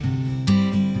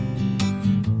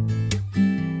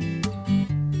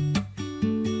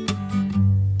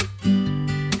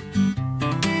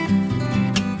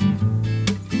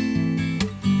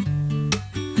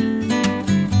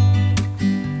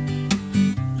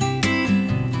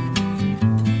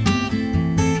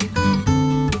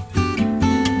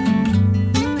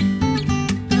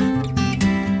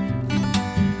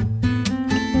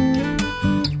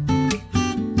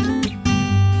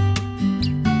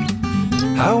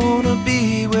wanna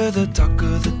be where the talk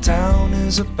of the town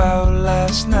is about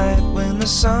last night when the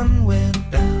sun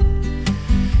went down.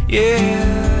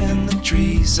 Yeah, and the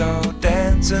trees all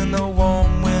dance and the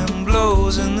warm wind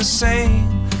blows in the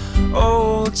same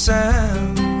old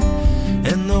sound.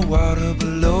 And the water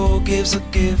below gives a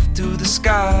gift to the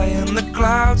sky, and the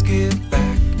clouds give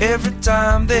back every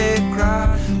time they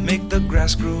cry. Make the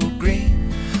grass grow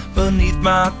green beneath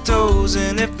my toes,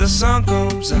 and if the sun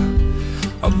comes out,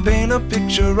 I'll paint a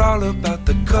picture all about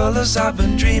the colors I've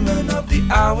been dreaming of. The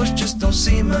hours just don't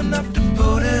seem enough to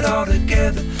put it all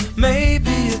together.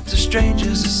 Maybe it's as strange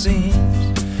as it seems.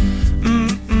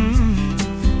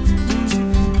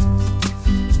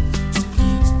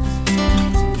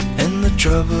 And the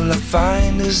trouble I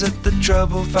find is that the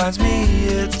trouble finds me.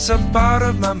 It's a part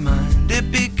of my mind.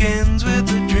 It begins with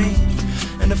a dream,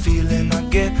 and the feeling I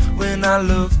get when I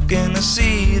look and I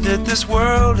see that this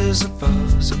world is a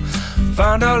puzzle.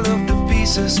 Find all of the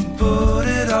pieces and put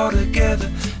it all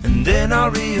together, and then I'll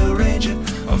rearrange it.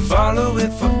 I'll follow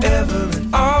it forever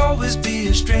and always be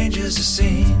as strange as it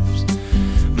seems.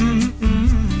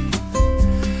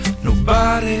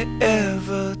 Nobody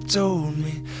ever told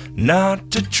me not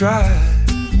to try.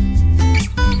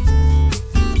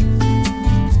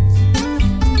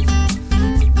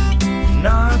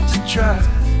 Not to try.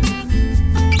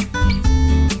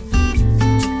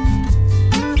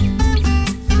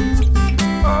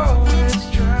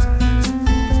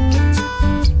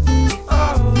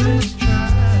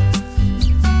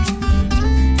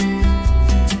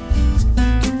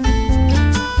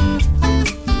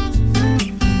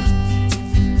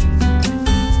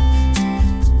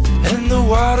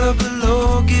 Water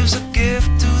below gives a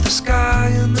gift to the sky,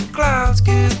 and the clouds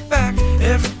give back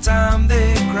every time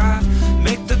they cry.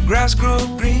 Make the grass grow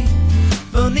green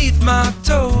beneath my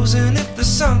toes, and if the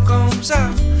sun comes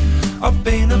out, I'll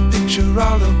paint a picture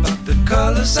all about the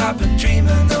colors I've been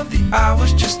dreaming of. The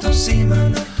hours just don't seem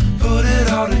enough. Put it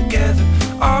all together,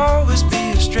 always be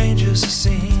as strange as it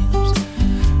seems.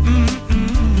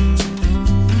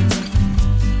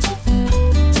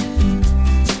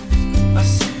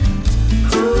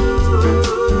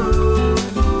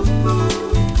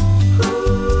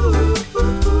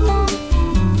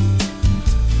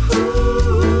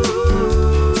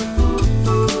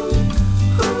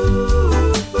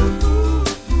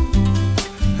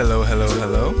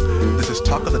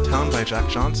 Jack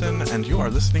Johnson, and you are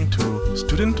listening to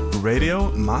Student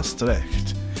Radio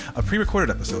Maastricht, a pre-recorded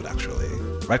episode, actually.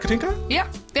 Right, Katinka? Yeah,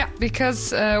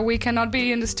 because we cannot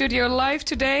be in the studio live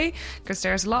today, because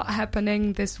there's a lot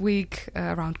happening this week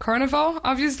around Carnival,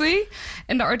 obviously,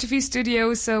 in the RTV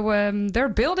studio. So they're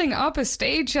building up a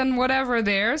stage and whatever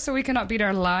there, so we cannot be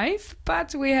there live.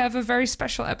 But we have a very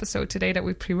special episode today that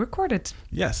we pre-recorded.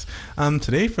 Yes.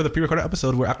 Today, for the pre-recorded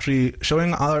episode, we're actually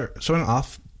showing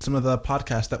off some of the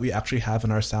podcasts that we actually have in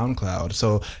our SoundCloud.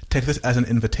 So take this as an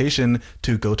invitation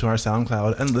to go to our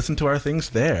SoundCloud and listen to our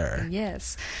things there.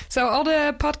 Yes. So all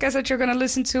the podcasts that you're going to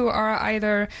listen to are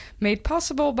either made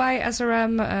possible by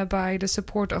SRM, by the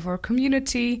support of our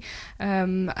community,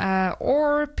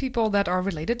 or people that are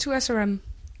related to SRM.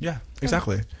 Yeah,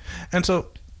 exactly. And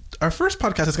so our first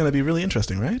podcast is going to be really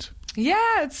interesting, right?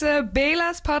 Yeah, it's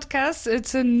Bela's podcast.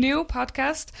 It's a new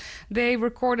podcast. They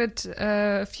recorded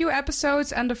a few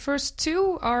episodes, and the first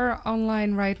two are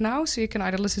online right now. So you can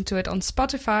either listen to it on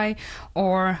Spotify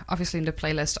or obviously in the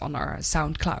playlist on our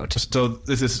SoundCloud. So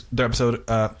this is their episode,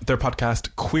 their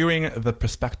podcast, Queering the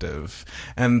Perspective.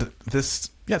 And this,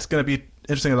 it's going to be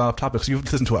interesting, a lot of topics. You've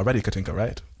listened to it already, Katinka,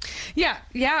 right? Yeah,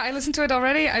 I listened to it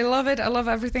already. I love it. I love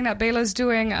everything that Bela's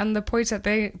doing and the points that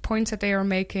they are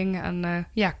making, and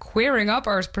queering up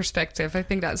our perspective. I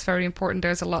think that's very important.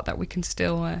 There's a lot that we can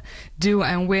still do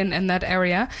and win in that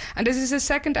area. And this is the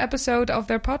second episode of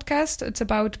their podcast. It's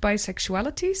about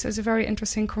bisexuality, so it's a very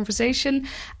interesting conversation.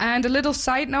 And a little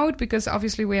side note, because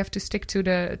obviously we have to stick to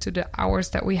the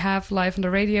hours that we have live on the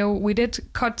radio. We did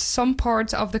cut some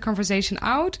parts of the conversation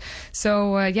out,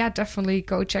 so definitely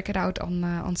go check it out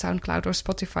on SoundCloud or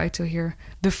Spotify to hear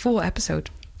the full episode.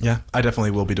 Yeah, I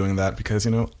definitely will be doing that because,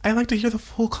 I like to hear the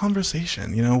full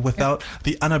conversation, without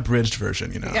the unabridged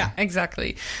version, Yeah,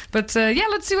 exactly. But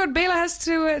let's see what Bela has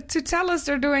to tell us.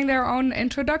 They're doing their own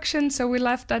introduction, so we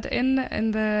left that in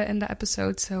the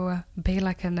episode. So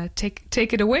Bela can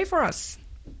take it away for us.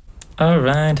 All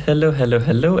right. Hello,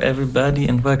 everybody,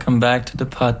 and welcome back to the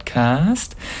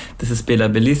podcast. This is Bela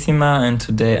Bellissima, and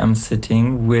today I'm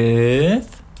sitting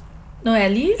with...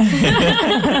 Noeli.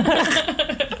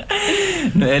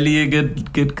 Noelle, a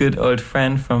good old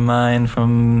friend from mine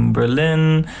from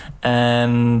Berlin.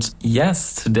 And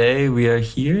yes, today we are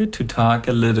here to talk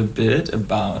a little bit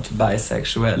about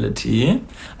bisexuality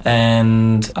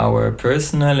and our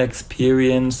personal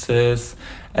experiences,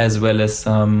 as well as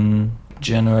some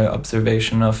general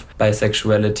observation of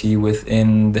bisexuality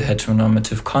within the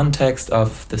heteronormative context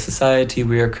of the society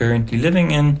we are currently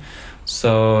living in.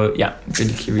 So yeah,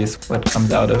 really curious what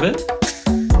comes out of it.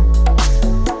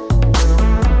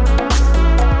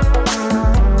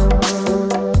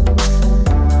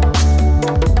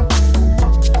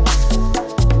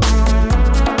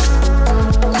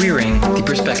 Queering the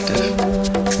Perspective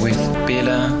with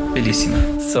Bela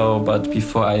Bellissima. So, but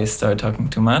before I start talking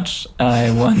too much,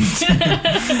 I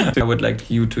would like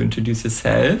you to introduce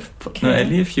yourself, Okay.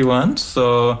 Noelle, if you want.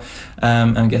 So,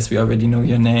 I guess we already know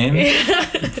your name,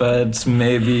 but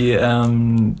maybe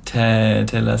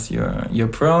tell us your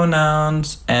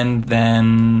pronouns, and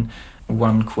then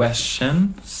one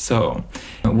question. So,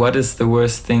 what is the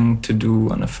worst thing to do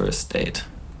on a first date?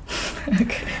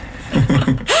 Okay.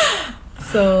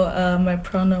 So my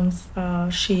pronouns are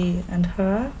she and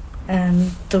her.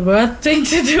 And the worst thing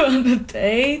to do on a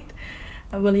date,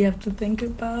 I really have to think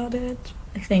about it.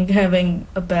 I think having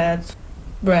a bad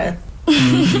breath.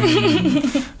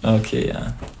 Okay,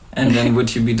 yeah. And then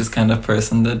would you be this kind of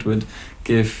person that would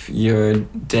give your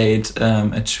date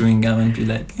a chewing gum and be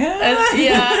like, Yeah,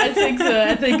 I think so.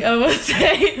 I think I would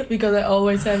say, because I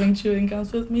always having chewing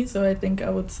gums with me, so I think I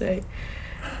would say,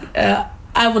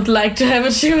 I would like to have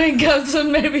a chewing gum, so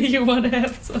maybe you want to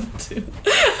have some too.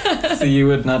 So you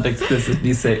would not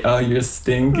explicitly say, oh, you're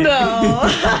stinky? No.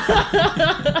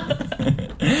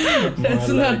 That's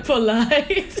More not like-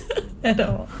 polite at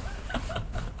all.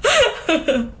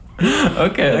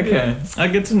 Okay. I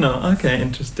get to know. Okay,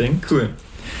 interesting. Cool.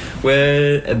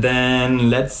 Well, then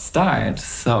let's start.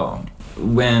 So,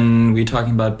 when we're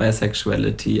talking about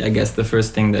bisexuality, I guess the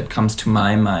first thing that comes to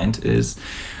my mind is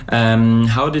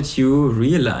how did you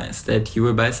realize that you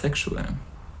were bisexual?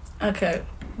 Okay,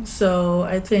 so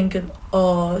I think it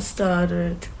all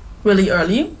started really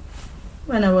early,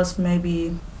 when I was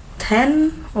maybe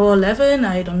 10 or 11,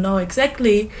 I don't know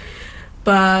exactly,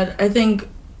 but I think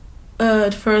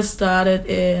it first started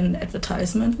in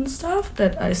advertisement and stuff,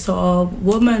 that I saw a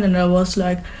woman and I was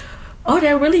like, oh,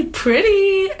 they're really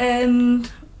pretty, and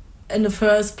in the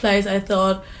first place I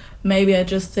thought maybe I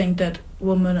just think that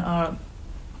women are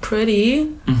pretty,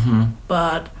 Mm-hmm.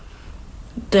 but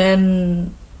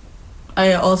then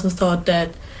I also thought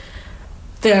that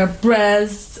their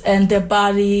breasts and their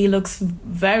body looks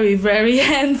very, very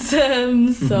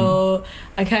handsome, so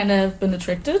I kind of have been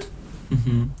attracted,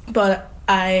 Mm-hmm. but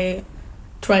I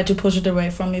tried to push it away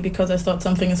from me because I thought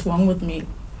something is wrong with me.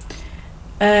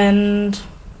 And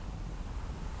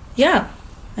yeah,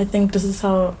 I think this is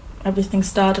how everything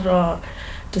started, or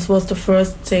this was the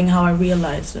first thing how I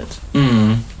realized it.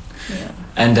 Mm. Yeah.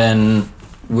 And then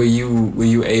were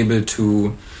you able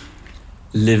to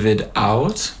live it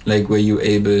out? Like, were you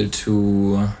able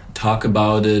to talk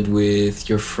about it with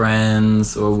your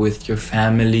friends or with your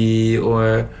family,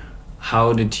 or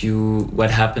what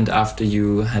happened after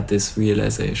you had this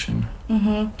realization?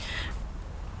 Mm-hmm.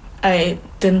 I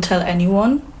didn't tell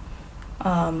anyone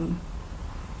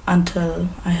until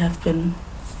I have been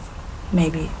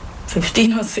maybe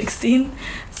 15 or 16,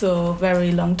 so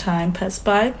very long time passed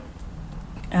by,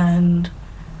 and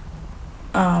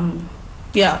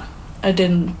yeah, I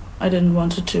didn't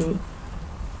want to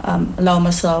allow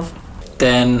myself.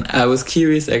 Then I was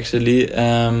curious, actually,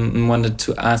 wanted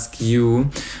to ask you,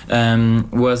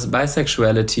 was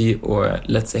bisexuality, or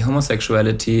let's say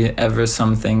homosexuality, ever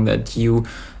something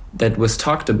that was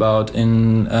talked about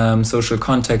in social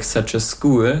contexts such as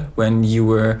school when you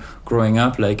were growing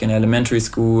up, like in elementary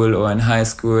school or in high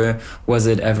school? Was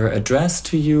it ever addressed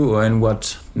to you, or in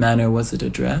what manner was it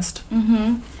addressed?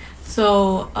 Mm-hmm.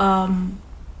 So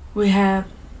we have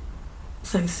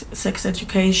sex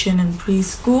education in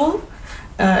preschool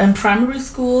and primary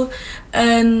school,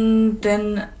 and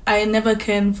then I never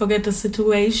can forget the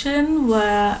situation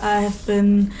where I have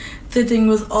been sitting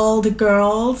with all the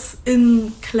girls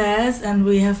in class, and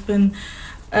we have been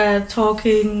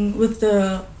talking with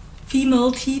the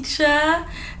female teacher,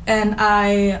 and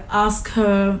I asked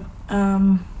her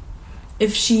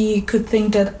if she could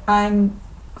think that I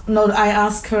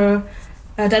asked her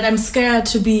that I'm scared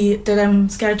to be a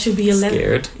lesbian.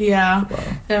 Scared? Yeah, Wow.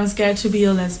 that I'm scared to be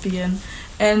a lesbian.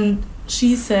 And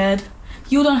she said,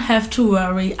 "You don't have to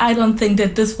worry. I don't think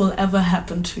that this will ever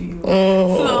happen to you."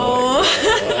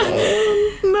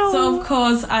 So of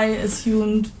course I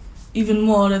assumed even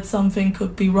more that something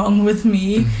could be wrong with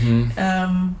me.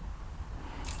 Mm-hmm.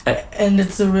 And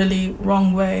it's a really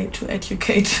wrong way to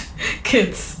educate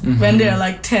kids when they're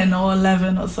like 10 or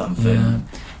 11 or something. Yeah.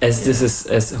 As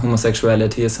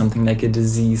homosexuality is something like a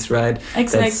disease, right?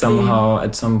 Exactly. That somehow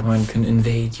at some point can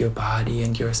invade your body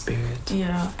and your spirit.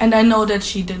 Yeah, and I know that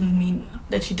she didn't mean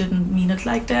it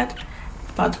like that,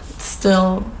 but it's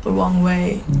still the wrong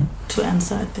way to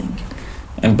answer, I think.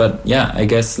 But yeah, I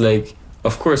guess like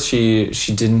of course she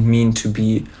didn't mean to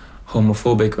be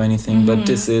homophobic or anything, but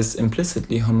this is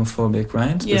implicitly homophobic,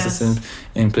 right? Yes. This is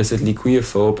implicitly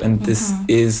queerphobe, and this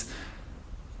is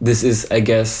I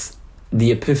guess the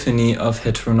epiphany of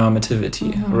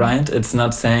heteronormativity, right? It's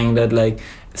not saying that like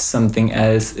something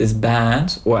else is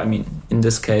bad, or I mean in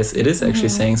this case it is actually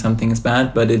saying something is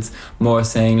bad, but it's more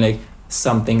saying like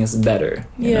something is better.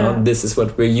 You know, this is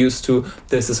what we're used to,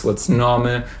 this is what's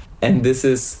normal, and this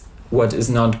is what is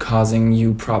not causing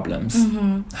you problems.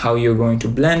 How you're going to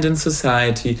blend in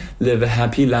society, live a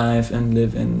happy life, and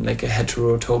live in like a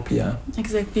heterotopia.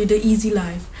 Exactly, the easy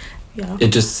life. Yeah.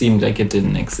 It just seemed like it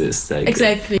didn't exist. Like,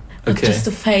 exactly. Okay. Just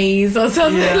a phase or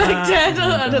something like that.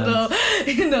 Oh I don't know.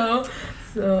 You know.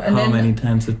 So and how then, many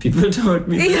times have people told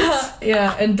me this?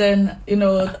 Yeah, and then it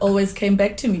always came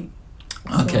back to me.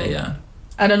 Okay, So, yeah.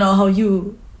 I don't know how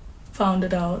you found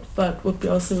it out, but would be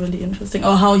also really interesting,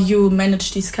 or how you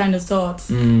manage these kind of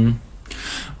thoughts.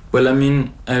 Well, I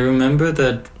mean, I remember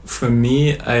that for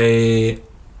me, I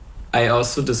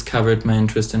also discovered my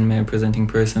interest in male presenting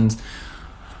persons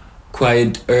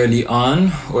quite early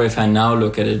on, or if I now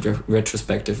look at it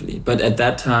retrospectively. But at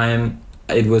that time,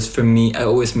 it was for me, I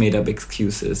always made up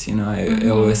excuses, I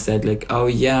always said like, oh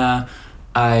yeah,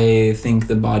 I think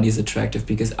the body is attractive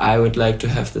because I would like to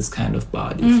have this kind of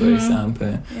body, for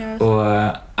example. Yes.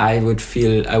 Or I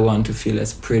want to feel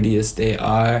as pretty as they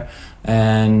are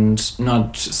and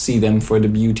not see them for the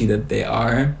beauty that they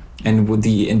are and with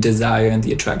the desire and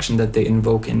the attraction that they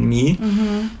invoke in me,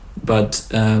 but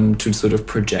to sort of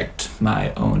project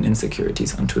my own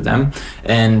insecurities onto them.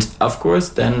 And of course,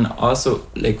 then also,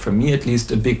 like for me at least,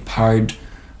 a big part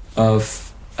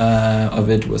of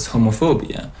it was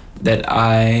homophobia. That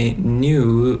I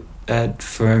knew that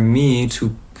for me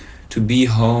to be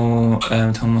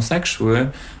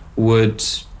homosexual would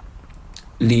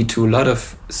lead to a lot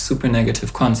of super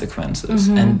negative consequences.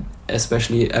 And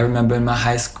especially I remember in my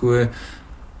high school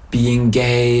being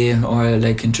gay, or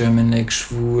like in German like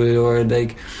schwul, or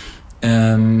like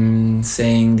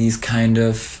saying these kind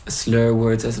of slur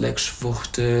words as like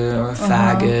schwuchte or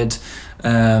faggot.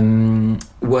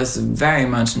 Was very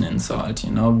much an insult,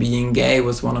 being gay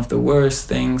was one of the worst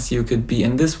things you could be,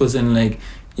 and this was in like,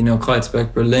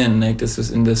 Kreuzberg, Berlin, like this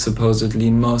was in the supposedly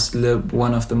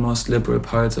one of the most liberal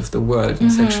parts of the world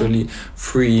and sexually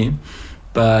free.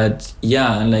 But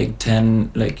yeah, like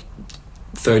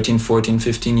 13, 14,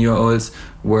 15-year-olds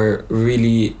were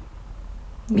really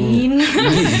mean.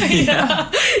 Yeah,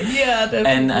 definitely.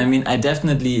 And I mean, I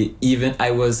definitely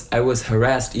I was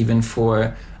harassed even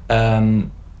for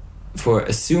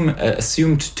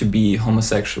assumed to be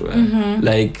homosexual.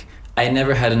 Like I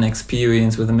never had an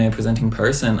experience with a male presenting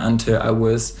person until I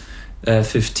was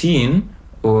 15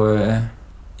 or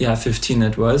 15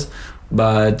 it was.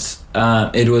 But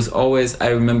it was always, I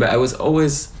remember I was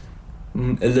always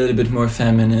a little bit more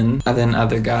feminine than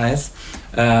other guys.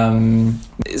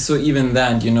 So even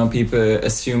that, people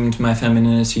assumed my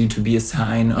femininity to be a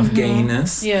sign of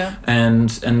gayness. Yeah.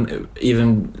 And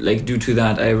even like due to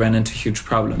that, I ran into huge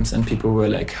problems, and people were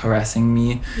like harassing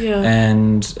me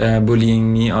and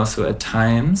bullying me also at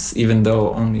times, even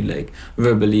though only like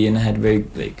verbally, and I had very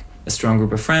like a strong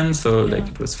group of friends, so like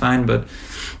it was fine. But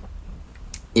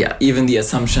yeah, even the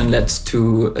assumption led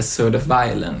to a sort of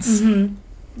violence.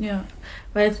 Yeah,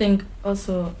 but I think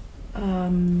also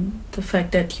the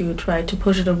fact that you try to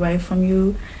push it away from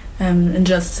you and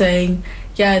just saying,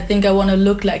 I think I want to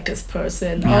look like this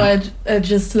person, or I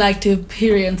just like the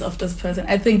appearance of this person.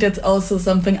 I think that's also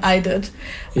something I did.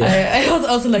 I was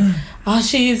also like,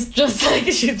 she's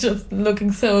just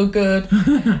looking so good.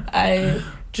 I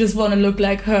just want to look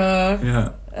like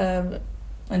her.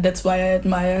 And that's why I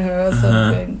admire her or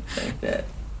something like that.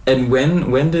 And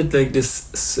when did like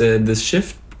this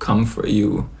shift come for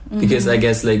you? Because I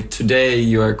guess like today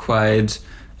you are quite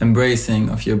embracing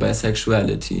of your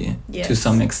bisexuality to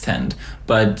some extent,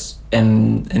 but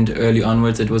and early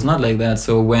onwards it was not like that.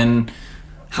 So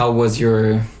how was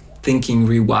your thinking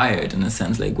rewired in a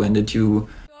sense? Like when did you?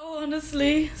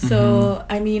 Honestly, so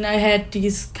I mean, I had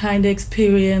this kind of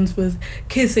experience with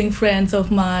kissing friends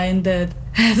of mine that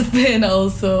has been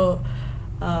also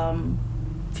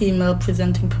female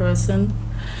presenting person.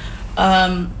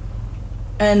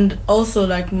 And also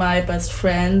like my best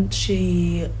friend,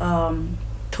 she told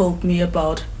told me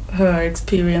about her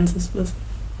experiences with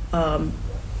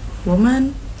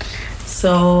women.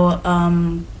 So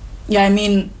I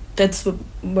mean, that's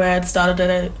where it started, that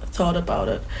I thought about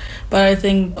it. But I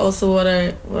think also what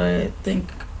I think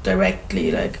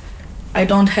directly, like, I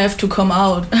don't have to come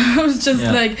out. It's just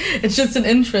like, it's just an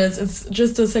interest. It's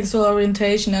just a sexual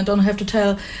orientation. I don't have to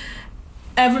tell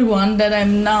everyone that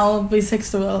I'm now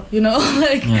bisexual, you know?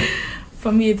 Like,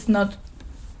 for me, it's not...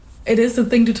 It is a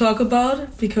thing to talk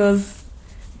about because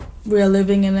we are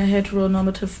living in a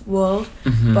heteronormative world.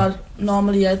 Mm-hmm. But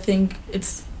normally I think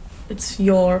it's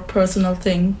your personal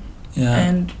thing. Yeah.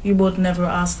 And you would never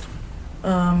ask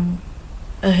a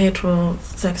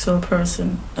heterosexual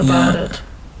person about it.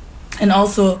 And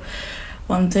also,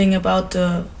 one thing about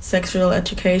the sexual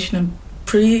education in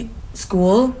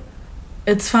preschool,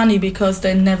 it's funny because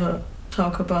they never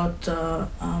talk about the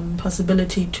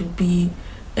possibility to be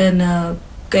in a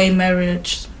gay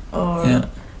marriage or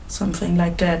something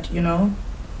like that, you know?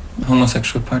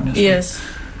 Homosexual partnership. Yes.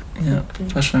 Yeah,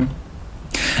 for sure.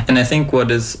 And I think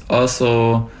what is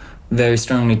also very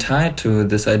strongly tied to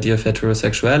this idea of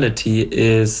heterosexuality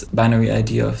is binary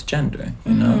idea of gender,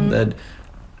 you know, that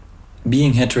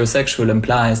being heterosexual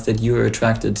implies that you are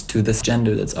attracted to this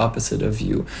gender that's opposite of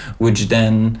you, which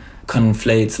then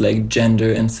conflates like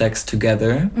gender and sex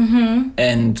together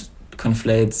and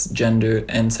conflates gender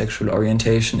and sexual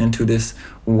orientation into this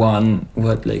one,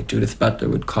 what like Judith Butler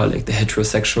would call like the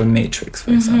heterosexual matrix,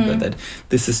 for example, that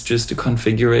this is just a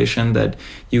configuration that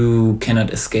you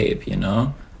cannot escape, you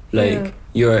know? Like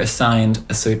you're assigned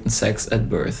a certain sex at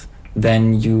birth,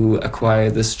 then you acquire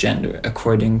this gender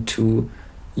according to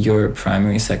your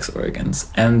primary sex organs,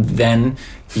 and then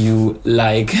you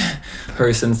like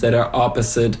persons that are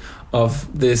opposite of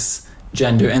this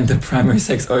gender and the primary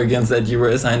sex organs that you were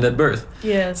assigned at birth.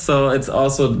 Yes. So it's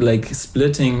also like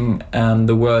splitting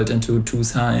the world into two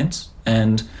sides,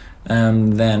 and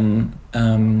then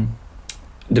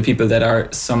the people that are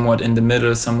somewhat in the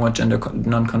middle, somewhat gender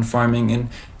non-conforming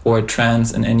or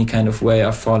trans in any kind of way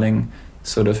are falling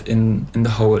sort of in the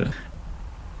hole.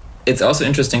 It's also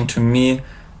interesting to me,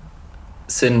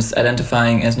 since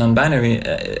identifying as non-binary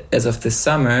as of this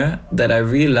summer, that I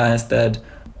realized that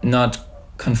not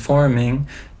conforming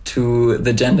to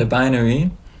the gender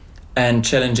binary and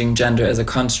challenging gender as a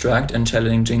construct and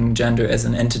challenging gender as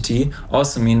an entity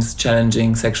also means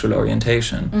challenging sexual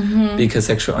orientation, because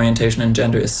sexual orientation and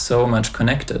gender is so much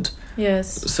connected.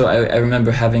 Yes. So I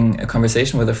remember having a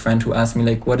conversation with a friend who asked me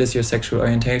like, what is your sexual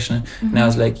orientation? And I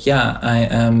was like, yeah,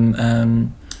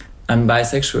 I'm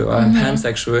bisexual or I'm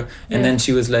pansexual. And then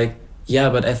she was like, yeah,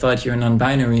 but I thought you're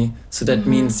non-binary, so that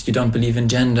means you don't believe in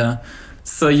gender.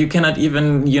 So you cannot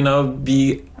even, you know,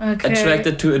 be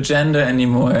attracted to a gender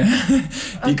anymore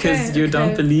because you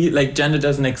don't believe, like, gender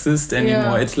doesn't exist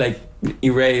anymore. It's like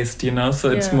erased, you know? So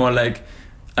it's more like,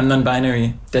 I'm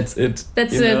non-binary, that's it.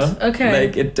 That's you know? it, okay.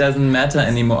 Like, it doesn't matter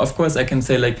anymore. Of course, I can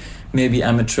say, like, maybe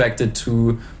I'm attracted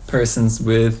to persons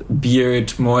with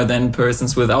beard more than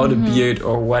persons without a beard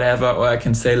or whatever, or I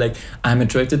can say like I'm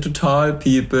attracted to tall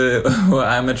people, or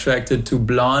I'm attracted to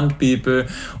blonde people,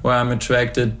 or I'm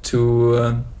attracted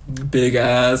to big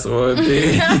ass or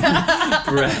big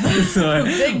breasts or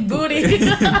big booty.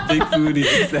 Big booty,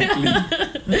 exactly.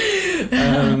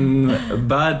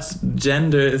 But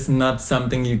gender is not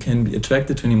something you can be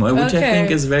attracted to anymore, which I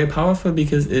think is very powerful,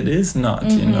 because it is not,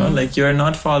 you know, like you're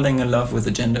not falling in love with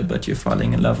a gender, but you're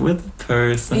falling in love with a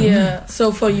person. Yeah,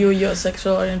 so for you, your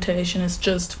sexual orientation is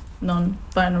just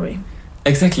non-binary.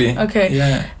 Exactly. Okay.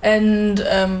 Yeah. And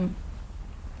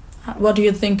what do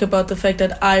you think about the fact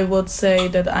that I would say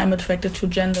that I'm attracted to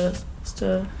gender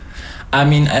still? I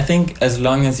mean, I think as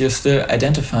long as you're still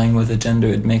identifying with a gender,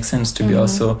 it makes sense to be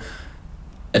also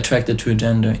attracted to a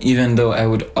gender, even though I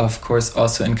would, of course,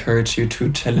 also encourage you to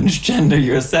challenge gender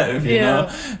yourself, you know,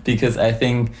 because I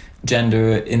think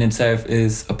gender in itself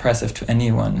is oppressive to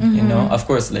anyone, you know. Of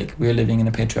course, like, we're living in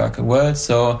a patriarchal world,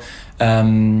 so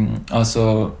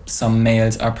also some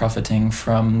males are profiting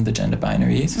from the gender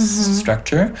binary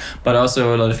structure, but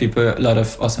also a lot of people, a lot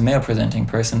of also male presenting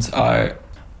persons are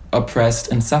oppressed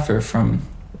and suffer from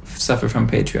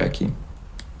patriarchy.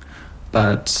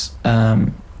 But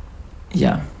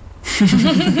yeah.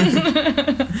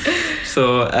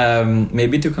 So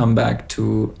maybe to come back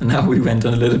to, now we went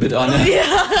on a little bit on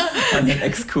an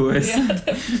excurse. Yeah,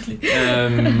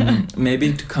 definitely.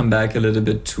 Maybe to come back a little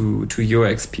bit to your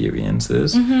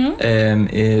experiences,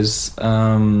 is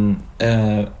a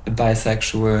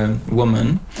bisexual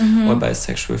woman or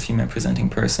bisexual female presenting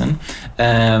person.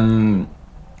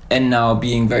 and now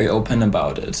being very open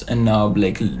about it, and now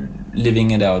like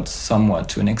living it out somewhat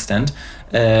to an extent.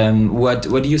 What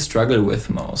do you struggle with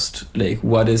most? Like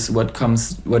what is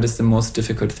the most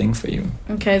difficult thing for you?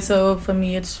 Okay, so for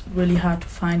me it's really hard to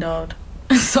find out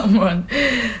someone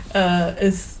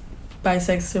is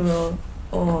bisexual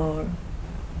or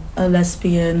a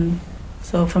lesbian.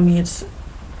 So for me it's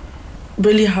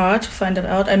really hard to find that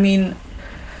out. I mean,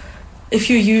 if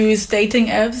you use dating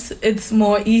apps, it's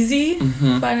more easy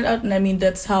to find it out. And I mean,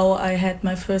 that's how I had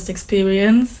my first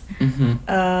experience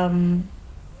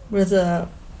with a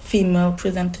female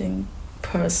presenting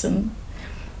person.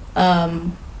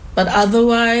 But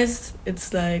otherwise,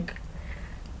 it's like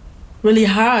really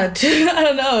hard to, I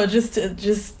don't know, just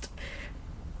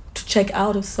to check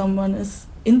out if someone is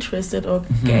interested or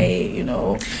gay, you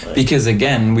know. Because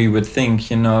again, we would think,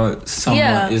 you know,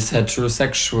 someone is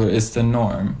heterosexual is the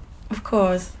norm. Of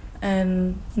course.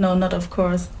 And no, not of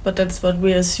course, but that's what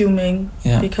we're assuming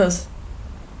because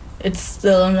it's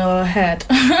still in our head.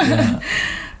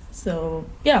 So,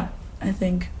 yeah, I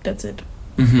think that's it.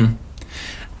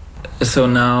 So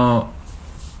now,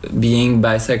 being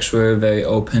bisexual very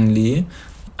openly,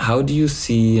 how do you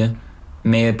see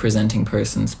male presenting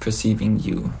persons perceiving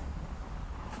you?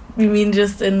 You mean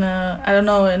just in I don't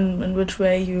know in which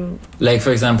way you... Like,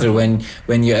 for example, when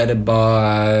you're at a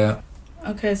bar...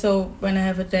 Okay, so when I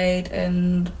have a date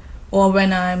or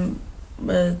when I'm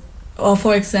with, or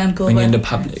for example... When you're in the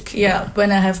public. Yeah,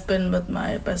 when I have been with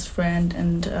my best friend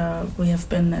and we have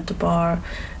been at the bar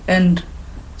and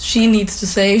she needs to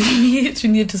save me, she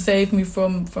needed to save me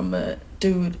from a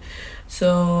dude.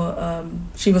 So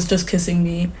she was just kissing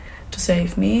me to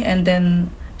save me, and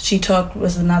then she talked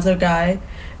with another guy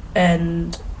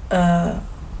and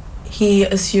he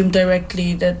assumed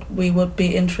directly that we would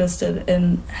be interested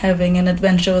in having an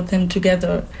adventure with him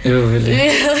together. Oh, really?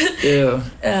 Yeah.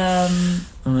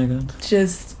 Oh my god.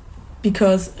 Just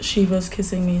because she was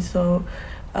kissing me, so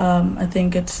I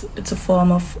think it's a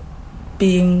form of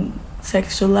being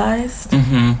sexualized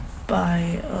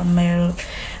by a male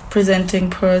presenting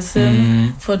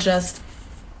person for just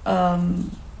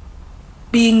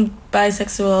being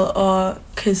bisexual or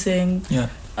kissing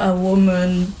a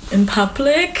woman in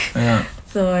public. Yeah.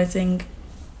 So I think,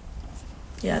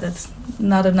 that's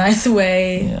not a nice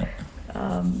way. Yeah.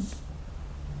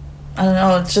 I don't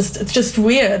know. It's just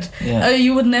weird. Yeah.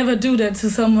 You would never do that to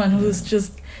someone who's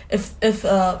just. If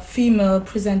a female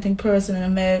presenting person and a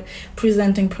male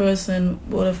presenting person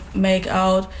would have make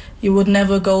out, you would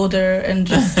never go there and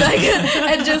just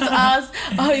and just ask,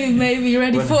 "Are you maybe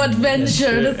ready for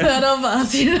adventure?" The third of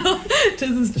us, you know.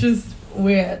 This is just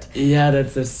weird. Yeah,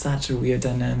 that's such a weird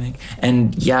dynamic,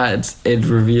 and it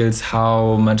reveals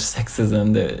how much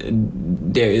sexism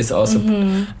there is also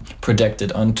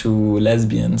projected onto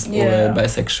lesbians or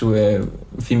bisexual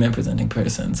female presenting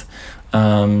persons.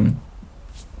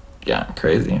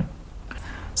 Crazy.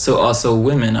 So also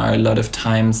women are a lot of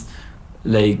times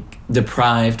like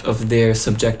deprived of their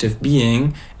subjective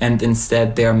being, and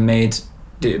instead they're made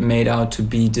out to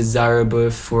be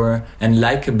desirable for and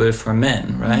likable for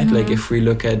men, right? Like if we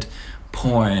look at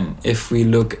porn,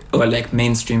 or like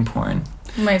mainstream porn.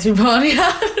 Mainstream porn,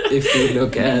 yeah. If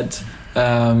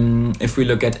we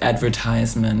look at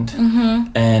advertisement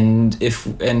and if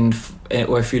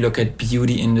we look at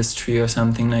beauty industry or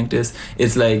something like this,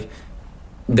 it's like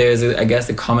there's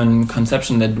a common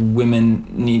conception that women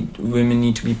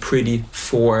need to be pretty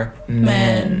for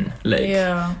men.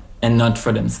 And not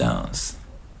for themselves.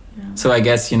 Yeah. So I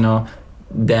guess,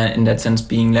 that in that sense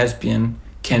being lesbian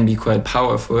can be quite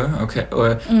powerful,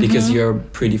 because you're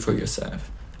pretty for yourself.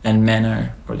 And men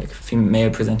or like female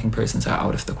presenting persons are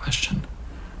out of the question.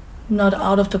 Not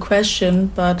out of the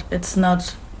question, but it's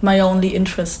not my only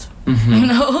interest. You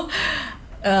know,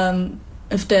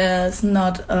 if there's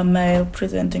not a male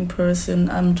presenting person,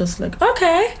 I'm just like,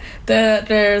 okay,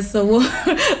 there's a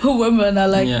woman I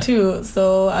like too.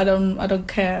 So I don't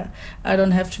care. I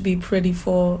don't have to be pretty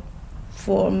for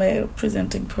a male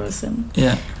presenting person.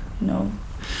 Yeah, you know.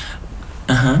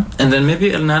 And then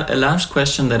maybe a last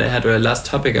question that I had, or a last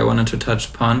topic I wanted to touch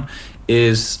upon,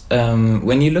 is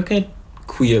when you look at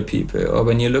queer people, or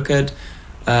when you look at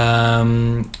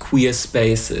queer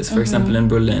spaces, for example in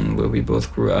Berlin, where we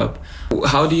both grew up,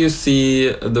 how do you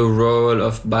see the role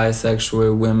of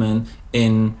bisexual women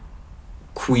in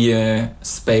queer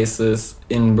spaces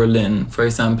in Berlin, for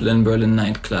example in Berlin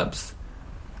nightclubs?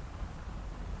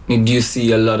 Do you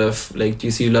see a lot of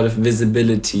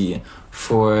visibility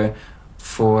for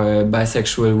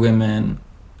bisexual women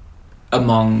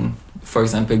among, for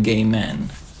example, gay men?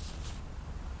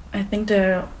 I think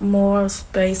there are more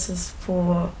spaces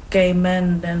for gay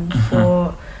men than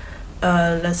for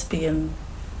lesbian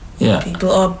Yeah. people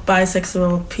or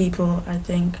bisexual people, I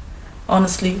think,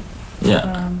 honestly.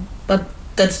 Yeah. But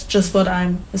that's just what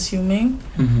I'm assuming,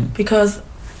 Mm-hmm. because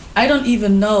I don't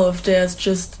even know if there's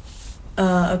just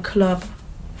a club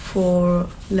for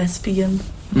lesbian.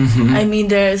 Mm-hmm. I mean,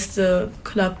 there is the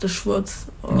Club de Schwutz,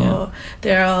 or Yeah.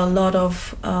 there are a lot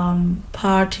of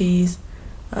parties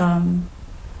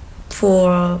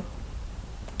for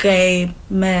gay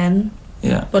men.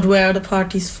 Yeah. But where are the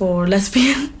parties for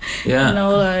lesbian? Yeah. You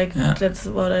know, like, Yeah. that's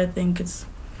what I think it's...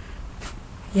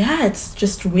 Yeah, it's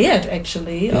just weird,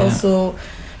 actually. Yeah. Also,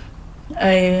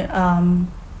 I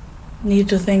need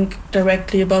to think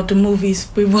directly about the movies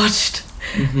we watched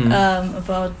Mm-hmm.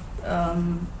 about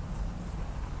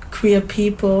queer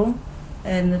people,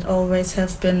 and it always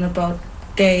has been about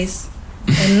gays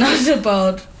and not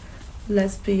about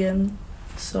lesbian.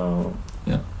 So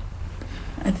Yeah.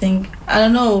 I think, I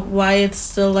don't know why it's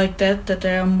still like that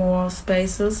there are more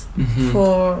spaces Mm-hmm.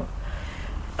 for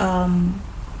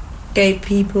gay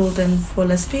people than for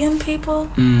lesbian people.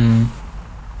 Mm.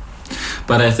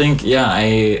 But I think,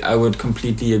 I would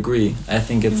completely agree. I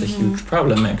think it's a huge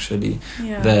problem, actually,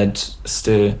 Yeah. that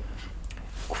still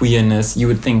queerness, you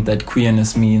would think that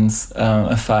queerness means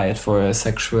a fight for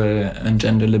sexual and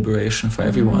gender liberation for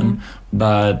everyone.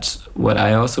 But what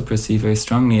I also perceive very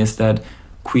strongly is that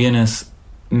queerness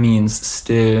means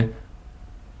still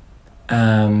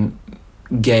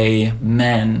gay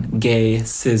men, gay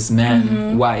cis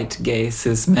men, white gay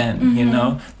cis men, you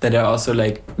know, that are also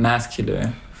like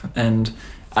masculine. And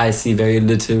I see very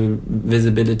little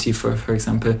visibility for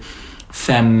example,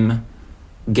 femme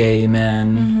gay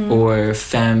men or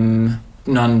femme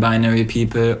non-binary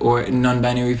people or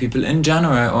non-binary people in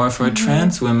general, or for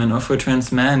trans women or for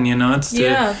trans men, you know, it's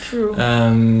still, Yeah, true.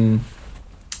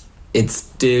 it's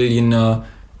still, you know,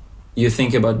 you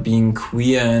think about being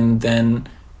queer, and then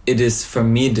it is, for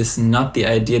me, this not the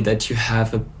idea that you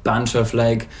have a bunch of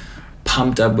like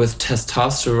pumped up with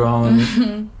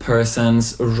testosterone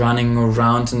persons running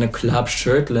around in a club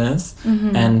shirtless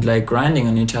and like grinding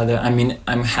on each other. I mean,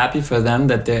 I'm happy for them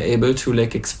that they're able to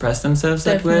like express themselves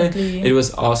that way. Definitely. It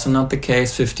was also not the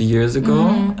case 50 years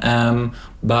ago.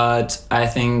 But I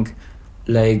think,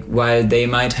 like, while they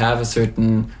might have a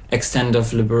certain extent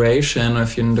of liberation, or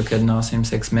if you look at now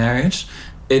same-sex marriage,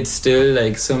 it's still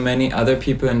like so many other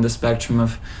people in the spectrum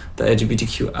of the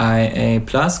LGBTQIA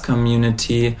plus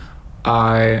community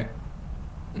are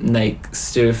like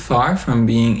still far from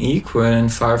being equal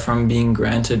and far from being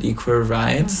granted equal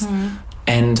rights.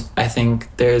 And I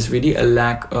think there's really a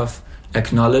lack of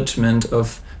acknowledgement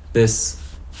of this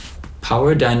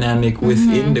power dynamic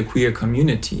within the queer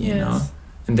community, you know,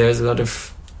 and there's a lot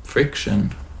of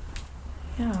friction.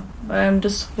 Yeah, but I'm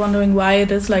just wondering why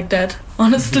it is like that,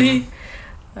 honestly.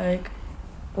 Like,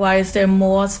 why is there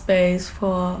more space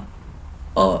for,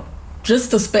 or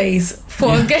just a space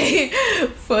for gay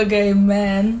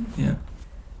men? Yeah.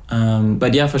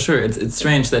 But yeah, for sure, it's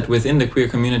strange that within the queer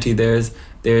community there's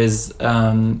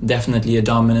definitely a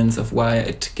dominance of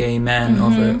white gay men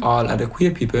over all other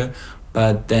queer people,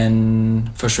 but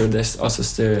then for sure there's also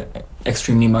still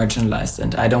extremely marginalized,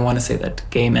 and I don't want to say that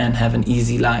gay men have an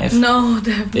easy life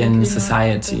in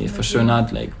society, for sure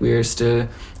not. Like, we're still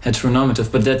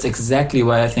heteronormative, but that's exactly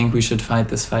why I think we should fight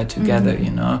this fight together, you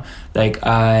know. Like,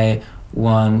 I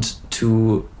want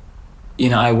to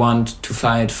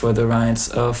fight for the rights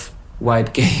of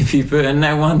white gay people, and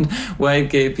I want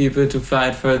white gay people to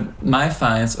fight for my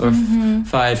fights, or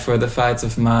fight for the fights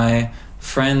of my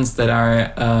friends that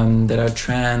are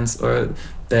trans, or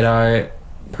that are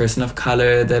person of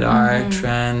color, that are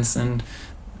trans, and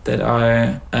that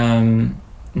are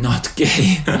not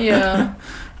gay. Yeah,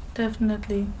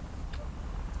 definitely.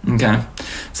 Okay,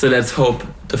 so let's hope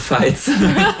the fights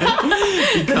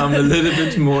become a little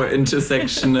bit more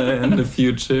intersectional in the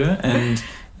future, and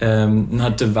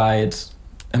not divide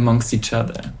amongst each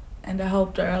other. And I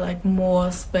hope there are like more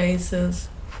spaces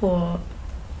for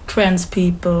trans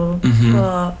people,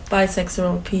 for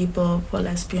bisexual people, for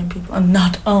lesbian people, and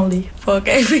not only for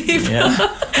gay people. Yeah.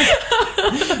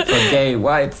 For gay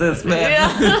white cis men.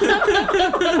 Yeah.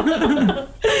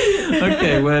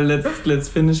 Okay, well, let's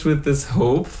finish with this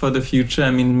hope for the future.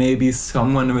 I mean, maybe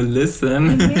someone will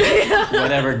listen,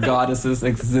 whatever goddesses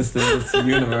exist in this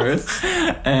universe.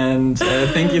 And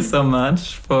thank you so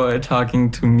much for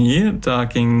talking to me,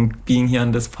 being here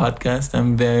on this podcast.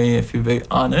 I feel very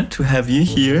honored to have you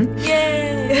here.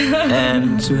 Yay!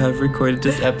 and to have recorded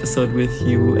this episode with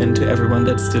you, and to everyone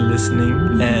that's still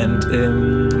listening and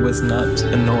was not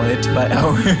annoyed by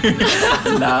our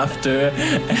laughter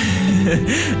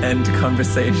and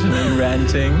conversation and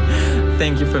ranting.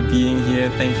 Thank you for being here.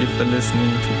 Thank you for listening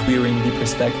to Queering the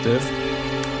Perspective.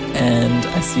 And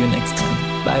I see you next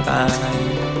time. Bye bye.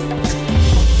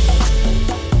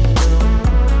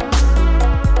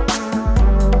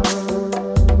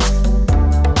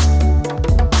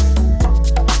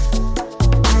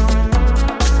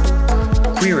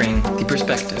 Queering the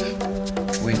Perspective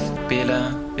with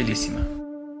Bela Bellissima.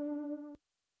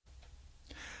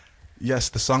 Yes,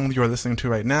 the song you are listening to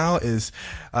right now is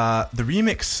the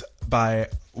remix by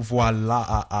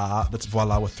Voila, that's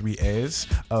Voila with 3 A's,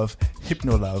 of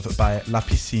Hypnolove by La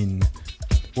Piscine,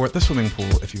 or The Swimming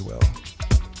Pool, if you will.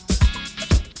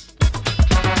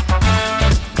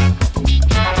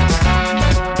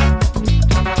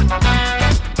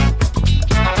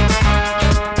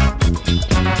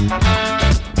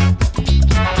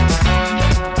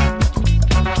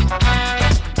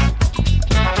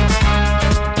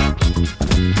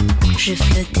 Je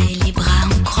flottais les bras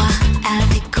en croix,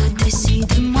 avec au-dessus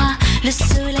de moi le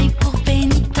soleil pour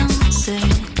pénitence,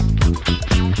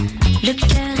 le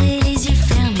cœur et les yeux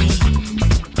fermés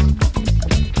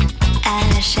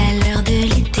à la chaleur de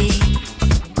l'été.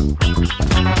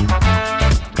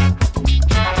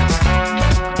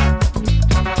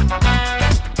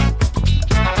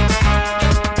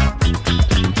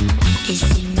 Et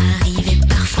s'il m'arrivait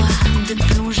parfois de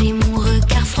plonger mon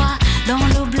regard froid dans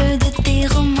l'eau bleue de tes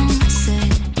romances,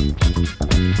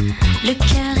 le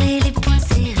cœur et les poings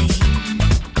serrés,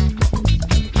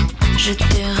 je te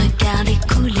regardais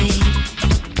couler.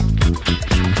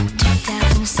 Tu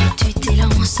t'avances et tu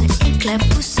t'élances,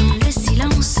 éclaboussant le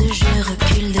silence. Je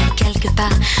recule de quelques pas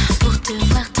pour te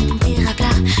voir tomber à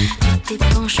plat. Tu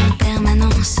t'épanches en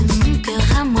permanence, mon cœur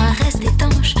à moi reste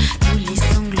étanche. Tous les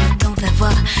sanglots dans ta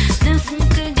voix ne font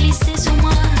que glisser sur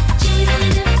moi.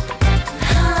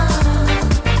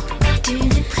 Tu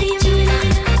déprimes.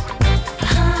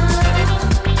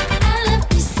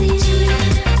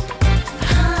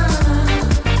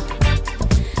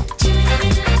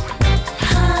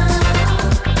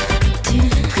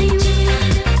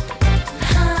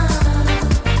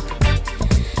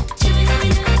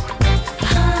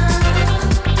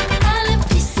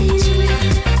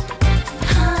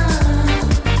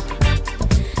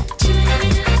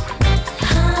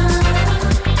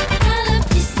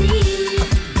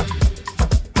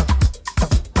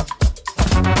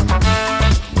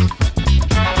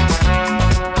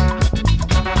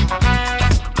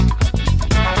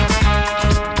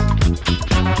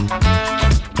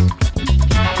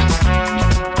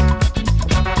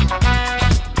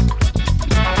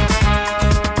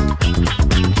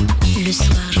 Le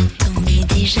soir j'entendais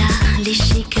déjà les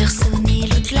shakers sonner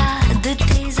l'au-delà de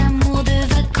tes amours de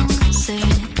vacances.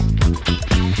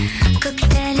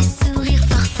 Cocktail et sourire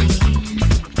forcé,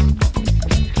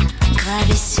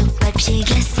 gravés sur papier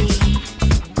glacé.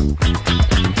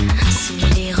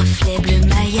 Sous les reflets bleu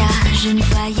Maya, je ne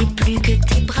voyais plus que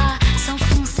tes bras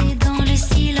s'enfoncer dans le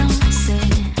silence.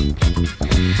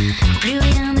 Plus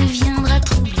rien ne viendra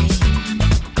troubler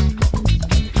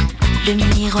le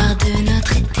miroir de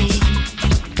notre été.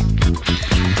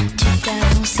 Tu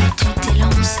t'avances et tu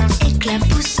t'élances,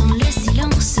 éclaboussant le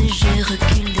silence. Je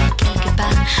recule de quelques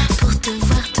pas pour te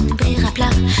voir tomber à plat.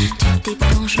 Tu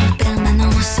t'épanches en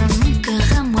permanence, mon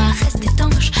cœur à moi reste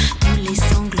étanche. Tous les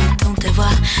sanglots dans ta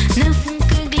voix ne font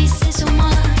que glisser sur moi.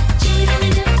 Tu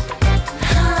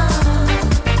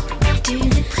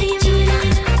déprimes.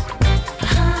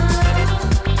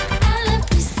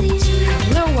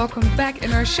 Hello, welcome back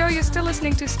in our show. You're still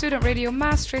listening to Student Radio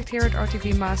Maastricht here at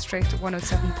RTV Maastricht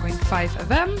 107.5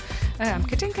 FM. I'm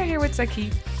Katinka here with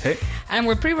Zaki. Hey. And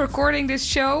we're pre-recording this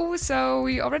show, so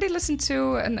we already listened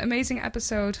to an amazing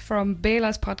episode from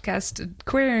Bela's podcast,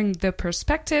 Queering the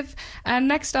Perspective. And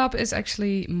next up is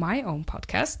actually my own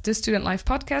podcast, the Student Life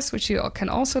Podcast, which you can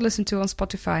also listen to on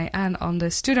Spotify and on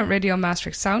the Student Radio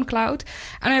Maastricht SoundCloud.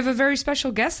 And I have a very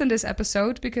special guest in this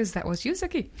episode because that was you,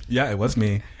 Zaki. Yeah, it was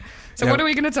me. So what are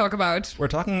we going to talk about? We're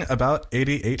talking about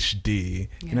ADHD,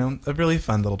 you know, a really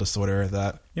fun little disorder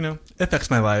that, you know,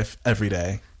 affects my life every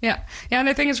day. Yeah, and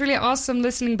I think it's really awesome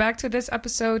listening back to this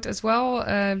episode as well.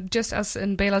 Just as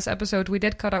in Bela's episode, we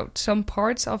did cut out some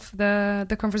parts of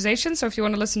the conversation. So if you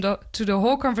want to listen to the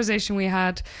whole conversation we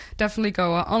had, definitely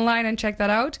go online and check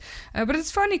that out. But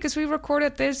it's funny because we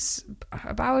recorded this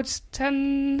about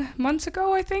 10 months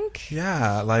ago, I think.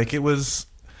 Yeah, like it was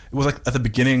like at the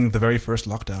beginning, the very first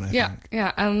lockdown, I think.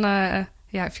 Yeah, and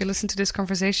Yeah, if you listen to this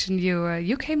conversation,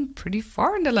 you came pretty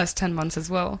far in the last 10 months as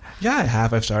well. Yeah, I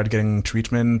have. I've started getting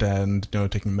treatment and,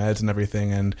 taking meds and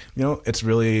everything. And,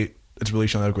 it's really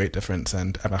shown a great difference.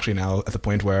 And I'm actually now at the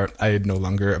point where I no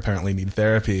longer apparently need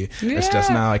therapy. Yeah. It's just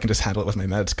now I can just handle it with my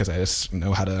meds because I just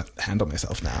know how to handle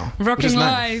myself now. Rocking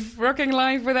nice.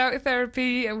 life without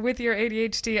therapy with your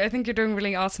ADHD. I think you're doing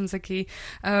really awesome, Zaki.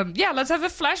 Let's have a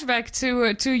flashback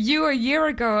to you a year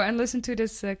ago and listen to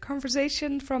this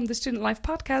conversation from the Student Life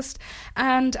podcast.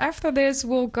 And after this,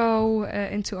 we'll go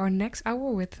into our next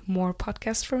hour with more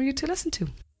podcasts from you to listen to.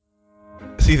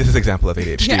 See, this is an example of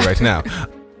ADHD right now.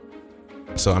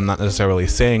 So I'm not necessarily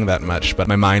saying that much, but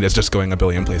my mind is just going a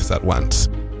billion places at once.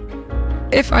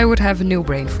 If I would have a new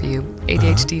brain for you,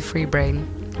 ADHD-free brain,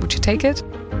 would you take it?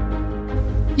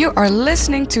 You are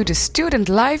listening to the Student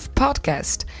Life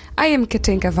podcast. I am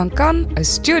Katinka van Kan, a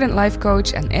student life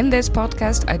coach, and in this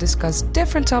podcast I discuss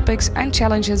different topics and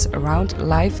challenges around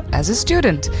life as a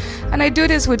student. And I do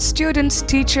this with students,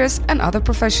 teachers, and other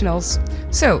professionals.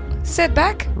 So, sit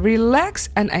back, relax,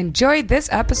 and enjoy this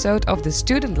episode of the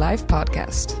Student Life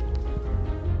podcast.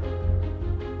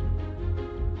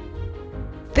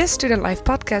 This Student Life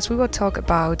podcast, we will talk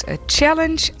about a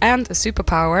challenge and a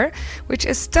superpower, which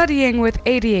is studying with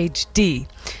ADHD.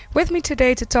 With me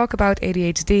today to talk about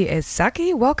ADHD is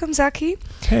Zaki. Welcome, Zaki.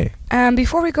 Hey.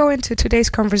 Before we go into today's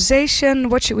conversation,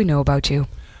 what should we know about you?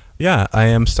 Yeah, I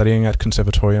am studying at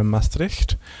Conservatorium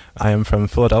Maastricht. I am from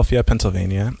Philadelphia,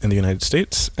 Pennsylvania, in the United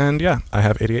States, and yeah, I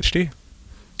have ADHD.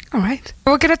 All right.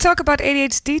 We're going to talk about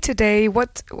ADHD today.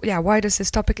 Why does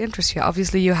this topic interest you?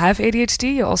 Obviously, you have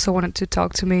ADHD. You also wanted to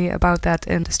talk to me about that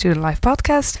in the Student Life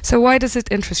podcast. So why does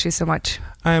it interest you so much?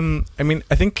 I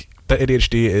think that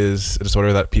ADHD is a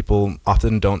disorder that people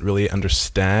often don't really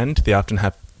understand. They often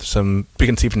have some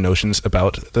preconceived notions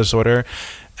about the disorder.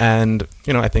 And,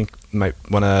 I think might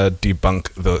want to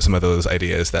debunk some of those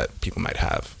ideas that people might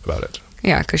have about it.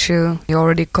 Yeah, because you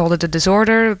already called it a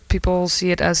disorder. People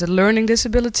see it as a learning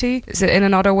disability. Is it in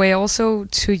another way also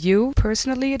to you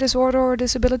personally a disorder or a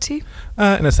disability?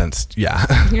 In a sense, yeah.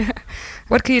 Yeah.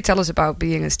 What can you tell us about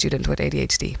being a student with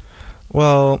ADHD?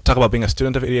 Well, talk about being a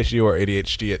student of ADHD or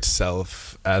ADHD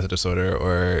itself as a disorder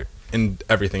or in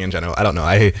everything in general. I don't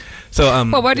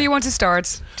know. Where do you want to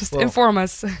start? Just inform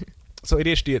us. So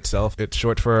ADHD itself, it's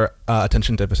short for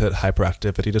attention deficit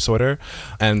hyperactivity disorder,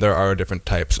 and there are different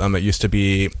types. It used to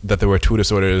be that there were two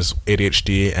disorders,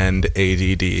 ADHD and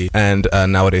ADD, and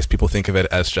nowadays people think of it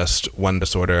as just one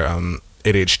disorder,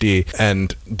 ADHD,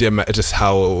 and just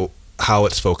how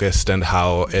it's focused and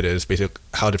how it is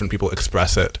how different people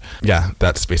express it. Yeah,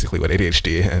 that's basically what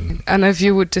ADHD and if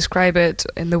you would describe it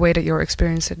in the way that you're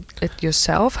experiencing it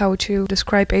yourself, how would you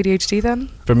describe ADHD then?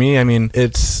 For me,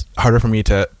 it's harder for me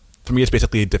to. For me, it's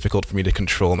basically difficult for me to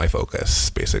control my focus,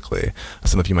 basically.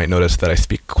 Some of you might notice that I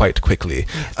speak quite quickly.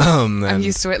 Yes. I'm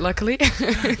used to it, luckily.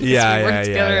 Yeah, we work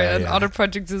together on other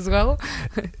projects as well.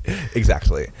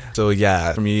 Exactly. So,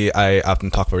 yeah, for me, I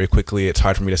often talk very quickly. It's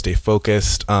hard for me to stay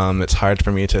focused. It's hard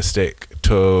for me to stick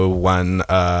to one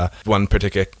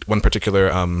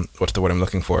particular, what's the word I'm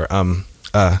looking for?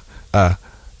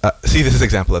 See, this is an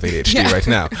example of ADHD right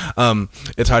now.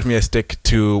 It's hard for me to stick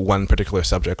to one particular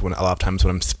subject a lot of times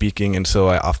when I'm speaking, and so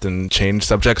I often change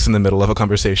subjects in the middle of a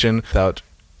conversation without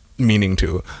meaning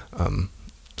to.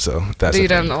 So that's. Do you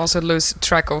then also lose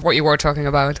track of what you were talking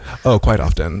about? Oh, quite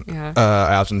often. Yeah.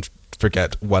 I often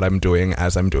forget what I'm doing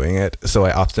as I'm doing it, so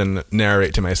I often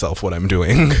narrate to myself what I'm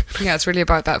doing. Yeah, it's really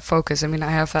about that focus. I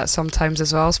have that sometimes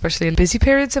as well, especially in busy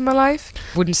periods in my life.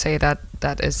 Wouldn't say that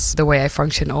is the way I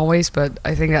function always, but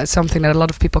I think that's something that a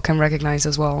lot of people can recognize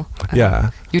as well.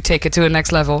 Yeah. You take it to the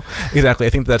next level. Exactly.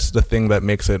 I think that's the thing that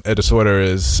makes it a disorder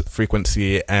is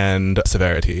frequency and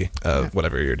severity of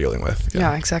whatever you're dealing with.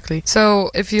 Yeah, exactly. So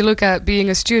if you look at being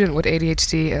a student with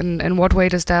ADHD, and in what way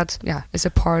does that, is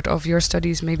a part of your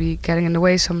studies maybe getting in the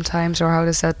way sometimes, or how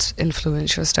does that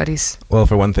influence your studies? Well,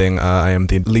 for one thing, I am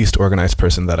the least organized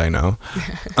person that I know.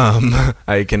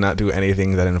 I cannot do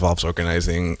anything that involves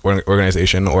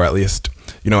organization, or at least,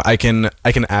 I can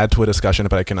add to a discussion,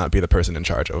 but I cannot be the person in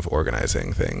charge of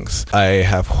organizing things. I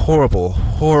have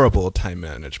horrible time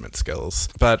management skills,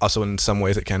 but also in some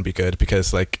ways it can be good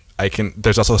because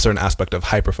there's also a certain aspect of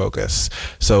hyperfocus.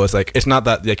 So it's not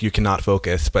that you cannot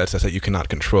focus, but it's just that you cannot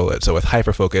control it. So with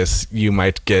hyperfocus, you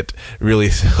might get really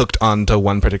hooked onto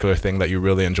one particular thing that you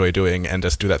really enjoy doing and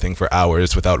just do that thing for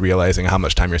hours without realizing how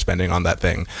much time you're spending on that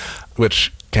thing,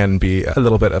 which can be a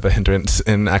little bit of a hindrance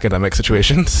in academic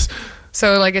situations.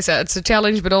 So like I said, it's a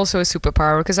challenge, but also a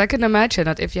superpower, because I can imagine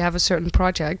that if you have a certain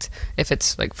project, if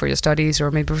it's for your studies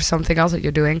or maybe for something else that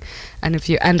you're doing, and if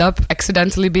you end up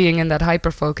accidentally being in that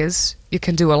hyper-focus, you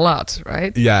can do a lot,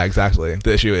 right? Yeah, exactly.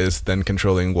 The issue is then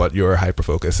controlling what your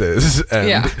hyperfocus is,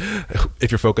 and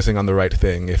if you're focusing on the right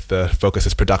thing, if the focus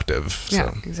is productive. So.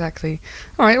 Yeah, exactly.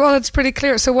 All right, well, it's pretty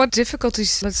clear. So what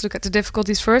difficulties, let's look at the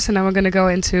difficulties first, and then we're going to go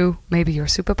into maybe your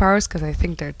superpowers, because I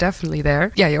think they're definitely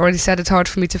there. Yeah, you already said it's hard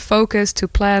for me to focus, to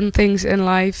plan things in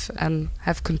life, and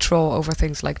have control over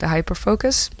things like the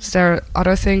hyperfocus. Is there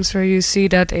other things where you see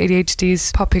that ADHD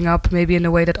is popping up maybe in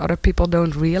a way that other people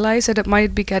don't realize that it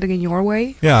might be getting in your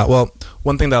way? Yeah, well,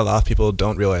 one thing that a lot of people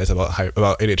don't realize about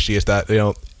ADHD is that,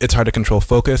 it's hard to control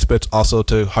focus, but it's also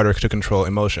harder to control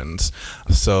emotions.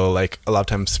 So, like, a lot of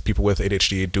times people with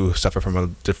ADHD do suffer from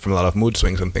a lot of mood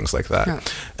swings and things like that. Yeah.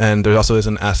 And there also is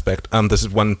an aspect, this is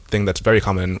one thing that's very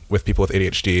common with people with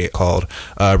ADHD called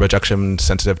rejection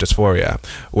sensitive dysphoria,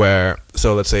 where,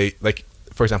 so let's say, like,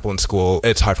 for example, in school,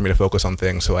 it's hard for me to focus on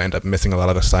things, so I end up missing a lot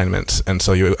of assignments. And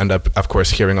so you end up, of course,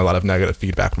 hearing a lot of negative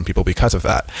feedback from people because of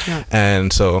that. Yeah.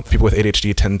 And so people with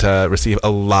ADHD tend to receive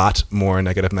a lot more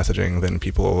negative messaging than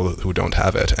people who don't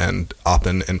have it, and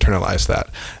often internalize that.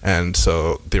 And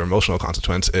so the emotional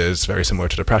consequence is very similar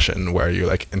to depression, where you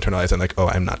like internalize and like, oh,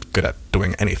 I'm not good at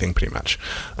doing anything pretty much,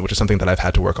 which is something that I've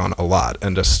had to work on a lot.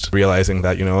 And just realizing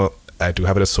that, I do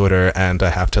have a disorder, and I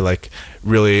have to like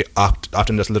really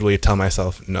often just literally tell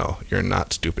myself, no, you're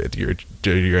not stupid.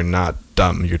 You're not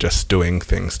dumb. You're just doing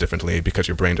things differently because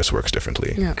your brain just works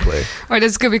differently. Yeah. All right,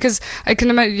 that's good, because I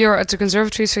can imagine you're at the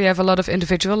conservatory, so you have a lot of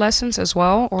individual lessons as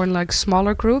well, or in like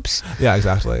smaller groups. Yeah,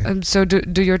 exactly. So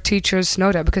do your teachers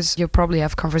know that? Because you probably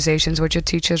have conversations with your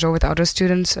teachers or with other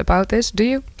students about this. Do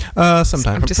you?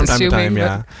 Sometimes. From time to time,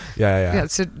 yeah. Yeah.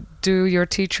 So do your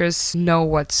teachers know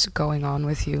what's going on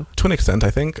with you? To an extent,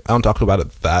 I think. I don't talk about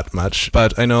it that much,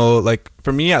 but I know, like,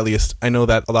 for me at least, I know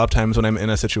that a lot of times when I'm in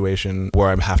a situation where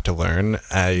I have to learn,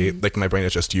 like my brain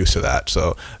is just used to that.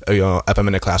 So, if I'm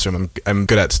in a classroom, I'm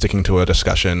good at sticking to a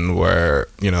discussion where,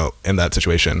 in that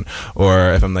situation,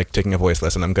 or if I'm like taking a voice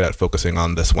lesson, I'm good at focusing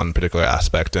on this one particular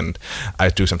aspect. And I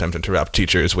do sometimes interrupt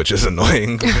teachers, which is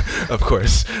annoying, of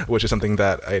course, which is something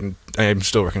that I'm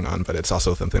still working on, but it's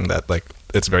also something that like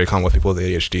it's very common with people with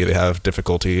ADHD. They have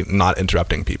difficulty not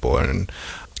interrupting people, and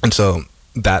so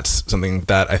that's something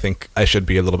that I think I should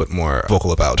be a little bit more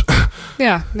vocal about.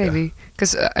 Yeah, maybe.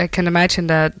 Because I can imagine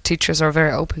that teachers are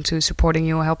very open to supporting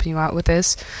you and helping you out with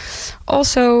this.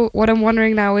 Also, what I'm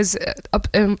wondering now is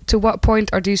to what point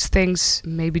are these things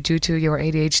maybe due to your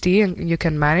ADHD and you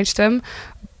can manage them,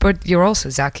 but you're also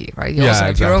Zaki, right? You also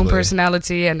have your own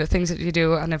personality and the things that you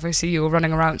do. And if I see you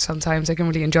running around sometimes, I can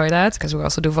really enjoy that, because we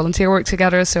also do volunteer work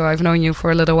together, so I've known you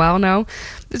for a little while now.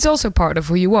 It's also part of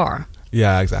who you are.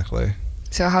 Yeah, exactly.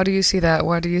 So how do you see that?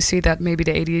 Why do you see that maybe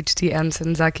the ADHD ends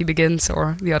and Zaki begins,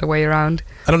 or the other way around?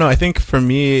 I don't know. I think for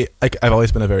me, I've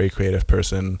always been a very creative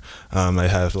person. I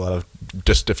have a lot of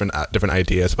just different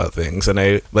ideas about things.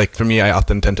 And for me, I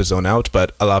often tend to zone out,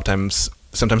 but a lot of times,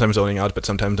 sometimes I'm zoning out, but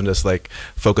sometimes I'm just like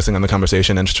focusing on the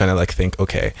conversation and just trying to like think,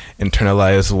 okay,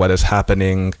 internalize what is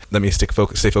happening. Let me stay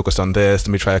focused on this.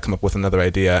 Let me try to come up with another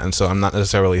idea. And so I'm not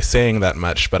necessarily saying that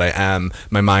much, but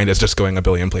my mind is just going a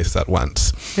billion places at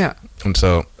once. Yeah. And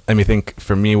so, I think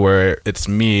for me, where it's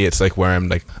me, it's like where I'm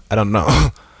like, I don't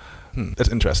know. That's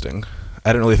interesting. I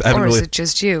haven't or is really. It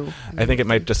just you? I think it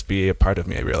might just be a part of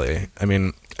me, really.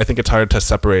 I think it's hard to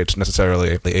separate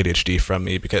necessarily the ADHD from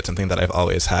me, because it's something that I've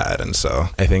always had. And so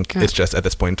I think it's just at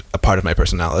this point a part of my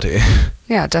personality.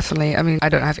 Yeah, definitely. I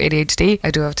don't have ADHD.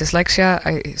 I do have dyslexia.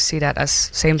 I see that as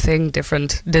same thing,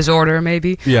 different disorder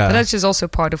maybe. Yeah. But that's just also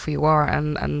part of who you are.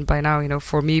 And by now,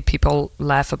 for me, people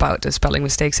laugh about the spelling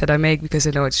mistakes that I make, because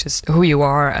they know it's just who you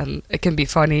are and it can be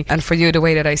funny. And for you, the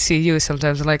way that I see you,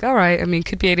 sometimes I'm like, all right,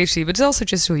 could be ADHD, but it's also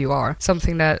just who you are.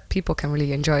 Something that people can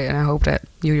really enjoy. And I hope that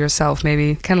you yourself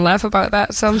maybe can laugh about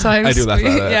that sometimes. I do laugh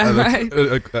about that. Yeah,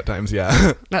 right. At times,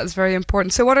 yeah. That's very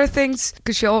important. So what are things,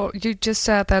 because you just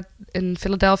said that in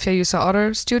Philadelphia you saw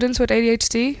other students with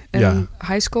ADHD in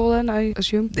high school, and I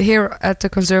assume here at the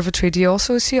conservatory, do you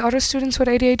also see other students with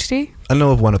ADHD? I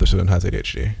know of one other student who has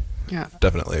ADHD. Yeah,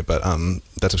 definitely. But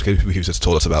that's okay. He just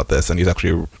told us about this, and he's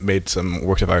actually made some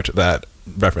works of art that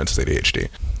references ADHD.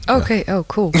 Okay. Yeah. Oh,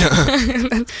 cool.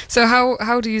 So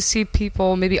how do you see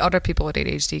people, maybe other people with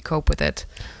ADHD, cope with it?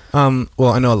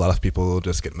 Well, I know a lot of people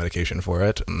just get medication for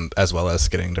it, as well as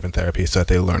getting different therapies so that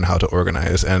they learn how to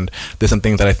organize. And there's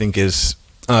something that I think is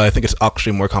I think it's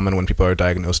actually more common when people are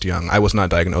diagnosed young. I was not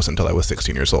diagnosed until I was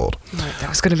 16 years old. Right, that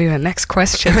was going to be my next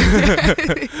question.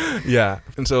 Yeah.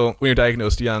 And so when you're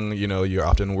diagnosed young, you're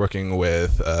often working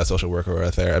with a social worker or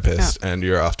a therapist, and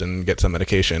you're often get some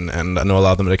medication. And I know a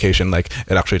lot of the medication,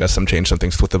 it actually does change some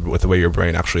things with the way your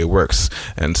brain actually works.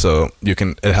 And so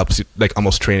it helps you,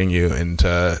 almost training you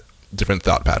into different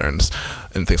thought patterns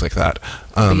and things like that.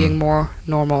 Being more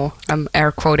normal. I'm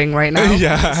air quoting right now.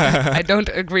 Yeah. I don't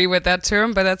agree with that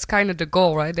term, but that's kind of the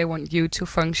goal, right? They want you to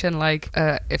function like,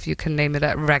 if you can name it,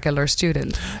 a regular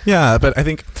student. Yeah, but I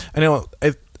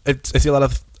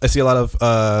see a lot of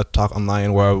talk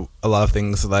online where a lot of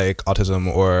things like autism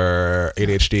or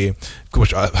ADHD,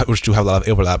 which do have a lot of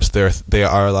overlaps, they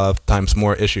are a lot of times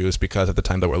more issues because of the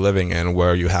time that we're living in,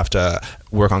 where you have to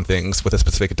work on things with a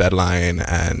specific deadline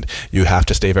and you have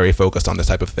to stay very focused on this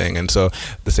type of thing. And so,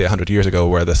 let's say 100 years ago,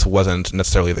 where this wasn't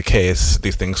necessarily the case,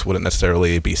 these things wouldn't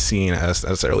necessarily be seen as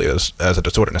a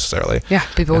disorder necessarily. Yeah,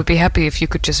 people would be happy if you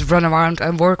could just run around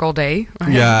and work all day.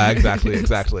 Right? Yeah,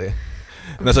 exactly.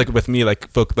 And that's like with me, like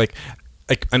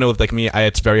I know, like me,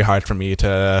 it's very hard for me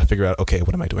to figure out, okay,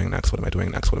 what am I doing next?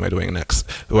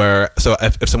 Where, so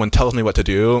if someone tells me what to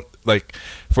do, like,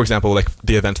 for example, like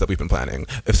the events that we've been planning,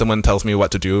 if someone tells me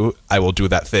what to do, I will do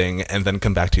that thing and then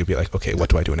come back to you and be like, okay, what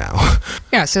do I do now?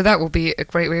 Yeah, so that will be a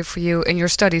great way for you in your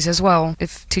studies as well.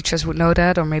 If teachers would know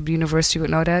that, or maybe university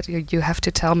would know that, you have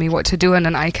to tell me what to do and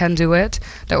then I can do it.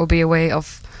 That will be a way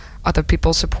of other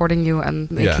people supporting you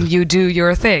and making you do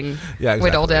your thing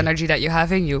with all the energy that you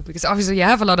have in you, because obviously you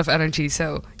have a lot of energy,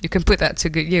 so you can put that to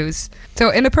good use. So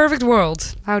in a perfect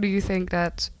world, how do you think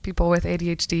that people with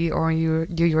ADHD or you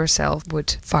yourself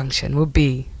would function, would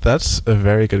be? That's a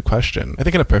very good question. I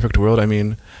think in a perfect world, I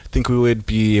think we would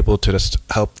be able to just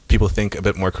help people think a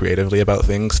bit more creatively about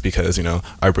things, because,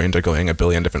 our brains are going a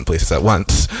billion different places at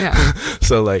once. Yeah.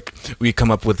 So like we come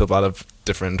up with a lot of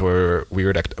different or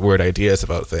weird ideas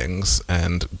about things,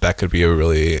 and that could be a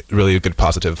really, really good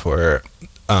positive for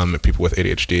people with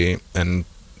ADHD and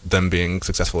them being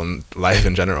successful in life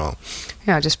in general.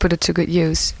 Yeah, just put it to good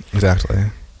use. Exactly.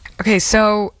 Okay,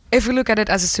 so if we look at it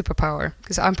as a superpower,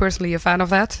 because I'm personally a fan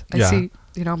of that, I see,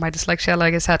 my dyslexia,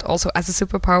 like I said, also as a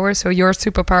superpower. So your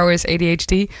superpower is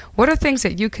ADHD. What are things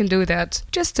that you can do that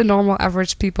just the normal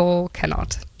average people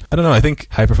cannot? I don't know. I think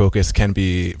hyperfocus can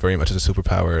be very much as a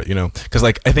superpower, because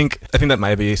like I think that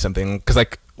might be something. Because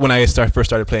like when I first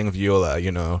started playing viola,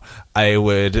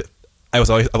 I've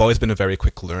always been a very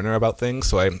quick learner about things,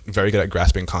 so I'm very good at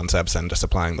grasping concepts and just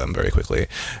applying them very quickly.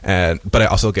 But I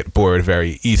also get bored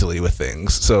very easily with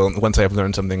things. So once I've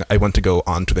learned something, I want to go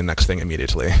on to the next thing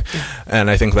immediately. Yeah. And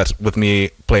I think that's with me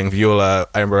playing viola.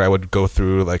 I remember I would go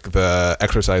through like the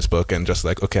exercise book and just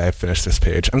like, okay, I finished this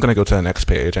page. I'm gonna go to the next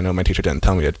page. I know my teacher didn't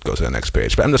tell me to go to the next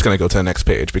page, but I'm just gonna go to the next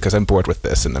page because I'm bored with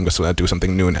this and I'm just gonna do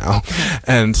something new now.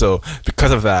 And so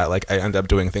because of that, like I end up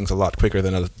doing things a lot quicker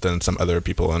than some other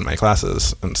people in my classes.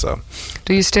 And so,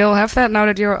 do you still have that now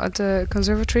that you're at the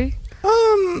conservatory?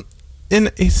 In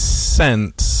a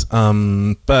sense,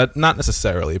 but not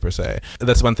necessarily per se.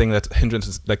 That's one thing that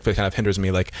hinders me.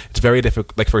 Like it's very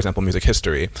difficult. Like for example, music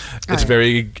history. It's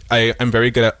I'm very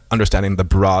good at understanding the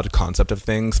broad concept of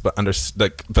things, but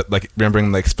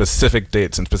remembering like specific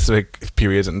dates and specific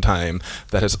periods in time,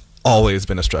 that has always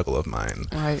been a struggle of mine.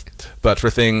 Right. But for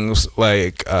things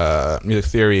like music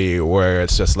theory, where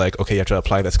it's just like, okay, you have to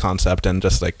apply this concept and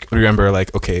just like remember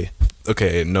like, okay,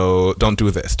 no, don't do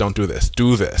this,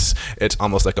 do this. It's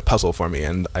almost like a puzzle for me,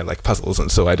 and I like puzzles,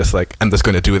 and so I'm just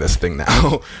going to do this thing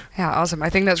now. Yeah, awesome. I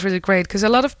think that's really great, because a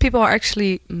lot of people are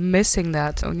actually missing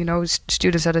that.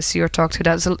 Students that I see or talk to,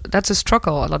 that's a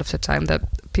struggle a lot of the time, that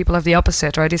people have the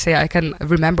opposite, right? They say, I can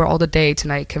remember all the dates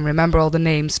and I can remember all the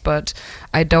names, but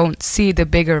I don't see the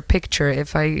bigger picture.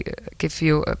 If I give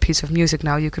you a piece of music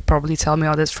now, you could probably tell me,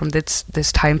 this from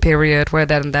this time period where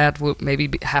that and that would maybe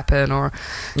happen, or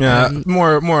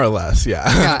more or less, yeah.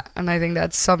 Yeah, and I think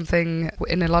that's something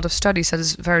in a lot of studies that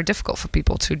is very difficult for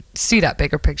people to see that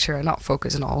bigger picture and not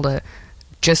focus on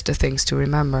just the things to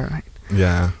remember, right?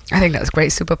 Yeah. I think that's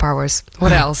great superpowers.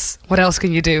 What else? What else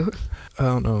can you do? I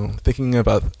don't know. Thinking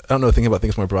about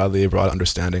things more broadly, a broad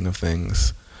understanding of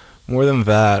things. More than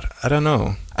that, I don't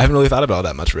know. I haven't really thought about it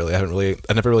that much, really. I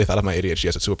never really thought of my ADHD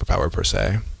as a superpower per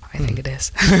se. I think it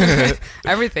is.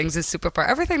 Everything's a superpower.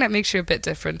 Everything that makes you a bit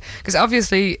different. Because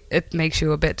obviously it makes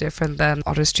you a bit different than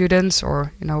other students,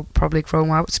 or, probably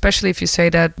growing up. Especially if you say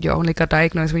that you only got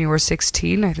diagnosed when you were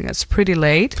 16. I think that's pretty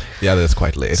late. Yeah, that's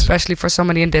quite late. Especially for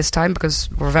somebody in this time, because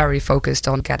we're very focused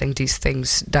on getting these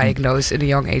things diagnosed in a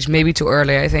young age. Maybe too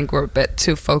early. I think we're a bit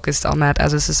too focused on that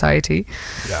as a society.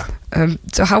 Yeah.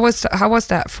 So how was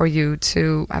that for you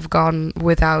to have gone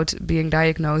without being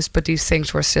diagnosed, but these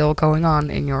things were still going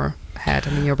on in your head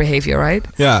and in your behavior, right?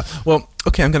 Yeah. Well,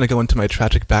 okay, I'm going to go into my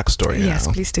tragic backstory now. Yes,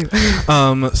 please do.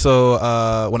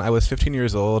 So when I was 15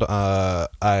 years old, I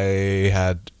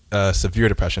had severe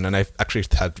depression, and I actually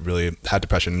had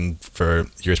depression for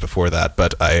years before that,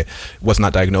 but I was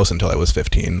not diagnosed until I was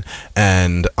 15.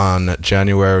 And on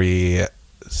January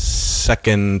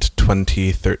 2nd,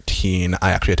 2013,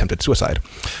 I actually attempted suicide,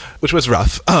 which was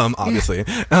rough, obviously.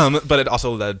 But it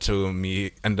also led to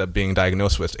me end up being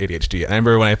diagnosed with ADHD. And I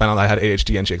remember when I found out I had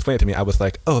ADHD and she explained it to me, I was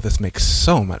like, oh, this makes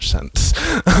so much sense.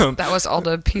 That was all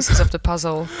the pieces of the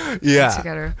puzzle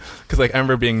together. Because like I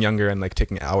remember being younger and like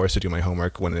taking hours to do my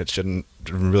homework when it shouldn't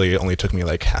really only took me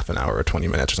like half an hour or 20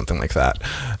 minutes or something like that.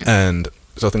 And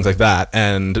so things like that,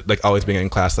 and like always being in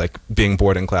class, like being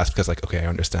bored in class because like, okay, I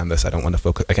understand this, I don't want to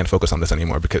focus, I can't focus on this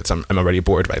anymore because I'm already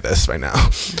bored by this right now.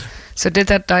 So did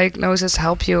that diagnosis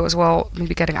help you as well,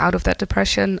 maybe getting out of that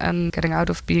depression and getting out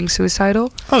of being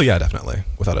suicidal? Oh yeah, definitely,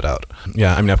 without a doubt.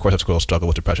 Yeah, I mean, of course, I've still struggled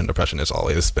with depression. Depression has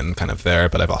always been kind of there,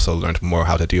 but I've also learned more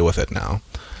how to deal with it now.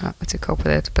 To cope with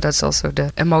it, but that's also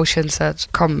the emotions that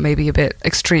come maybe a bit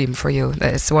extreme for you.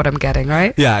 That's what I'm getting,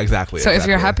 right? Yeah, exactly. So if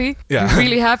you're happy, you're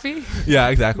really happy. Yeah,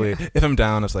 exactly. Yeah. If I'm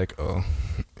down, it's like, oh,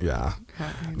 yeah.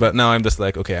 But now I'm just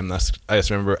like, okay, I tend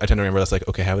to remember that's like,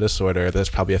 okay, I have a disorder that's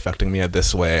probably affecting me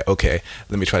this way. Okay,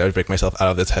 let me try to break myself out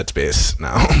of this headspace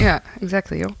now. Yeah,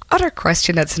 exactly. Other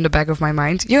question that's in the back of my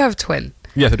mind: you have a twin.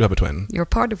 Yes, I do have a twin. You're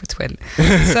part of a twin.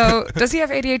 So, does he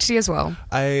have ADHD as well?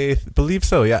 I believe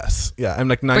so. Yes. Yeah, I'm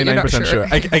like 99% sure.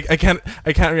 I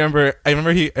can't remember. I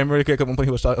remember at one point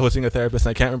he was seeing a therapist,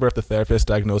 and I can't remember if the therapist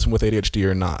diagnosed him with ADHD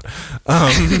or not.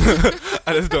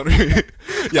 I just don't. Yeah,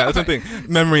 that's something.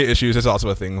 Memory issues is also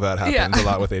a thing that happens a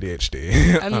lot with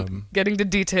ADHD. And getting the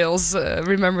details,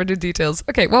 remember the details.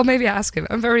 Okay, well maybe ask him.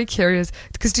 I'm very curious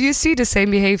because do you see the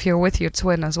same behavior with your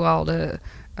twin as well?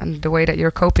 And the way that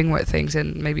you're coping with things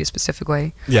in maybe a specific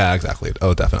way. Yeah, exactly.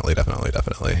 Oh, definitely.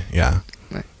 Yeah.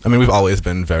 Right. I mean, we've always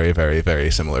been very, very, very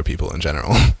similar people in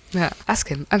general. Yeah, ask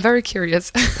him. I'm very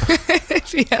curious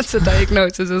if he has a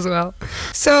diagnosis as well.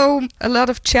 So, a lot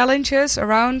of challenges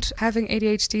around having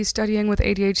ADHD, studying with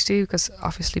ADHD, because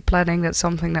obviously planning, that's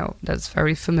something that's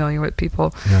very familiar with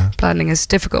people. Yeah. Planning is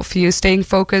difficult for you, staying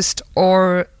focused,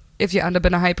 or if you end up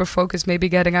in a hyper focus, maybe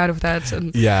getting out of that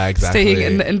and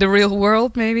staying in the real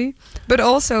world, maybe. But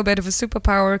also a bit of a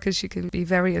superpower because you can be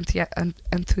very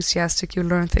enthusiastic. You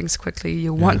learn things quickly.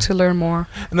 You want to learn more.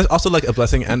 And there's also like a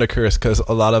blessing and a curse because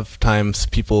a lot of times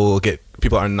people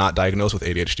are not diagnosed with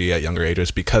ADHD at younger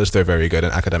ages because they're very good in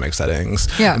academic settings.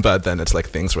 Yeah. But then it's like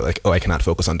things where like, oh, I cannot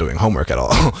focus on doing homework at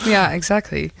all. Yeah,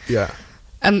 exactly. Yeah.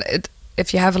 And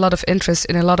if you have a lot of interest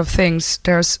in a lot of things,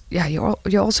 you're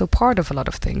also part of a lot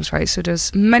of things, right? So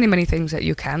there's many things that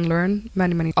you can learn,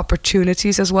 many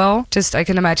opportunities as well. Just I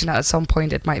can imagine that at some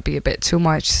point it might be a bit too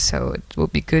much, so it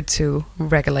would be good to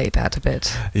regulate that a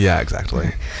bit. Yeah,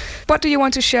 exactly. What do you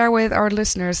want to share with our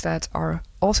listeners that are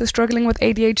also struggling with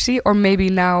ADHD, or maybe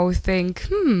now think,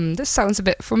 this sounds a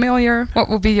bit familiar? What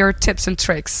would be your tips and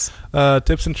tricks?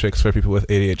 Tips and tricks for people with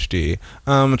ADHD.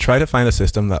 Try to find a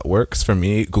system that works. For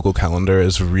me, Google Calendar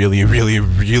is really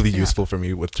useful for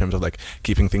me with terms of like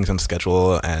keeping things on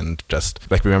schedule and just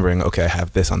like remembering, okay, I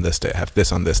have this on this day, I have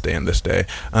this on this day and this day.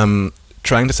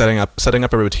 Trying to setting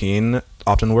up a routine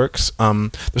often works.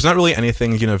 There's not really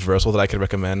anything universal that I could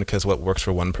recommend because what works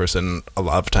for one person a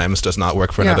lot of times does not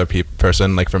work for another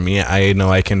person. Like for me, I know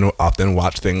I can often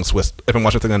watch things if I'm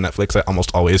watching something on Netflix, I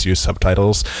almost always use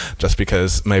subtitles just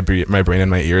because my brain and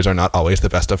my ears are not always the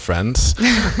best of friends. Do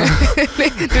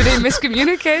they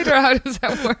miscommunicate or how does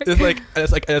that work?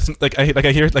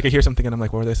 I hear something and I'm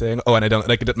like, what are they saying? Oh, and I don't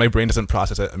my brain doesn't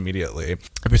process it immediately.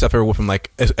 If you suffer from like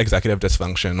executive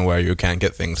dysfunction where you can't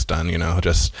get things done,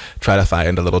 just try to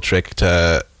find a little trick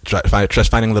to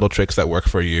finding little tricks that work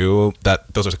for you.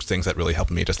 Those are things that really help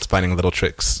me. Just finding little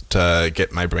tricks to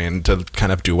get my brain to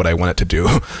kind of do what I want it to do.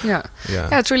 Yeah.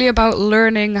 It's really about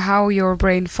learning how your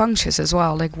brain functions as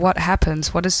well. Like what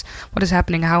happens, what is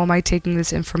happening, how am I taking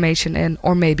this information in,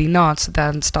 or maybe not.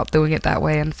 Then stop doing it that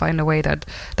way and find a way that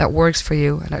works for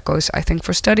you. And that goes, I think,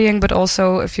 for studying, but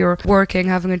also if you're working,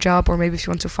 having a job, or maybe if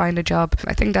you want to find a job.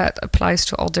 I think that applies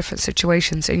to all different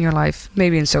situations in your life,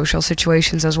 maybe in social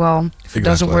situations as well. If it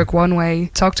doesn't work one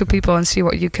way, talk to people and see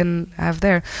what you can have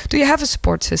there. Do you have a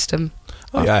support system?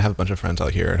 Oh yeah, I have a bunch of friends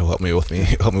out here who help me with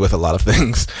a lot of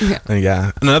things.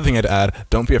 Yeah. Another thing I'd add: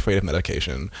 don't be afraid of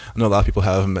medication. I know a lot of people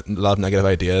have a lot of negative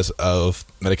ideas of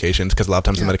medications because a lot of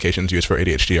times the medications used for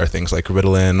ADHD are things like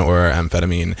Ritalin or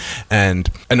amphetamine, and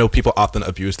I know people often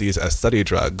abuse these as study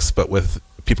drugs, but with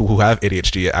people who have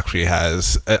ADHD, it actually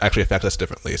affects us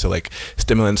differently. So like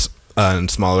stimulants. In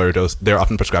smaller dose, they're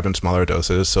often prescribed in smaller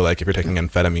doses. So like if you're taking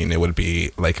amphetamine, it would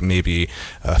be like maybe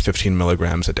 15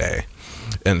 milligrams a day.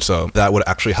 And so that would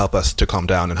actually help us to calm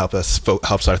down and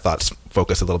helps our thoughts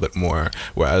focus a little bit more,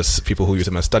 whereas people who use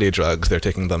them as study drugs, they're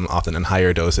taking them often in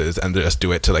higher doses and they just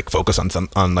do it to like focus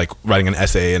on like writing an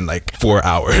essay in like 4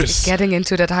 hours. Getting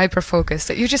into that hyper focus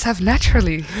that you just have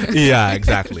naturally. Yeah,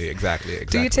 exactly.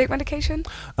 Do you take medication?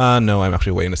 No, I'm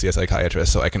actually waiting to see a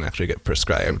psychiatrist so I can actually get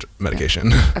prescribed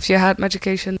medication. Have you had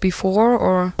medication before,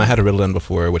 or? I had a Ritalin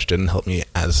before, which didn't help me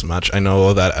as much. I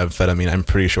know that amphetamine, I'm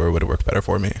pretty sure, would work better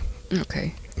for me.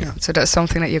 Okay. Yeah. So that's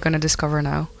something that you're going to discover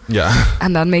now. Yeah.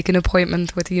 And then make an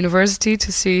appointment with the university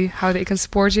to see how they can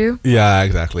support you. Yeah,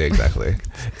 exactly.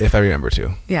 If I remember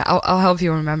to. Yeah, I'll help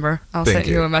you remember. I'll Thank send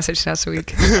you a message next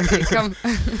week. Okay, come.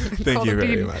 Thank you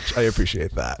very much. I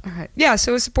appreciate that. All right. Yeah,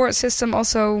 so a support system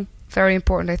also very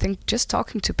important. I think just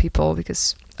talking to people,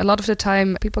 because a lot of the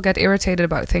time people get irritated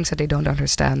about things that they don't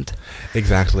understand.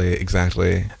 Exactly.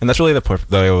 And that's really the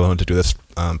way I wanted to do this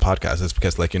podcast, is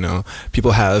because, like, you know,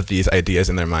 people have these ideas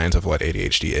in their minds of what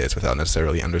ADHD is without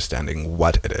necessarily understanding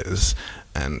what it is.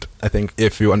 And I think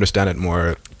if you understand it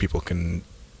more, people can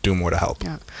do more to help.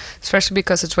 Yeah, especially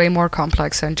because it's way more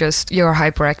complex than just you're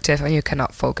hyperactive and you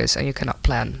cannot focus and you cannot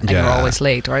plan and you're always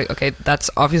late, right? Okay, that's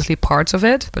obviously parts of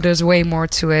it, but there's way more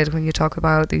to it when you talk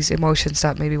about these emotions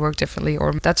that maybe work differently,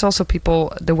 or that's also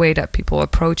the way that people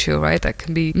approach you, right? That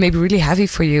can be maybe really heavy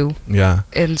for you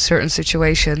in certain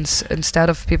situations, instead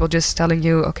of people just telling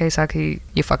you, okay, Saki,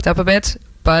 you fucked up a bit,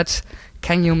 but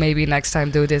can you maybe next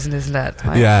time do this and this and that?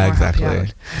 Right? Yeah, More exactly.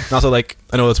 and also, like,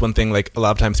 I know it's one thing, like, a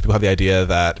lot of times people have the idea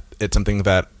that it's something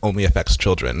that only affects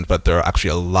children, but there are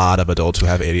actually a lot of adults who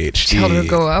have ADHD. Children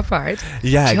grow up, right?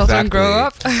 Yeah, Children exactly. grow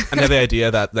up. And they have the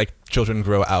idea that, like, children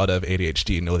grow out of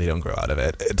ADHD. No, they don't grow out of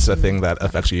it. It's a thing that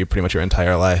affects you pretty much your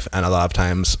entire life, and a lot of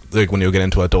times, like, when you get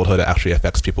into adulthood, it actually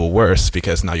affects people worse,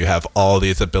 because now you have all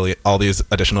these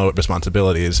additional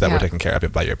responsibilities that were taken care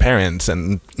of by your parents,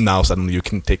 and now suddenly you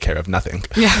can take care of nothing.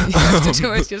 Yeah, you have to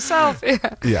do it yourself.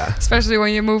 Yeah. Especially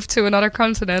when you move to another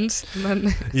continent. Then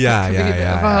it can be a bit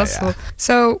of a hustle.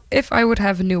 So if I would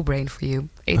have a new brain for you,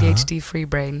 ADHD-free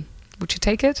brain, would you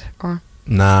take it, or?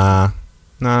 Nah,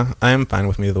 I'm fine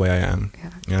with me the way I am.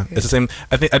 Yeah. It's the same.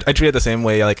 I think I treat it the same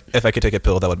way. Like, if I could take a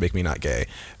pill that would make me not gay,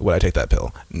 would I take that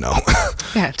pill? No.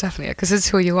 Yeah, definitely, because it's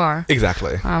who you are.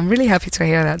 Exactly. I'm really happy to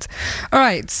hear that. All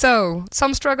right, so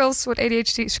some struggles with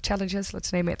ADHD, challenges,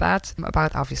 let's name it that.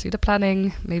 About obviously the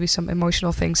planning, maybe some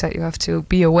emotional things that you have to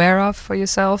be aware of for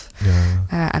yourself.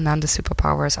 Yeah. And then the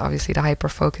superpowers, obviously the hyper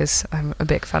focus. I'm a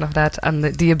big fan of that, and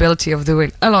the ability of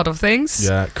doing a lot of things.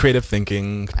 Yeah, creative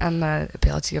thinking. And the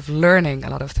ability of learning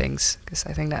a lot of things, because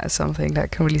I think that is something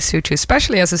that can really suit you,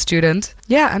 especially as a student.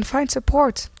 Yeah, and find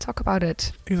support. Talk about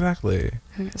it. Exactly.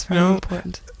 I think it's very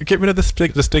important. Get rid of the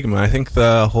stigma. I think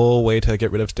the whole way to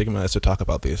get rid of stigma is to talk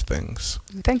about these things.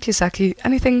 Thank you, Saki.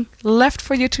 Anything left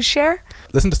for you to share?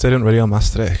 Listen to Student Radio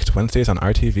Maastricht, Wednesdays on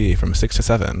RTV from 6 to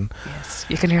 7. Yes,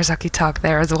 you can hear Saki talk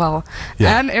there as well.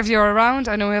 Yeah. And if you're around,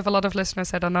 I know we have a lot of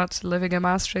listeners that are not living in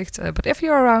Maastricht, but if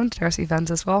you're around, there's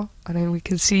events as well. I think we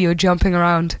can see you jumping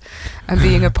around and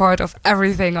being a part of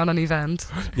everything on an event.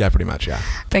 Yeah, pretty much, yeah.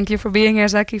 Thank you for being here,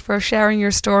 Saki, for sharing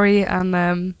your story.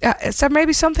 And is there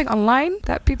maybe something online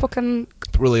that people can...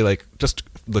 Really, like, just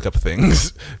look up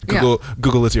things.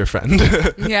 Google is your friend.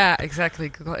 Yeah, exactly.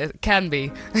 Google, it can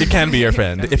be. It can be your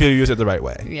friend if you use it the right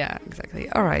way. Yeah, exactly.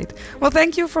 All right. Well,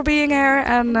 thank you for being here,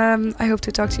 and I hope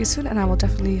to talk to you soon, and I will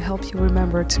definitely help you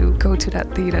remember to go to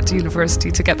that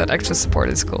university to get that extra support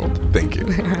in school. Thank you.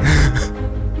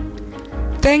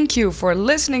 Thank you for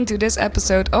listening to this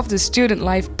episode of the Student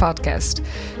Life podcast.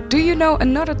 Do you know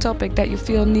another topic that you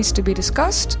feel needs to be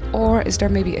discussed? Or is there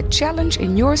maybe a challenge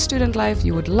in your student life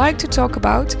you would like to talk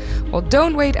about? Well,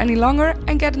 don't wait any longer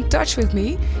and get in touch with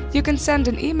me. You can send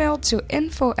an email to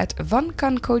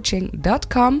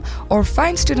info@vankancoaching.com or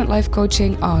find Student Life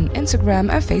Coaching on Instagram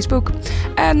and Facebook.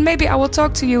 And maybe I will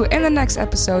talk to you in the next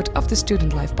episode of the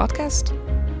Student Life podcast.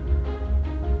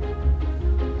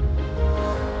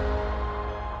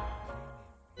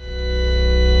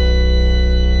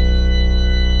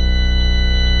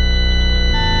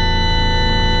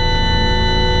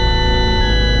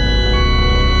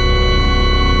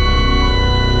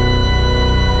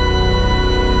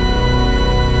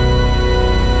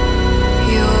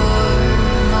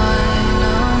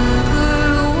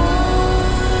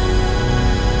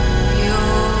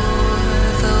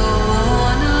 You're the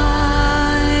one I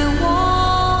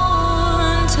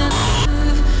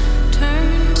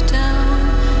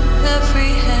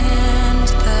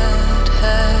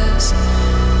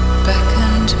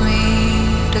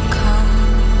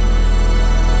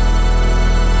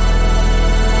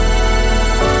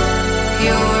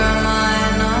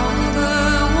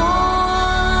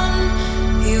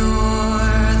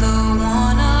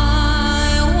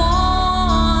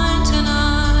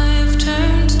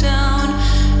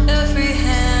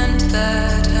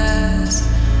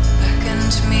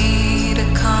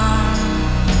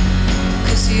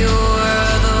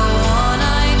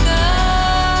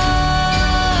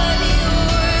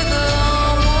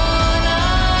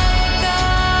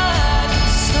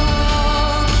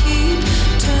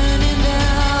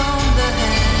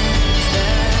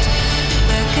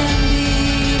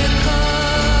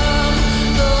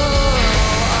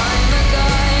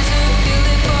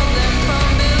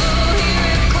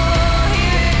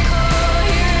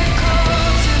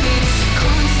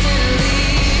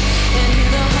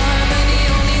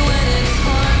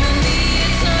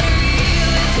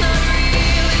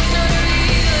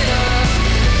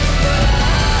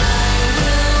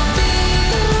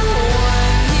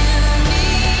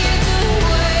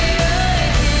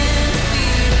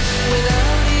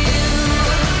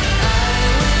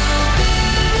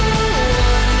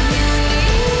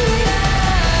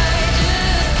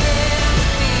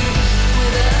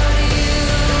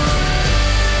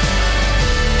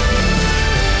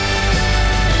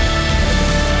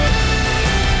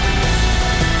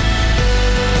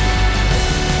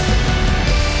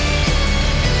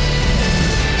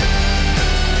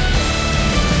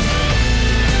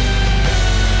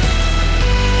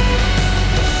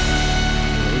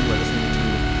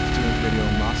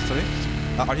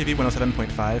RTV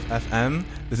 107.5 FM.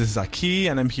 This is Zaki,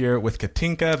 and I'm here with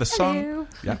Katinka. The song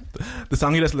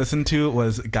you just listened to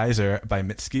was Geyser by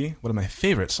Mitski, one of my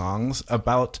favorite songs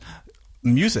about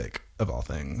music, of all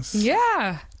things.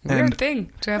 Yeah, weird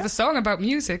thing to have a song about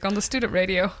music on the student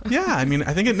radio. Yeah, I mean,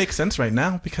 I think it makes sense right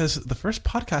now because the first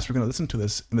podcast we're going to listen to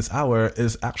in this hour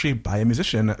is actually by a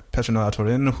musician, Petronella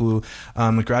Torin, who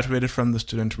graduated from the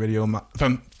student radio, not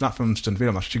from student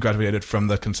radio, she graduated from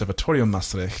the Conservatorium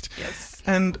Maastricht. Yes.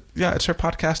 And yeah, it's her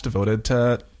podcast devoted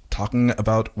to talking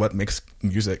about what makes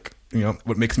music,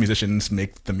 what makes musicians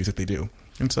make the music they do.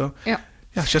 And so, yeah,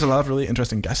 she has a lot of really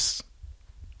interesting guests.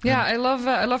 Yeah, I love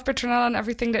Petronella and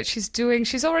everything that she's doing.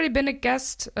 She's already been a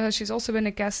guest. She's also been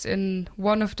a guest in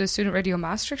one of the Student Radio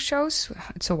Maastricht shows.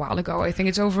 It's a while ago. I think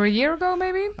it's over a year ago,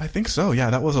 maybe? I think so.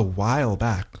 Yeah, that was a while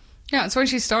back. Yeah, it's when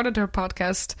she started her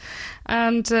podcast.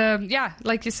 And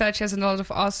like you said, she has a lot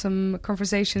of awesome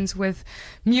conversations with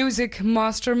music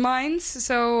masterminds.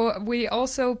 So we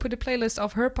also put a playlist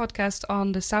of her podcast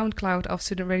on the SoundCloud of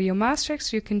Student Radio Maastricht,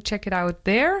 so you can check it out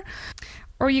there.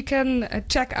 Or you can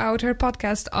check out her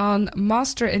podcast on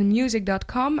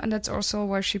masterinmusic.com, and that's also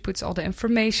where she puts all the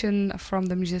information from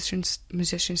the musicians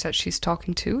that she's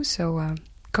talking to. So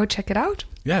go check it out.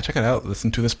 Yeah, check it out. Listen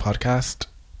to this podcast.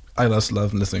 I just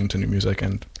love listening to new music,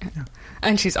 and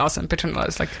and she's awesome. Petronella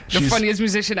is the funniest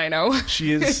musician I know.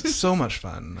 She is so much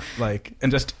fun,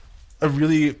 and just a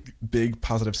really big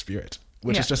positive spirit,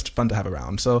 which is just fun to have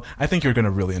around. So I think you're going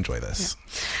to really enjoy this. Yeah.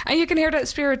 And you can hear that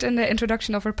spirit in the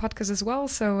introduction of her podcast as well.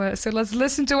 So let's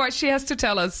listen to what she has to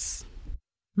tell us.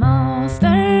 Master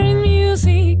in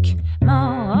music,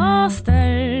 master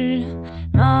in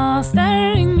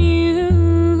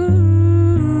music.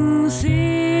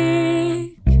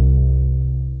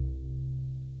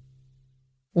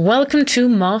 Welcome to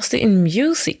Master in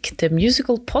Music, the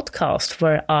musical podcast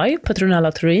where I,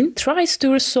 Petronella Torin, tries to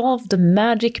resolve the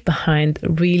magic behind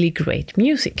really great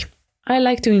music. I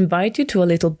like to invite you to a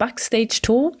little backstage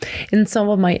tour in some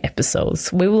of my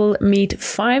episodes. We will meet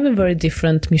 5 very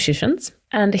different musicians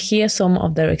and hear some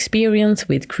of their experience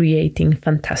with creating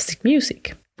fantastic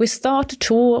music. We start the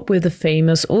tour with the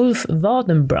famous Ulf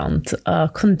Wadenbrandt, a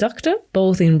conductor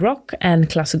both in rock and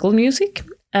classical music.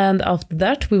 And after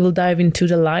that, we will dive into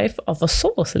the life of a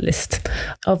soloist,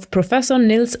 of Professor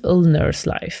Nils Ullner's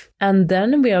life. And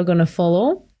then we are going to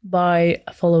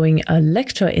following a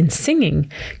lecture in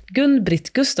singing,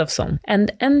 Gun-Britt Gustafsson.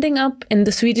 And ending up in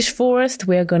the Swedish forest,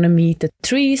 we are going to meet the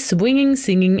 3 swinging,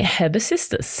 singing Hebbe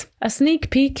sisters. A sneak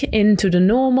peek into the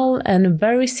normal and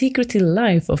very secretive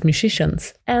life of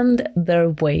musicians and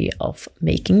their way of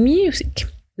making music.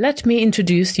 Let me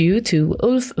introduce you to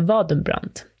Ulf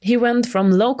Wadenbrandt. He went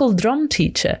from local drum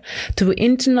teacher to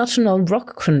international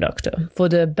rock conductor for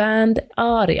the band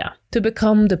Aria, to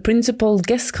become the principal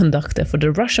guest conductor for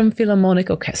the Russian Philharmonic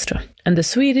Orchestra and the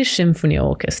Swedish Symphony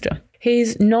Orchestra. He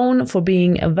is known for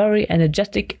being a very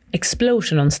energetic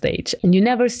explosion on stage, and you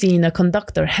never seen a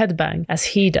conductor headbang as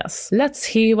he does. Let's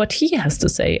hear what he has to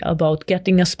say about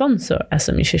getting a sponsor as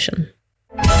a musician.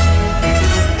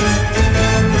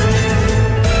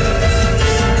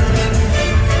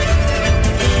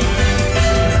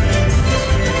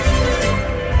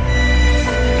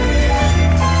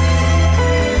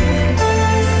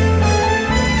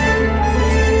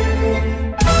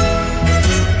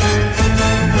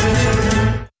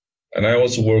 And I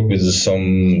also work with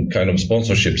some kind of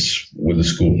sponsorships with the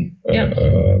school.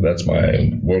 That's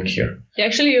my work here. Yeah,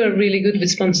 actually, you're really good with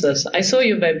sponsors. I saw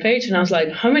your webpage and I was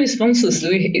like, how many sponsors do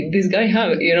this guy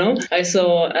have? I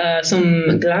saw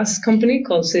some glass company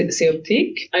called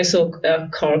Seoptik. I saw a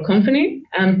car company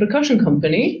and percussion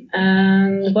company.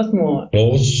 And what more?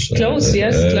 Clothes. Clothes,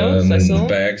 clothes. I saw.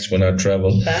 Bags when I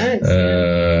travel. Bags.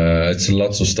 It's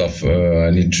lots of stuff.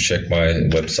 I need to check my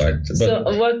website. But so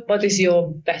what is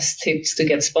your best tips to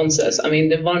get sponsors? I mean,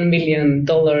 the $1 million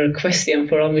question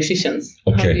for all musicians.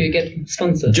 Okay. How do you get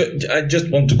sponsors? I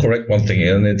just want to correct one thing,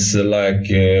 and it's when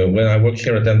I work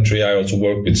here at M3, I also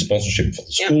work with sponsorship for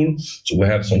the school. So we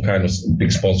have some kind of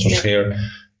big sponsors here.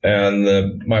 And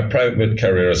my private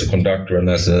career as a conductor and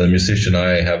as a musician,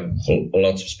 I have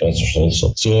lots of sponsors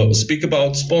also. So speak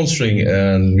about sponsoring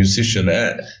and musician.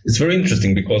 It's very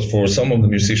interesting because for some of the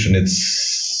musicians,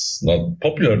 it's not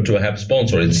popular to have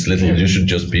sponsor. It's little, you should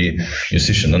just be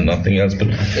musician and nothing else. But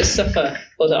they suffer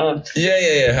for the art.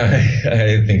 Yeah.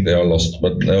 I think they are lost,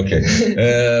 but okay.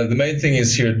 The main thing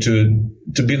is here to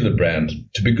build a brand,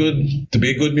 to be good, to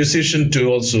be a good musician, to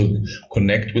also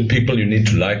connect with people. You need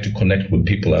to like to connect with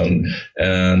people, and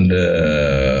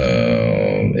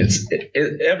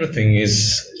everything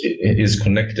is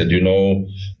connected.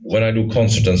 When I do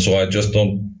concert and so I just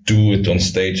don't do it on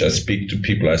stage. I speak to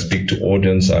people, I speak to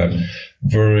audience.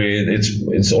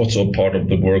 It's also a part of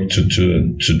the work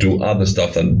to do other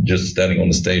stuff than just standing on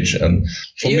the stage. And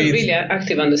for you're me, really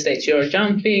active on the stage. You're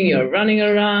jumping, you're running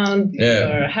around,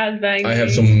 you're headbanging. I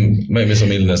have maybe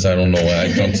some illness. I don't know.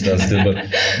 I can't stand still,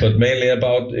 but mainly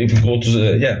about if you go to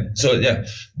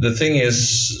the thing is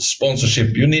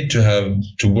sponsorship. You need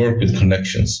to work with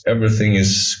connections. Everything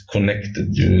is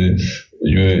connected.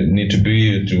 You need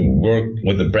to work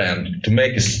with a brand to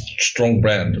make a strong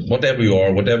brand. Whatever you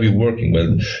are, whatever you're working with,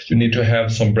 you need to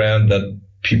have some brand that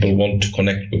people want to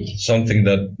connect with. Something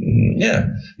that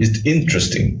is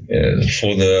interesting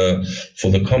for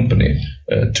the company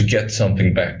to get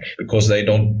something back, because they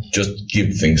don't just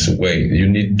give things away. You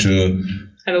need to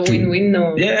have a win-win,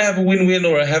 have a win-win,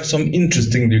 or have some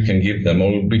interesting you can give them,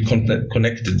 or be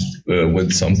connected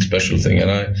with some special thing.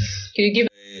 And can you give?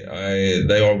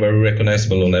 They are very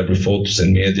recognizable on every photos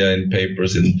in media, in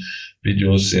papers, in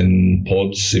videos, in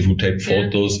pods, if you take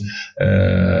photos.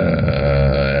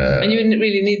 And you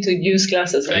really need to use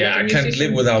glasses, right? Yeah, I can't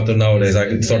live without them nowadays.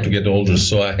 I start to get older,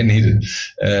 so I need it.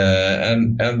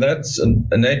 And that's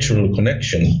a natural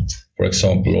connection. For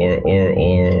example,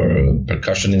 or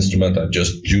percussion instrument. I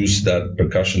just use that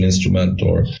percussion instrument,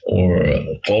 or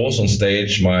clothes on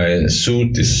stage. My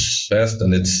suit is best,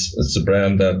 and it's a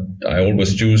brand that I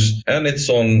always use, and it's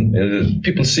on.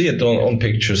 People see it on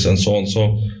pictures and so on.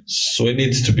 So it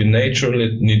needs to be natural.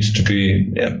 It needs to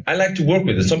be. I like to work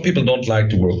with it. Some people don't like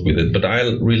to work with it, but I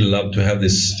really love to have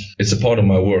this. It's a part of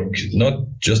my work, not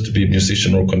just to be a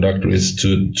musician or conductor. It's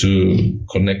to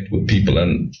connect with people,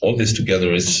 and all this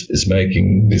together is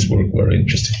making this work very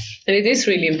interesting. And it is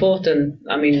really important.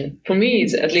 I mean, for me,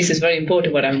 it's very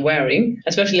important what I'm wearing,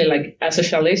 especially like as a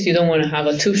cellist. You don't want to have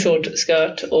a too short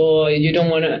skirt, or you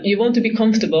want to be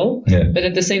comfortable, but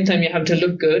at the same time you have to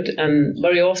look good. And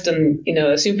very often in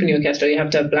a symphony orchestra, you have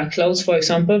to have black clothes, for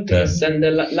example, because then the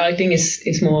lighting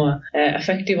is more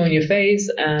effective on your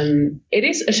face. And it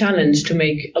is a challenge to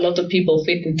make a lot of people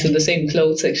fit into the same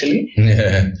clothes, actually.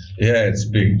 Yeah, it's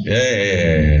big.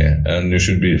 Yeah. And you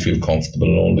should feel comfortable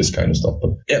and all this kind of stuff.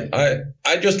 But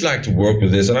I just like to work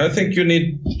with this, and I think you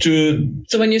need to.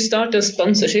 So when you start a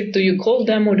sponsorship, do you call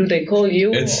them or do they call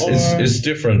you? It's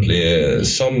differently.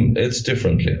 It's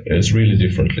differently. It's really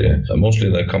differently.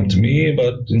 Mostly they come to me,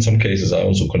 but in some cases I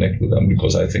also connect with them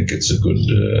because I think it's a good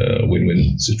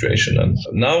win-win situation. And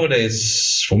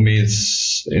nowadays, for me,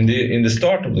 it's in the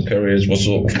start of the career, it was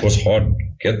of course hard to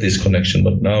get this connection,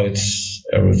 but now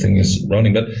everything is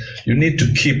running. But you need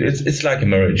to keep it. It's like a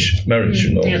marriage,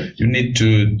 you know. Yeah. You need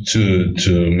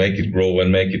to make it grow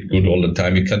and make it good all the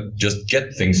time. You can't just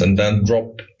get things and then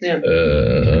drop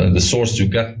the source you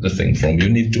got the thing from. You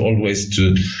need to always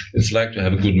it's like to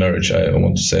have a good marriage, I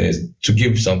want to say, is to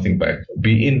give something back.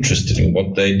 Be interested in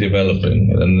what they're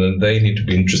developing, and then they need to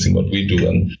be interested in what we do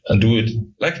and do it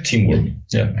like teamwork.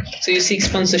 Yeah. So you seek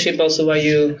sponsorship also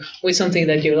with something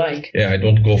that you like? Yeah, I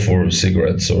don't go for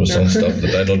cigarettes or some stuff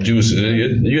that I don't use.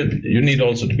 You need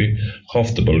also to be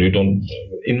comfortable. You don't.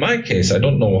 In my case, I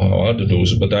don't know how others do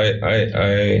it, but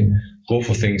I go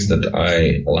for things that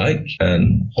I like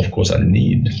and, of course, I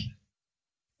need.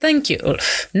 Thank you,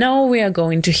 Ulf. Now we are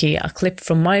going to hear a clip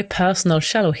from my personal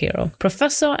cello hero,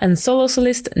 professor and solo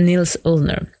soloist Nils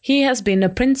Ullner. He has been a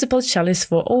principal cellist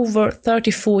for over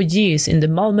 34 years in the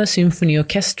Malmö Symphony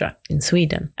Orchestra in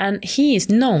Sweden, and he is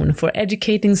known for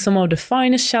educating some of the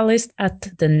finest cellists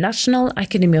at the National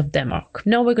Academy of Denmark.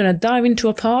 Now we're going to dive into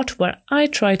a part where I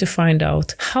try to find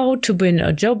out how to win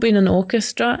a job in an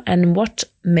orchestra and what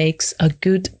makes a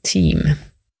good team.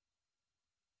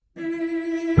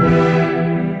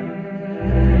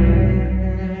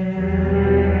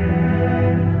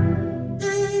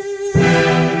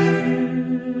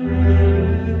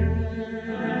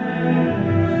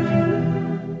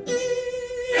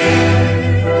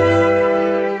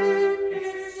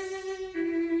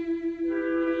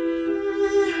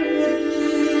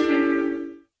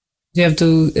 You have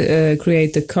to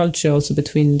create the culture also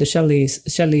between the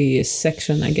cello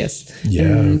section, I guess. Yeah.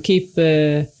 And keep.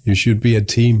 You should be a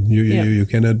team. You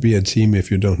cannot be a team if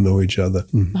you don't know each other.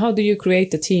 Mm. How do you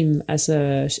create a team as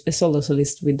a solo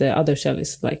solist with the other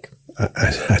cellists? Like,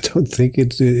 I don't think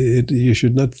you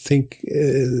should not think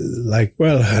like.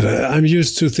 Well, I'm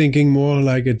used to thinking more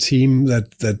like a team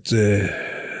that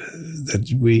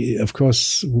we, of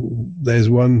course, there's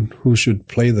one who should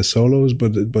play the solos,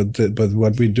 but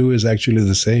what we do is actually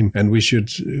the same, and we should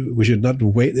not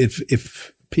wait.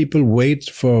 If people wait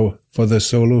for the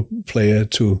solo player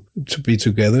to be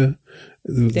together,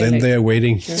 then they're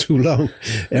waiting too long.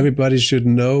 Everybody should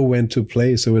know when to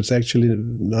play, so it's actually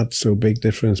not so big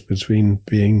difference between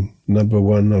being number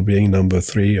 1 or being number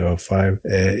 3 or 5.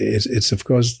 It's of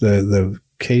course the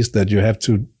case that you have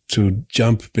to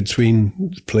jump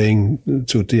between playing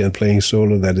tutti and playing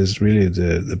solo. That is really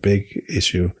the big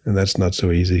issue, and that's not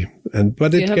so easy.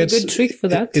 But it gets a good trick for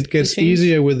that. It gets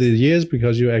easier with the years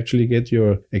because you actually get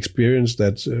your experience.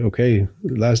 That okay,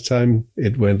 last time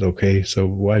it went okay, so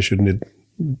why shouldn't it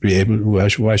be able?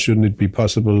 Why shouldn't it be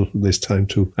possible this time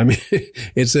too? I mean,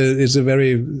 it's a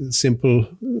very simple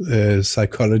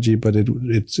psychology, but it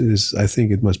is. I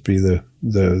think it must be the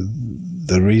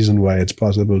reason why it's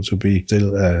possible to be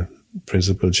still a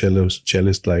principal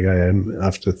cellist like I am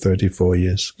after 34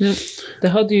 years. Yeah.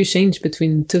 How do you change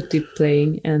between tutti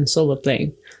playing and solo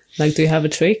playing? Like, do you have a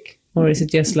trick, or is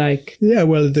it just like? Yeah,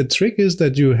 well, the trick is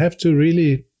that you have to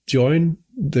really join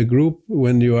the group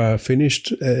when you are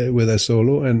finished with a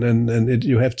solo, and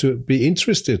you have to be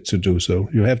interested to do so.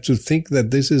 You have to think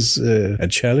that this is a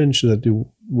challenge that you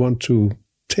want to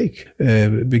take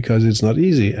because it's not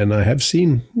easy. And I have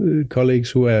seen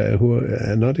colleagues who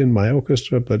are not in my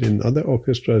orchestra but in other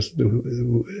orchestras.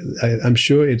 I'm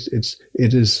sure it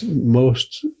is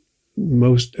most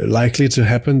likely to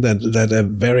happen that a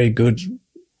very good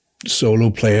solo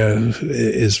player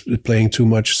is playing too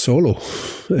much solo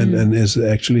and is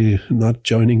actually not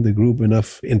joining the group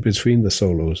enough in between the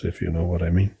solos, if you know what I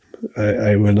mean.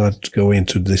 I will not go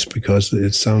into this because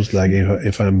it sounds like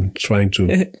if I'm trying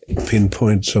to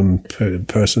pinpoint some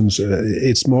persons,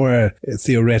 it's more a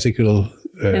theoretical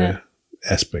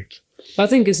aspect. I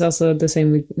think it's also the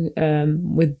same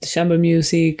with chamber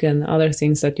music and other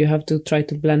things that you have to try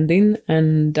to blend in,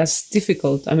 and that's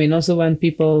difficult. I mean, also when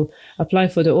people apply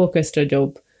for the orchestra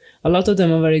job, a lot of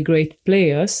them are very great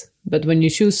players, but when you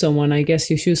choose someone, I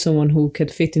guess you choose someone who can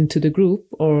fit into the group.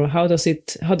 Or how does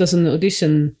an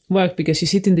audition work? Because you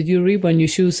sit in the jury when you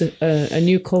choose a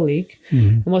new colleague.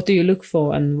 Mm-hmm. What do you look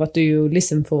for and what do you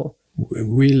listen for?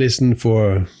 We listen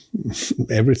for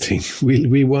everything.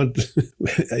 We want.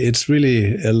 It's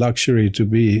really a luxury to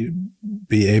be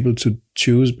able to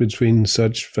choose between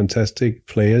such fantastic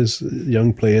players,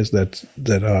 young players that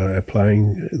are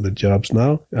applying the jobs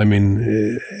now. I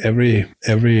mean, every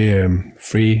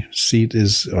free seat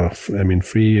is,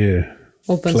 free.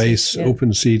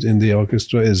 Open seat in the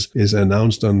orchestra is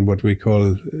announced on what we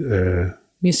call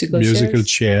musical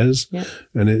chairs. Yeah.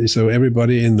 And so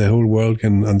everybody in the whole world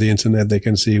can, on the internet, they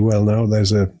can see, well, now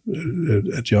there's a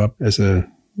job as a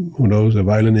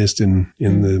violinist in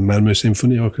the Malmö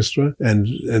Symphony Orchestra,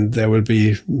 and there will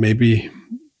be maybe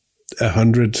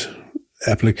 100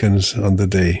 applicants on the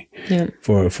day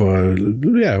for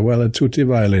a tutti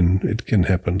violin. It can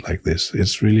happen like this.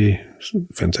 It's really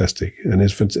fantastic, and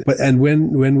it's fantastic. But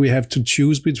when we have to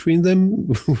choose between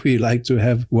them, we like to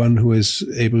have one who is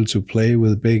able to play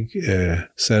with big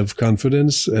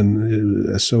self-confidence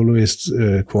and soloist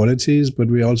qualities. But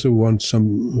we also want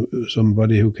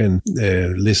somebody who can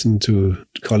listen to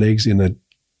colleagues in a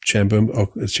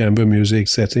chamber music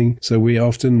setting. So we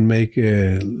often make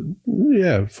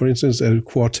for instance, a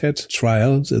quartet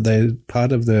trial.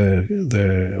 Part of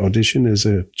the audition is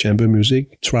a chamber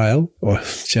music trial or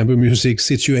chamber music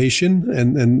situation,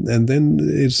 and then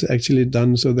it's actually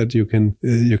done so that you can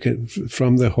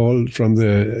from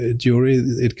the jury,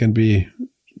 it can be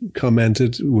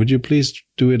commented, would you please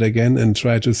do it again and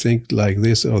try to think like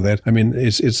this or that? I mean,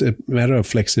 it's a matter of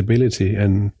flexibility,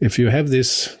 and if you have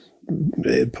this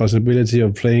possibility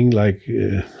of playing like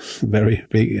very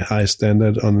big high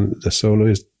standard on the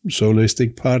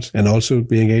soloistic part, and also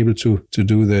being able to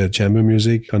do the chamber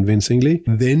music convincingly,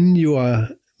 then you are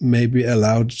maybe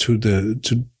allowed to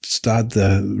start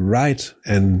the right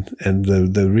and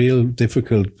the real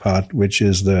difficult part, which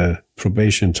is the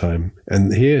probation time.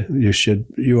 And here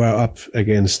you are up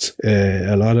against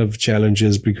a lot of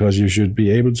challenges, because you should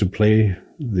be able to play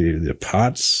the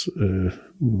parts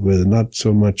with not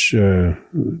so much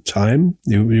time.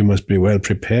 You must be well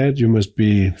prepared. You must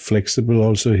be flexible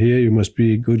also here. You must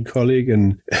be a good colleague.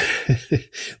 And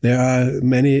there are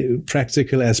many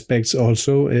practical aspects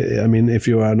also. I mean, if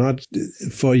you are not,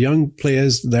 for young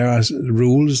players, there are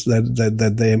rules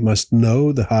that they must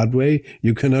know the hard way.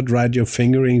 You cannot write your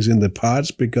fingerings in the parts,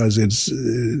 because it's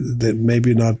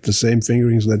maybe not the same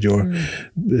fingerings that your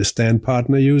stand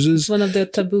partner uses. One of the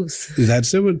taboos.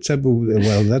 That's a taboo.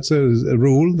 Well, that's a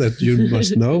rule that you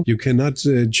must know. You cannot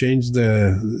change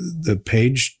the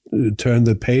page turn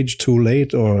the page too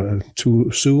late or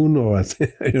too soon, or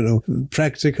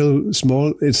practical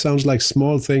small. It sounds like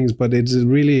small things, but it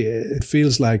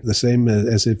feels like the same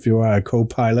as if you are a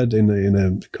co-pilot in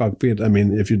a cockpit. I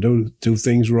mean, if you do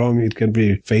things wrong, it can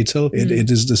be fatal. It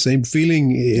is the same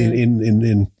feeling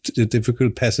in the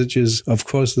difficult passages. Of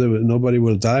course, nobody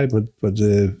will die, but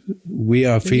we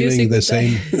are feeling the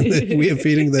same. We are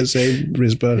feeling the same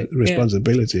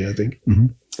responsibility, I think. Mm-hmm.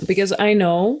 Because I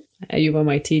know you were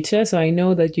my teacher, so I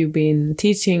know that you've been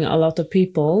teaching a lot of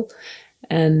people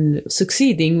and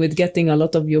succeeding with getting a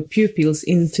lot of your pupils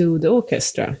into the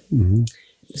orchestra. Mm-hmm.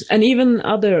 And even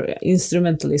other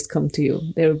instrumentalists come to you.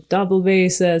 They're double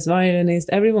basses, violinists,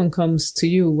 everyone comes to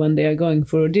you when they are going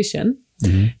for audition.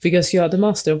 Mm-hmm. Because you are the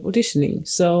master of auditioning.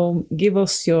 So give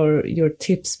us your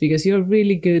tips, because you're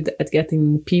really good at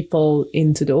getting people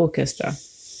into the orchestra.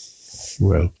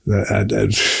 Well,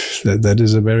 that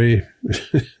is a very,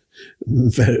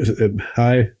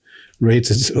 very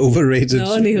overrated.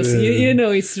 No, Niels, you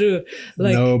know it's true.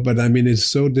 No, but I mean, it's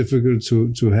so difficult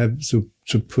to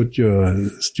put your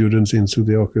students into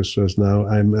the orchestras now.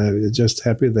 I'm just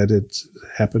happy that it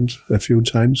happened a few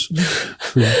times.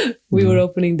 We were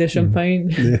opening the champagne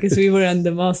because we were in the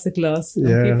masterclass.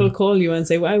 And people call you and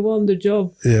say, well, I won the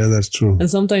job. Yeah, that's true. And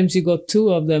sometimes you got two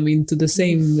of them into the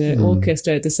same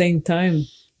orchestra at the same time.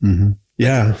 Mm-hmm.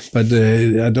 Yeah, but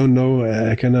I don't know.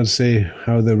 I cannot say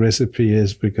how the recipe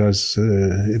is, because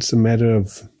it's a matter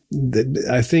of.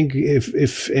 I think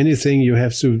if anything, you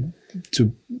have to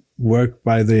work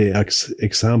by the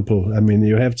example. I mean,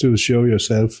 you have to show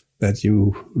yourself that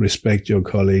you respect your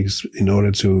colleagues in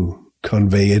order to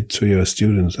convey it to your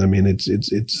students. I mean,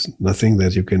 it's nothing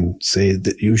that you can say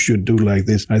that you should do like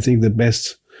this. I think the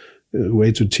best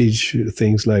way to teach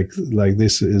things like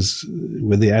this is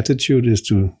with the attitude is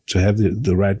to have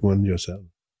the right one yourself.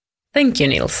 Thank you,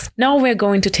 Niels. Now we're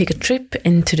going to take a trip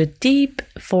into the deep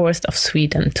forest of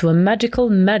Sweden to a magical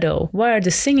meadow where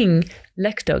the singing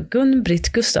lector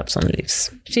Gun-Britt Gustafsson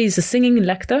lives. She is a singing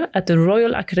lector at the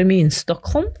Royal Academy in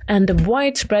Stockholm and a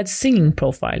widespread singing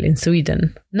profile in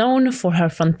Sweden, known for her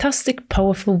fantastic,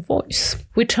 powerful voice.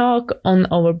 We talk on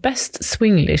our best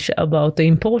Swinglish about the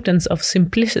importance of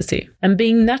simplicity and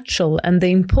being natural and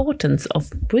the importance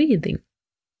of breathing.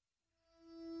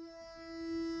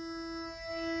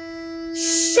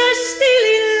 Kersti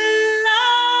lilla,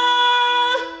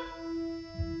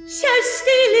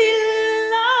 Kersti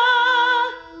lilla,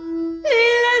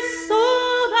 lille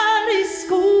sover i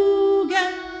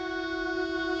skogen.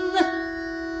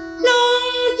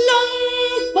 Långt,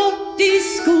 långt bort i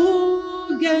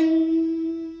skogen.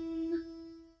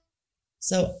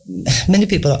 So many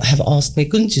people have asked me,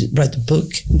 couldn't you write a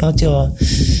book about your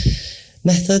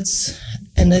methods?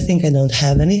 And I think I don't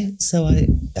have any, so I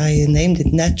named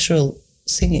it Natural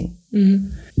Singing. Mm-hmm.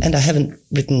 And I haven't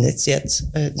written it yet,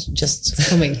 just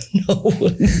coming. No,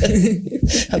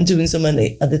 I'm doing so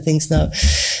many other things now.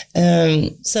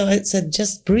 So I said,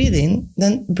 just breathe in,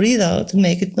 then breathe out and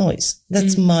make it noise.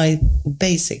 That's my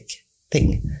basic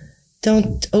thing.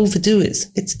 Don't overdo it.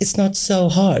 It's not so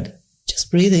hard.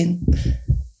 Just breathe in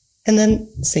and then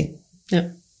sing. Yeah.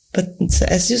 But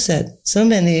as you said, so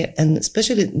many, and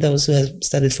especially those who have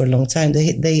studied for a long time,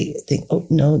 they think, oh,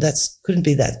 no, couldn't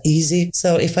be that easy.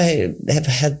 So if I have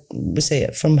had, we say,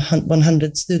 from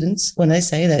 100 students, when I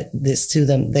say this to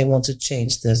them, they want to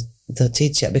change the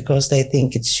teacher because they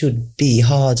think it should be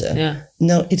harder. Yeah.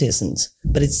 No, it isn't.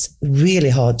 But it's really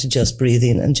hard to just breathe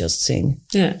in and just sing.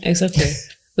 Yeah, exactly.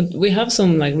 But we have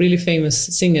some really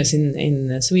famous singers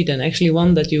in Sweden. Actually,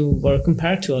 one that you were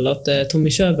compared to a lot, Tommy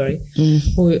Körberg,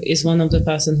 who is one of the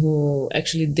person who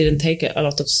actually didn't take a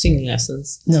lot of singing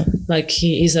lessons. No,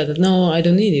 he said that no, I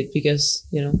don't need it because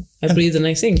I breathe and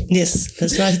I sing. Yes,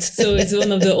 that's right. So it's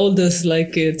one of the oldest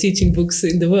teaching books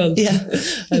in the world. Yeah,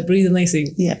 I breathe and I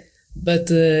sing. Yeah.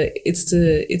 But it's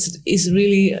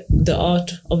really the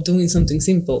art of doing something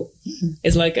simple. Mm-hmm.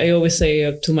 It's like I always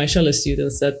say to my cello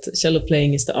students that cello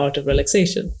playing is the art of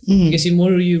relaxation. Mm-hmm. Because the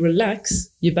more you relax,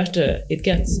 the better it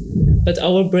gets. But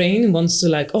our brain wants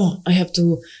to I have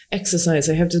to exercise,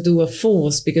 I have to do a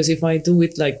force, because if I do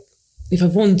it if I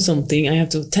want something, I have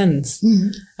to tense.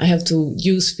 Mm-hmm. I have to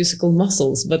use physical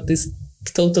muscles, but this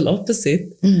total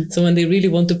opposite. Mm. So when they really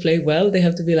want to play well, they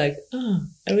have to be I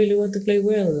really want to play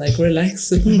well, relax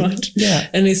super much. Yeah.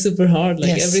 And it's super hard.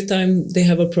 Every time they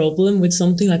have a problem with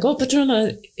something oh,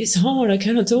 Petrona, it's hard, I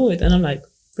cannot do it. And I'm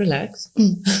relax.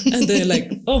 Mm. And they're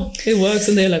oh, it works.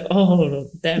 And they're oh,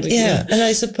 damn it. Yeah. And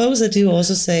I suppose that you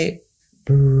also say,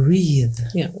 breathe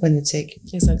Yeah. when you take.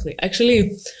 Exactly.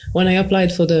 Actually, when I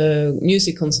applied for the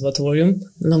music conservatorium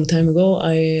a long time ago,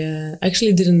 I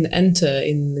actually didn't enter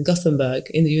in Gothenburg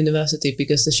in the university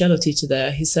because the cello teacher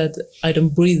there, he said I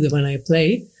don't breathe when I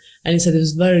play, and he said it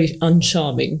was very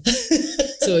uncharming.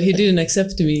 So he didn't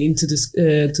accept me into this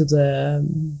to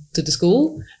the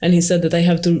school, and he said that I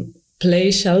have to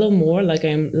play cello more, like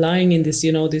I'm lying in this,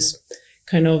 this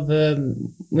kind of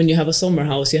when you have a summer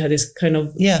house, you have this kind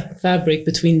of fabric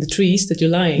between the trees that you're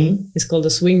lying. It's called a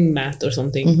swing mat or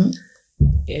something.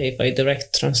 If I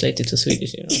direct translate it to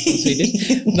Swedish, from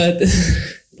Swedish, but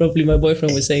probably my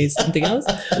boyfriend would say something else.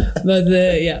 But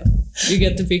you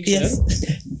get the picture. Yes.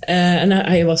 And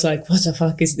I was like, what the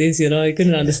fuck is this? I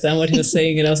couldn't understand what he was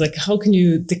saying. And I was like, how can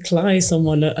you decline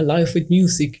someone a life with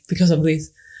music because of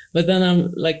this? But then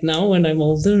I'm like, now when I'm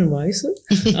older and wiser,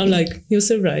 I'm like, you're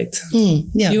so right.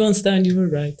 You understand, you were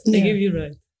right. I give you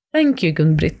right. Thank you,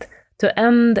 Gun-Britt. To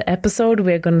end the episode,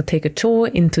 we're going to take a tour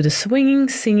into the swinging,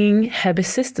 singing Heavy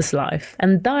Sisters life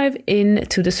and dive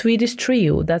into the Swedish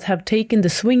trio that have taken the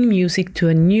swing music to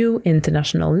a new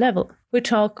international level. We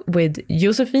talk with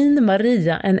Josefin,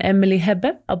 Maria and Emily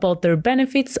Hebbe about their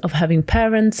benefits of having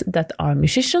parents that are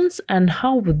musicians and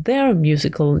how their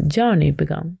musical journey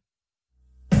began.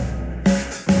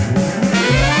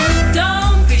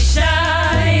 Don't be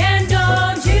shy and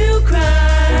don't you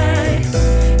cry.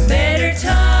 Better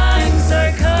times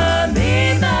are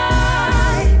coming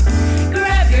by.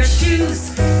 Grab your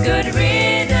shoes, good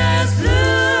riddance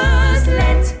blues.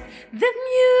 Let the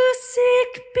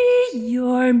music be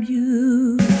your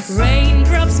muse.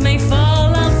 Raindrops may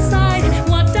fall outside.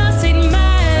 What does it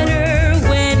matter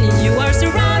when you are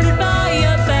surrounded by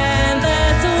a band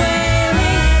that's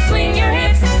wailing? Swing your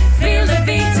hips, feel the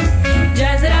beat,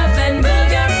 jazz it up and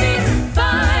move your feet.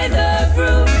 Find the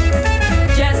groove,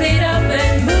 jazz it up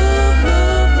and move.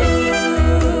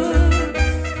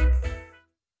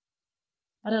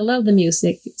 But I love the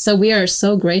music. So we are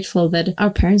so grateful that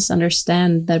our parents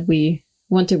understand that we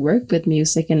want to work with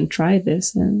music and try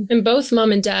this. And both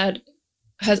mom and dad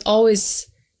has always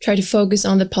tried to focus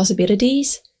on the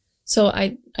possibilities. So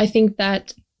I think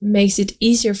that makes it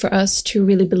easier for us to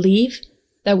really believe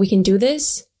that we can do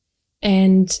this.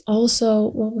 And also,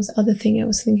 what was the other thing I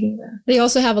was thinking about? They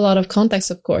also have a lot of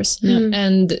contacts, of course. Yeah.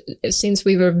 And since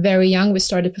we were very young, we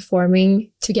started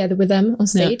performing together with them on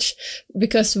stage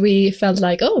because we felt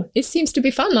like, oh, it seems to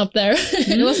be fun up there.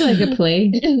 It was like a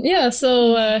play. Yeah.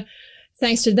 So,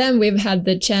 thanks to them, we've had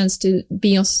the chance to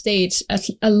be on stage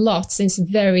a lot since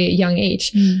very young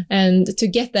age. And to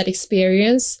get that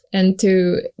experience and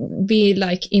to be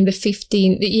like in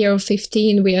the year of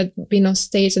 15, we had been on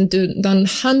stage and done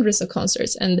hundreds of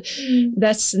concerts. And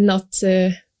that's not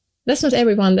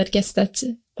everyone that gets that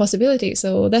possibility.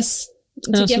 So that's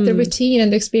to get the routine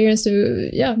and the experience to,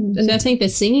 And I think the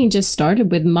singing just started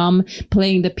with mom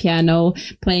playing the piano,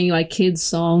 playing like kids'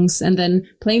 songs, and then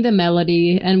playing the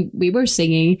melody, and we were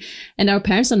singing. And our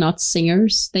parents are not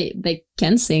singers. They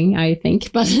can sing, I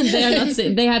think, but they are not.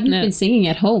 They haven't been singing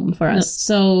at home for us.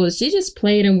 So she just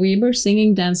played, and we were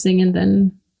singing, dancing, and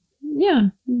then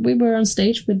we were on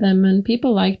stage with them, and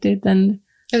people liked it. And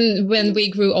when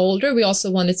we grew older, we also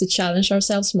wanted to challenge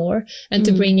ourselves more and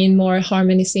to bring in more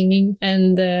harmony singing.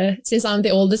 And since I'm the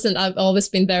oldest, and I've always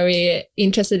been very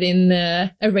interested in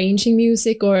arranging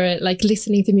music or like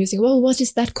listening to music. Well, what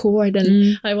is that chord?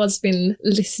 And I've always been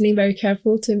listening very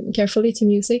carefully to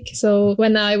music. So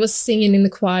when I was singing in the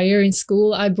choir in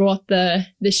school, I brought the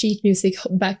sheet music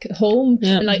back home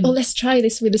and like, let's try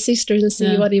this with the sisters and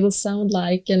see what it will sound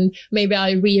like. And maybe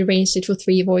I rearranged it for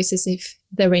 3 voices if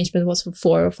the arrangement was for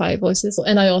 4 or 5 voices.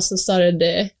 And I also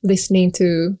started listening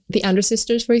to the Andrews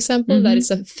Sisters, for example. That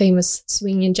is a famous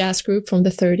swing and jazz group from the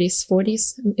 30s,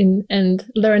 40s, and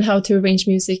learn how to arrange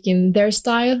music in their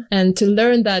style and to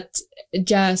learn that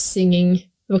jazz singing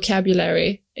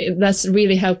vocabulary. That's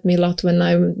really helped me a lot when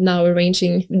I'm now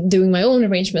doing my own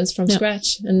arrangements from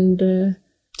scratch. And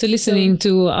to listening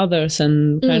to others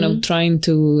and kind of trying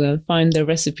to find the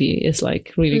recipe is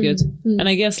like really good. And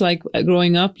I guess like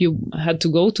growing up, you had to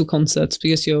go to concerts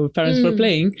because your parents were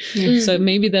playing. So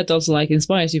maybe that also like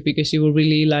inspires you because you were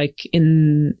really like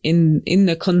in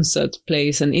the concert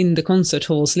place and in the concert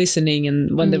halls listening,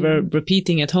 and when they were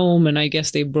repeating at home, and I guess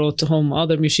they brought home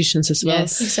other musicians as well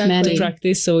exactly. to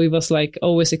practice. So it was like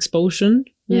always exposure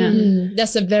Yeah.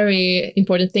 That's a very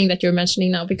important thing that you're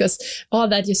mentioning now, because all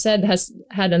that you said has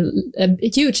had a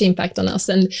huge impact on us.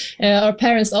 And our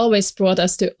parents always brought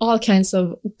us to all kinds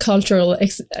of cultural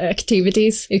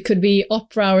activities. It could be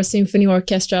opera or symphony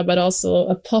orchestra, but also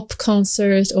a pop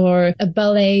concert or a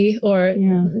ballet or...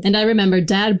 Yeah. And I remember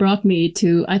Dad brought me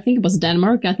to, I think it was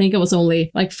Denmark. I think I was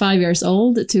only like 5 years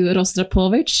old, to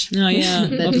Rostropovich. Oh, yeah.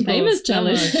 The famous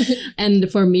cello.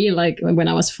 And for me, like when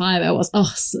I was 5, I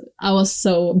was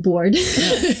so bored.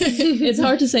 It's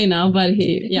hard to say now, but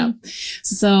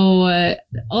So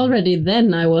already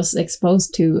then I was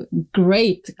exposed to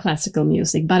great classical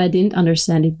music, but I didn't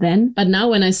understand it then. But now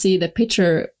when I see the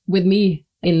picture with me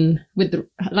hugging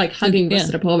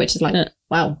Rostropovich, it's like,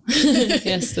 wow.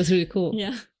 Yes, that's really cool.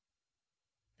 Yeah.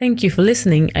 Thank you for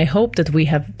listening. I hope that we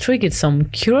have triggered some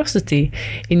curiosity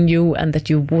in you and that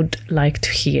you would like to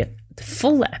hear the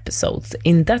full episodes.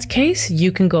 In that case,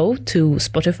 you can go to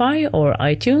Spotify or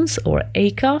iTunes or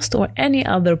Acast or any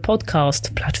other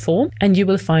podcast platform, and you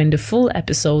will find the full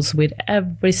episodes with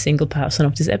every single person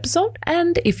of this episode.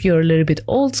 And if you're a little bit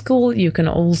old school, you can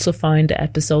also find the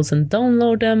episodes and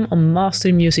download them on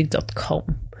mastermusic.com.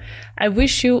 I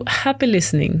wish you happy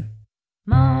listening.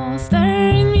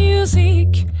 Mastering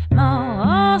music,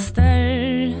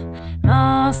 mastering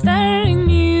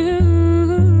music.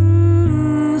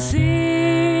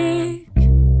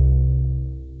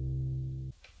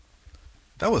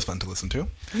 That was fun to listen to.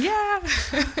 Yeah.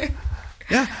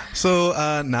 Yeah.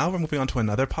 So now we're moving on to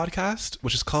another podcast,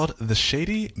 which is called The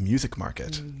Shady Music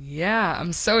Market. Yeah,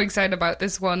 I'm so excited about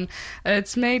this one.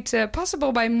 It's made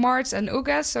possible by Mart and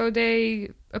Uga. So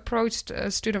they approached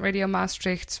Student Radio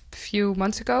Maastricht a few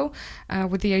months ago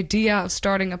with the idea of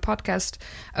starting a podcast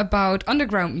about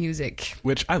underground music.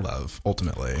 Which I love,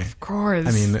 ultimately. Of course.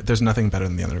 I mean, there's nothing better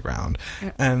than the underground.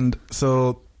 Yeah. And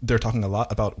so they're talking a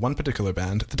lot about one particular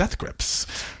band, the Death Grips.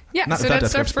 Yeah, Not so Death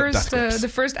that's their Grips, but Death Grips. the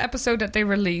first episode that they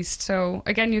released. So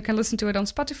again, you can listen to it on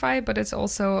Spotify, but it's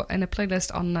also in a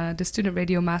playlist on the Student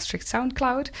Radio Maastricht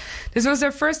SoundCloud. This was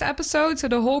their first episode, so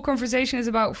the whole conversation is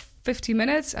about 50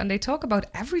 minutes, and they talk about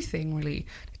everything, really.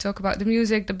 They talk about the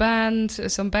music, the band,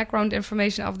 some background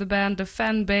information of the band, the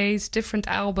fan base, different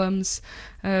albums.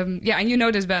 And you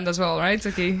know this band as well, right,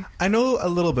 Zuki? I know a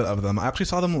little bit of them. I actually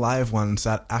saw them live once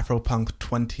at Afropunk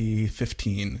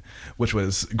 2015, which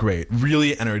was great.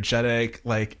 Really energetic.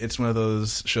 Like, it's one of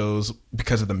those shows,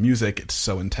 because of the music, it's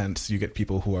so intense. You get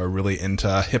people who are really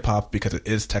into hip-hop because it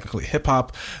is technically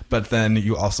hip-hop, but then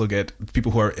you also get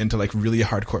people who are into like really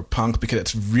hardcore punk because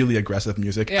it's really aggressive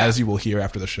music, as you will hear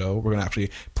after the show. We're going to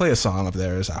actually play a song of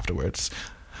theirs afterwards.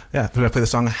 Yeah, we're going to play the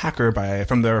song Hacker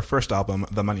from their first album,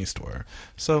 The Money Store.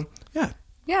 So, yeah.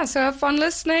 Yeah, so have fun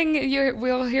listening.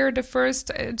 We'll hear the first,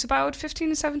 it's about 15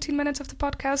 to 17 minutes of the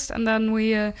podcast, and then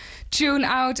we tune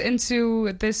out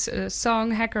into this song,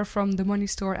 Hacker, from the Money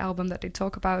Store album that they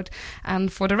talk about.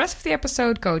 And for the rest of the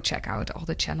episode, go check out all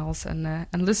the channels and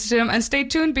listen to them. And stay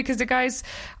tuned, because the guys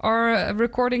are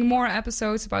recording more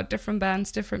episodes about different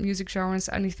bands, different music genres,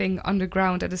 anything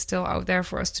underground that is still out there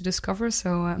for us to discover.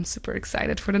 So I'm super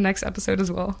excited for the next episode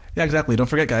as well. Yeah, exactly. Don't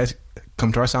forget, guys,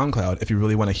 come to our SoundCloud. If you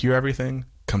really want to hear everything,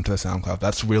 come to the SoundCloud.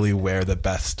 That's really where the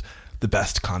best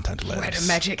content lives. Where the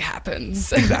magic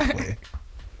happens. Exactly.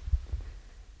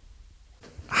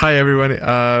 Hi everyone,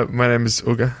 my name is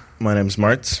Uga. My name is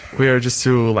Mart. We are just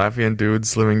two Latvian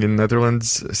dudes living in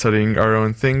Netherlands, studying our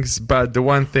own things, but the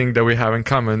one thing that we have in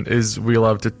common is we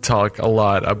love to talk a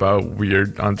lot about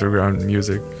weird underground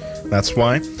music. That's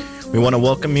why we want to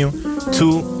welcome you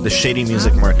to the Shady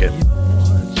Music Market.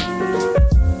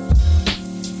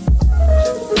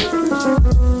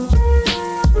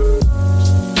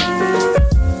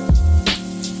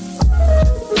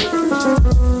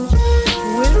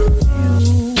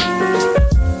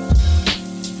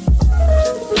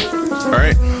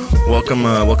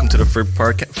 Welcome to the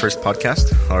first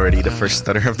podcast. Already the first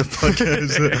stutter of the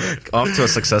podcast. Off to a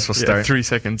successful start. Yeah, 3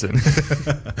 seconds in.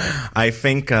 I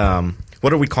think,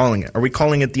 what are we calling it? Are we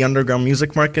calling it the underground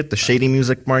music market, the shady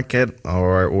music market,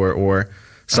 or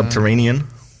subterranean?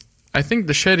 I think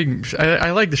the shady.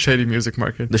 I like the shady music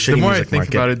market. The shady more music I think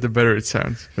market. about it, the better it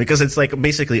sounds. Because it's like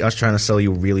basically us trying to sell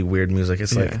you really weird music.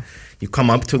 It's like you come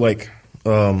up to like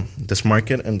this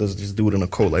market and there's this dude in a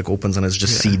coat like opens and it's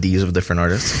just CDs of different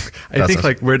artists. I think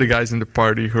like we're the guys in the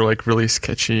party who are like really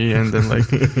sketchy and then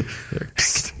like you want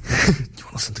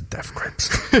to listen to Death Grips.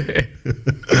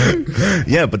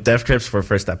 Yeah, but Death Grips for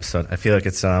first episode. I feel like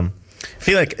it's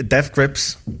Death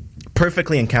Grips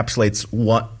perfectly encapsulates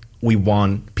what we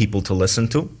want people to listen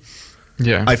to.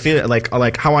 Yeah. I feel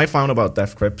like how I found about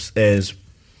Death Grips is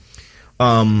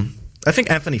I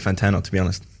think Anthony Fantano, to be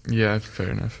honest. Yeah, fair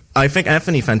enough. I think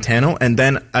Anthony Fantano, and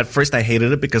then at first I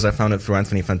hated it because I found it through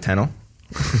Anthony Fantano.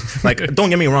 Like, don't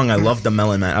get me wrong, I love the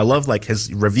Melon Man. I love like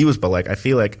his reviews, but like I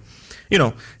feel like, you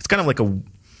know, it's kind of like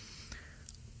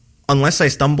unless I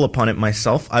stumble upon it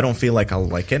myself, I don't feel like I'll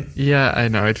like it. Yeah, I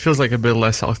know. It feels like a bit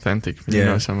less authentic when you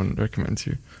Yeah. know someone recommends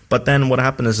you. But then what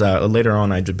happened is later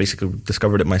on I just basically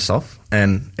discovered it myself,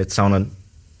 and it sounded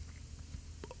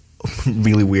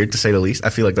really weird, to say the least. I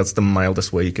feel like that's the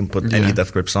mildest way you can put any Yeah.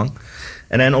 Death Grips song.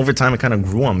 And then over time it kind of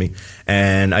grew on me,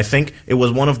 and I think it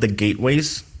was one of the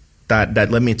gateways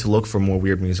that led me to look for more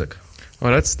weird music.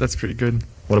 Oh, that's pretty good.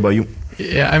 What about you?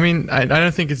 Yeah, I mean, I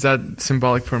don't think it's that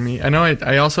symbolic for me. I know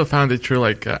I also found it through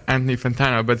like Anthony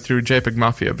Fantano, but through JPEG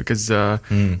Mafia, because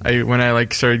when I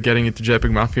like started getting into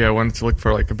JPEG Mafia, I wanted to look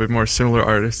for like a bit more similar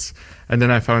artists, and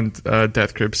then I found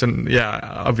Death Grips, and yeah,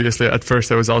 obviously at first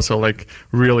I was also like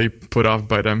really put off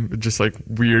by them, just like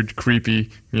weird, creepy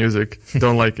music.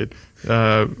 Don't like it.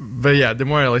 But yeah, the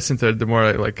more I listened to it, the more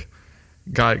I like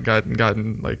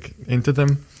gotten like into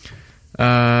them.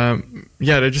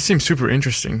 Yeah, they just seem super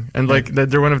interesting, and like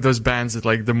they're one of those bands that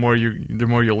like the more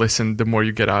you listen, the more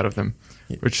you get out of them,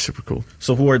 which is super cool.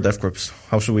 So who are Death Grips?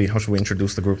 How should we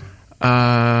introduce the group?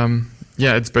 Yeah,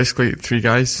 it's basically three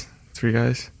guys. Do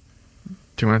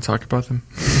you want to talk about them?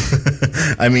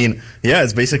 I mean, yeah,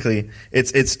 it's basically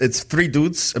it's three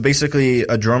dudes, basically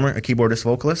a drummer, a keyboardist,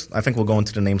 vocalist. I think we'll go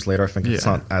into the names later. I think it's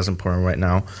not as important right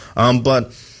now.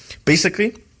 But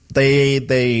basically,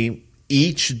 they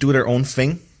each do their own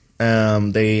thing.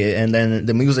 And then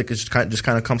the music is just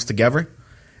kind of comes together,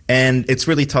 and it's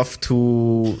really tough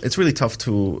to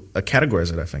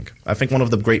categorize it. I think one of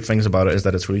the great things about it is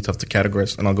that it's really tough to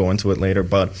categorize, and I'll go into it later.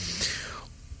 But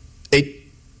it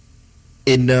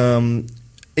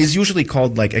is usually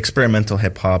called like experimental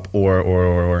hip hop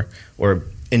or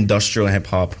industrial hip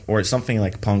hop or something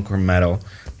like punk or metal,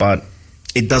 but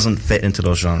it doesn't fit into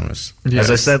those genres. Yes.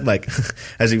 As I said, like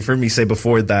as you've heard me say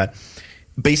before, that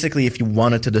basically if you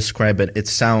wanted to describe it, it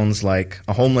sounds like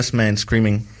a homeless man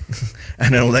screaming at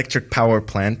an electric power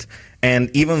plant. And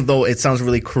even though it sounds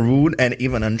really crude and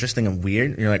even interesting and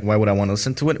weird, you're like, why would I want to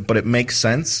listen to it? But it makes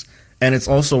sense, and it's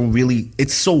also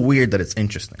it's so weird that it's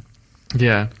interesting.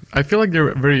 Yeah, I feel like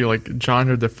they're very like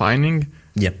genre defining.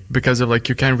 Yeah, because of like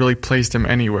you can't really place them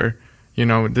anywhere. You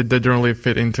know, they don't really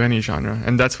fit into any genre,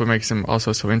 and that's what makes them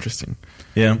also so interesting.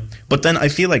 Yeah, but then I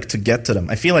feel like to get to them,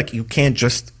 I feel like you can't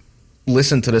just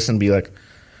listen to this and be like,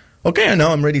 okay, I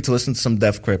know I'm ready to listen to some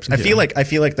Death Grips. I feel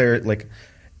like they're like,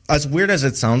 as weird as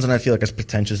it sounds, and I feel like as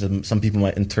pretentious as some people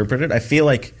might interpret it, I feel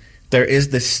like there is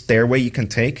this stairway you can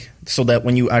take so that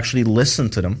when you actually listen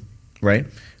to them, right?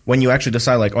 When you actually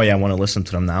decide like, oh yeah, I want to listen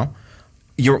to them now,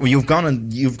 you've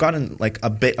gotten like a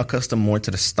bit accustomed more to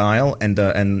the style and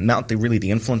not really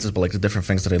the influences, but like the different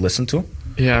things that I listen to.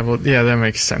 Yeah, well, yeah, that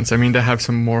makes sense. I mean, they have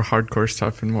some more hardcore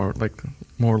stuff and more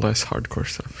or less hardcore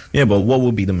stuff. Yeah, but what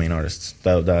would be the main artists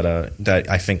that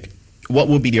I think? What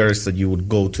would be the artists that you would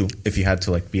go to if you had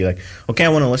to like be like, okay, I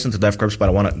want to listen to Death Grips, but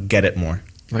I want to get it more?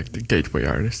 Like the gateway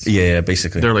artists. Yeah,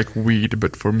 basically. They're like weed,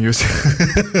 but for music.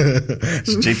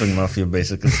 It's JPEG Mafia,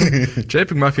 basically.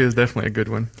 JPEG Mafia is definitely a good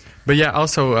one. But yeah,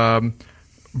 also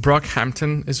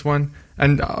Brockhampton is one.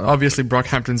 And obviously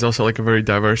Brockhampton's also like a very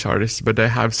diverse artist, but they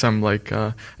have some like,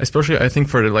 especially I think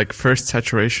for the like first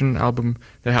Saturation album,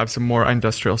 they have some more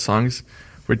industrial songs,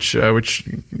 which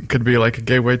could be like a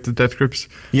gateway to Death Grips.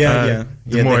 The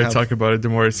more I talk about it, the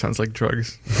more it sounds like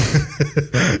drugs.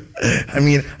 I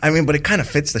mean, but it kind of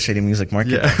fits the shady music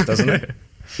market, doesn't it?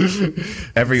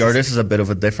 Every artist is a bit of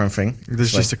a different thing. This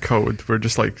is just a code. We're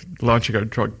just like launching our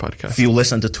drug podcast. If you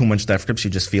listen to too much Death Grips, you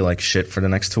just feel like shit for the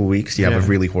next 2 weeks. You have a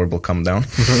really horrible come down.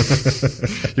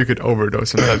 You could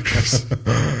overdose on Death Grips.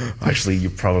 Actually, you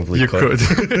probably could.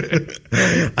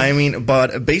 I mean,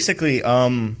 but basically,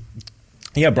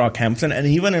 Brockhampton, and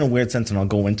even in a weird sense, and I'll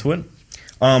go into it,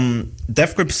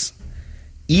 Death Grips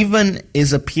even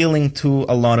is appealing to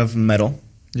a lot of metal.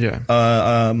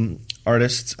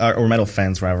 Artists or metal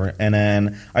fans rather, and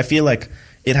then I feel like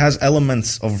it has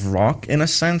elements of rock in a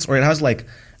sense, or it has like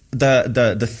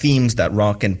the themes that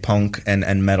rock and punk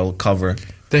and metal cover.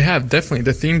 They have definitely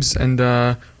the themes, and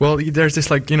there's this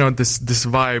like this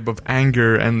vibe of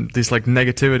anger and this like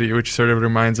negativity, which sort of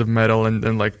reminds of metal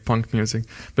and like punk music.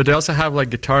 But they also have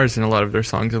like guitars in a lot of their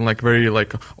songs, and like very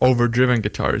like overdriven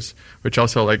guitars, which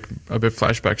also like a bit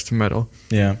flashbacks to metal.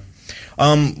 Yeah,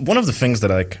 one of the things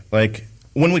that like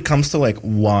when it comes to like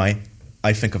why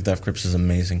I think of Death Grips is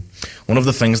amazing, one of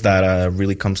the things that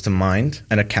really comes to mind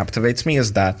and it captivates me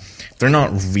is that they're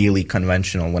not really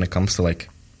conventional when it comes to like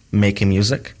making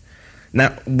music. Now,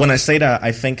 when I say that,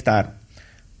 I think that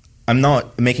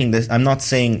I'm not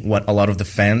saying what a lot of the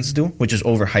fans do, which is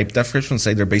overhype Death Grips and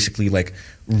say they're basically like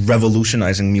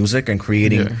revolutionizing music and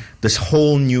creating this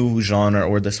whole new genre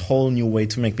or this whole new way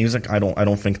to make music. I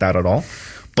don't think that at all.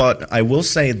 But I will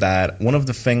say that one of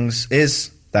the things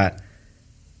is that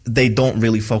they don't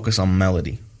really focus on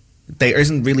melody. There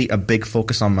isn't really a big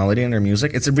focus on melody in their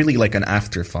music. It's really like an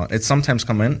afterthought. It sometimes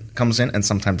comes in and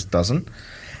sometimes doesn't.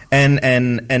 And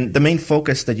the main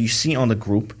focus that you see on the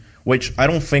group, which I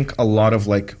don't think a lot of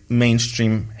like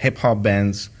mainstream hip hop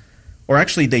bands, or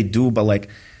actually they do, but like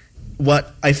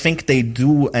what I think they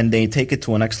do and they take it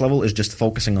to a next level is just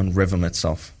focusing on rhythm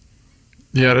itself.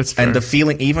 Yeah, that's fair. And the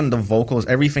feeling, even the vocals,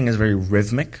 everything is very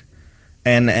rhythmic.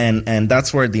 And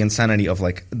that's where the insanity of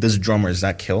like this drummer,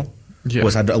 Zach Hill,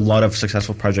 was had a lot of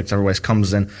successful projects. Otherwise,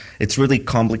 comes in. It's really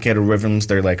complicated rhythms.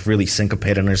 They're like really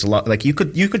syncopated, and there's a lot. Like you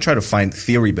could try to find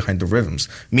theory behind the rhythms.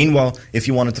 Meanwhile, if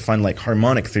you wanted to find like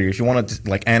harmonic theory, if you wanted to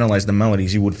like analyze the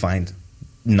melodies, you would find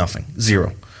nothing,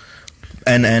 zero.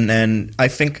 And I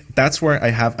think that's where I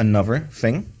have another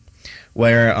thing,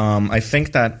 where I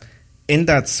think that in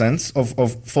that sense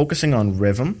of focusing on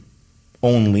rhythm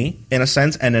only, in a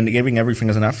sense, and then giving everything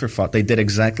as an afterthought, they did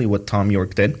exactly what Thom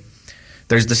Yorke did.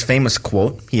 There's this famous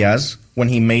quote he has when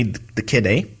he made the Kid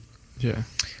A,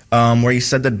 where he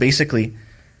said that basically,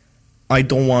 I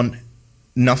don't want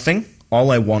nothing, all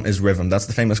I want is rhythm. That's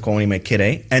the famous quote when he made Kid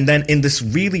A. And then in this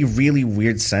really, really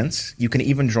weird sense, you can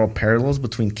even draw parallels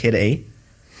between Kid A,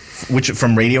 which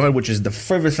from Radiohead, which is the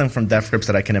furthest thing from Death Grips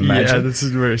that I can imagine. Yeah, this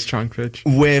is a very strong pitch.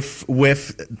 With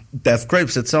Death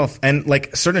Grips itself. And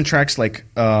like certain tracks like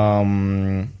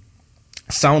sound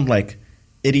like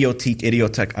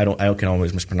Idiotech. I can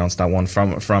always mispronounce that one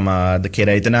from the Kid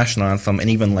A, the national anthem, and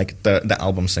even like the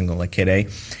album single like Kid A,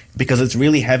 because it's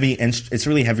really heavy and it's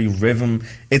really heavy rhythm.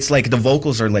 It's like the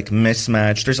vocals are like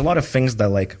mismatched. There's a lot of things that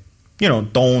like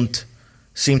don't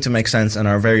seem to make sense and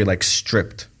are very like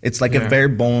stripped. It's like if bare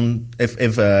bone,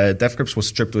 if Death Grips was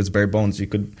stripped to its bare bones, you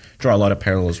could draw a lot of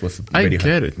parallels with Radiohead. I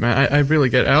get it, man. I really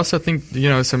get it. I also think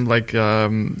some like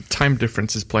time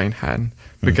differences play in hand.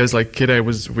 Because like Kid A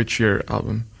was which year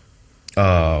album?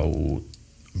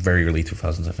 Very early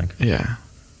 2000s, I think. Yeah,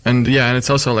 and it's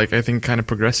also like I think kind of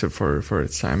progressive for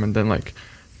its time, and then like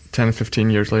 10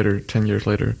 years later,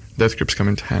 Death Grips come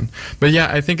into hand. But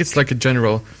yeah, I think it's like a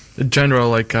general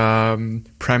like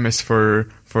premise for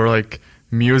like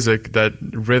music, that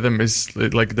rhythm is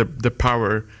like the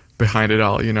power behind it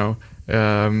all,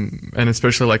 and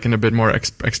especially like in a bit more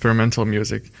experimental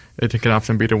music, it can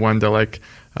often be the one that like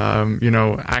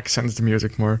accents the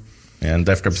music more. Yeah, and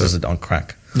Death Grips does it on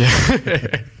crack. Yeah,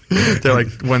 they're like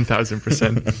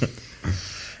 1000%.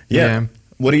 Yeah.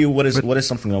 What is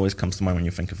something that always comes to mind when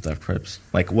you think of Death Grips?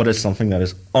 Like, what is something that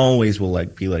is always will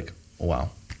like be like, wow?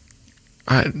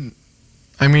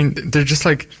 I mean, they're just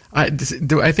like I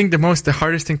think the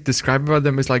hardest thing to describe about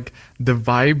them is like the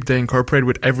vibe they incorporate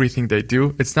with everything they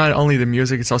do. It's not only the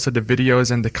music; it's also the videos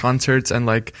and the concerts and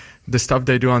like the stuff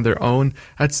they do on their own.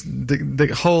 That's the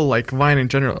whole like vibe in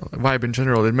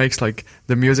general. It makes like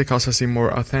the music also seem more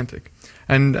authentic.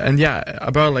 And yeah,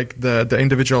 about like the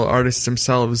individual artists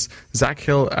themselves. Zach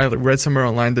Hill, I read somewhere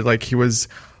online that like he was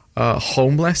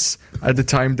homeless at the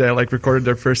time they like recorded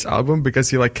their first album, because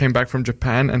he like came back from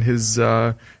Japan and his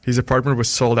apartment was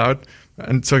sold out,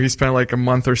 and so he spent like a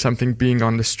month or something being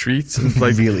on the streets and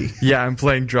like really and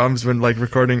playing drums when like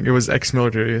recording. It was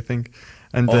ex-military, I think,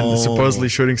 and then supposedly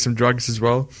shooting some drugs as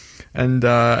well. And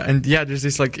yeah, there's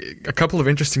this like a couple of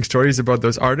interesting stories about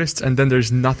those artists, and then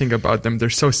there's nothing about them. They're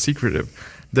so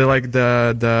secretive. They're like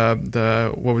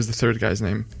the what was the third guy's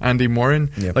name? Andy Morin.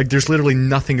 Yep. Like there's literally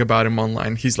nothing about him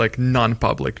online. He's like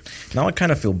non-public. Now I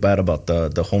kind of feel bad about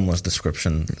the homeless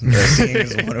description. Seeing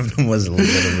as one of them was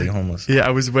literally homeless. Yeah, I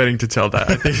was waiting to tell that.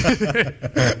 I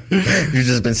think you've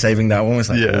just been saving that one. It's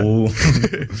like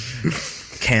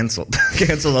canceled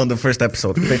on the first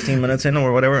episode, 15 minutes in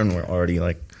or whatever, and we're already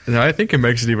like. No, I think it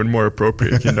makes it even more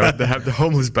appropriate. They have the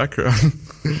homeless background.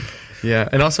 Yeah,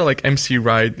 and also like MC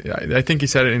Ride, I think he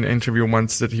said it in an interview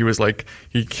once that he was like,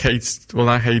 he hates, well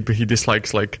not hate, but he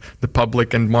dislikes like the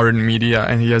public and modern media,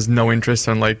 and he has no interest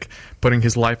in like putting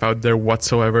his life out there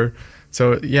whatsoever.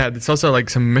 So yeah, there's also like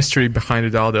some mystery behind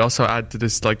it all that also add to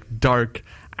this like dark,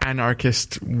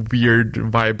 anarchist, weird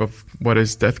vibe of what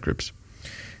is Death Grips.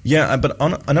 Yeah, but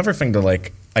another thing that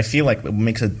like I feel like it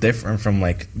makes it different from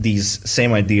like these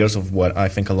same ideas of what I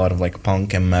think a lot of like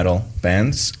punk and metal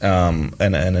bands,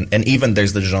 and even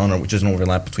there's the genre which is an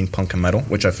overlap between punk and metal,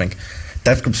 which I think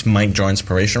Death Grips might draw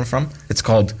inspiration from. It's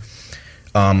called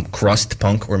crust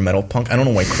punk or metal punk. I don't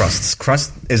know why crust.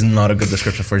 Crust is not a good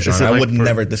description for a genre. I would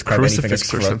never describe anything as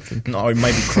crust. No, it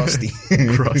might be crusty.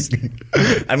 Crusty.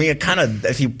 I mean, it kind of,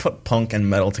 if you put punk and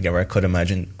metal together, I could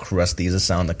imagine crusty is a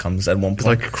sound that comes at one point.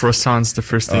 Like croissants, the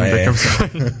first thing that comes to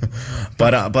mind.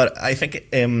 But I think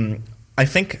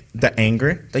the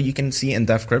anger that you can see in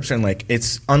Death Grips, and like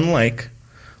it's unlike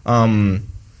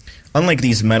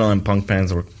these metal and punk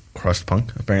bands or crust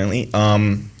punk apparently.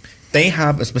 They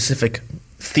have a specific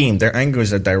theme. Their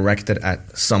angers are directed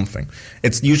at something.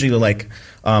 It's usually like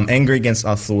anger against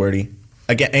authority,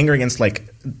 anger against like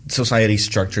society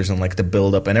structures and like the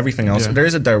build-up and everything else. Yeah. There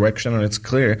is a direction and it's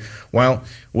clear. While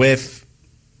with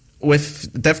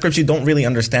Death Grips, you don't really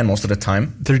understand most of the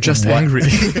time. They're just angry.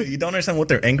 You don't understand what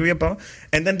they're angry about.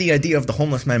 And then the idea of the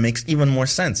homeless man makes even more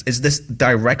sense. It's this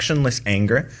directionless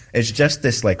anger. It's just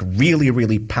this like really,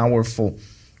 really powerful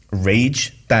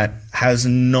rage that has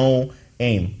no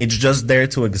aim. It's just there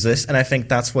to exist, and I think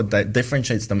that's what that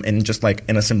differentiates them in just like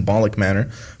in a symbolic manner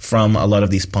from a lot of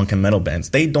these punk and metal bands.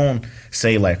 They don't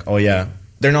say like, oh yeah,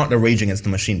 they're not the Rage Against the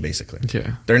Machine basically.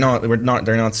 Yeah. They're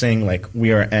not saying like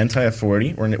we are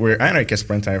anti-authority or we're anarchists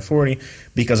for anti-authority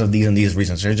because of these and these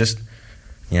reasons. They're just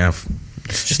I'm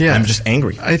just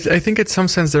angry. I think in some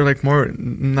sense they're like more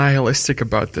nihilistic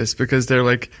about this because they're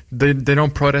like they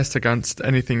don't protest against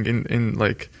anything in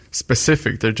like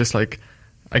specific. They're just like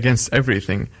against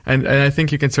everything, and I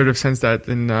think you can sort of sense that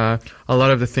in a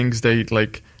lot of the things they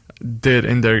like did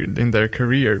in their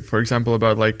career. For example,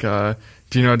 about like do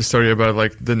you know the story about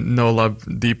like the No Love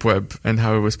Deep Web and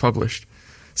how it was published?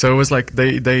 So it was like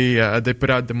they put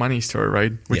out The Money Store,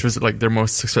 right? Which was like their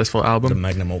most successful album. The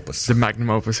magnum opus. The magnum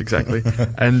opus, exactly.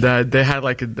 And they had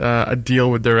like a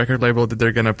deal with their record label that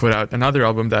they're gonna put out another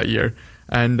album that year.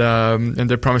 And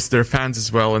they promised their fans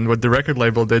as well. And what the record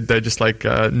label did, they just like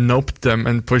noped them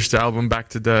and pushed the album back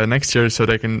to the next year so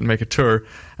they can make a tour.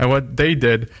 And what they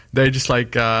did, they just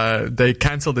like they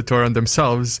canceled the tour on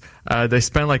themselves. They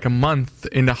spent like a month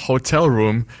in a hotel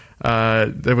room.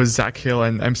 There was Zach Hill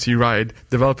and MC Ride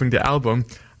developing the album,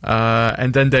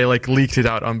 and then they like leaked it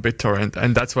out on BitTorrent,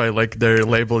 and that's why like their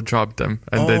label dropped them,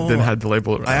 and they didn't have the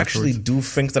label. I actually do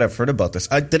think that I've heard about this.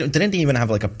 Didn't they even have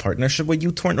like a partnership with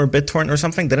uTorrent or BitTorrent or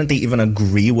something? Didn't they even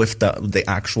agree with the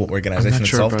actual organization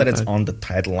itself that it's on the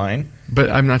title line? But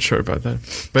I'm not sure about that.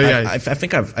 But yeah, I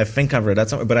think I've read that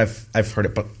somewhere, but I've heard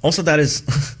it. But also that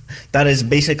is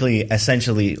basically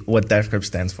essentially what Death Grips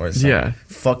stands for. So yeah,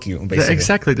 fuck you. Basically,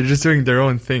 exactly. They're just doing their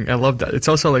own thing. I love that. It's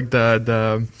also like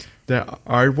the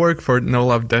artwork for No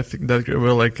Love Death that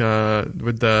were like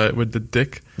with the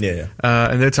dick. Yeah.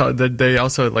 And they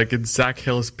also like it's Zach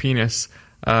Hill's penis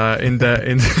in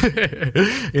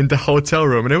the hotel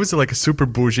room, and it was like a super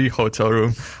bougie hotel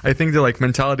room. I think the like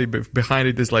mentality behind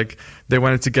it is like they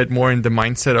wanted to get more in the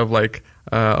mindset of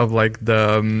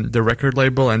the record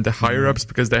label and the higher ups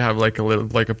because they have like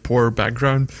a poor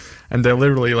background, and they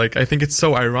literally like I think it's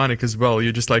so ironic as well.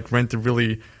 You just like rent a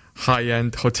really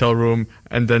high-end hotel room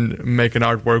and then make an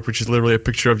artwork which is literally a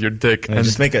picture of your dick and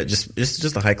just make it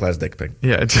just a high-class dick pic.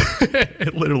 Yeah,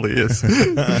 it literally is.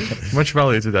 Much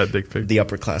value to that dick pic. The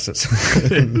upper classes.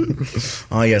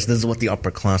 Oh yes, this is what the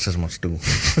upper classes must do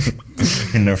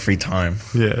in their free time.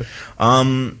 Yeah.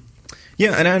 And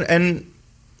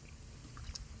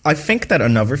I think that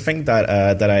another thing that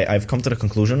I've come to the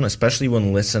conclusion, especially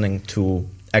when listening to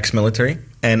Ex-Military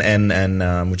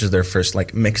and which is their first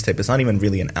like mixtape. It's not even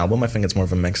really an album. I think it's more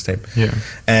of a mixtape. Yeah.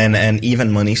 And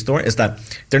even Money Store is that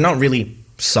they're not really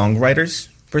songwriters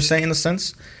per se in a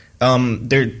sense.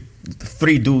 They're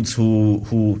three dudes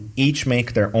who each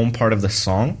make their own part of the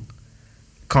song,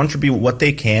 contribute what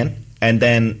they can, and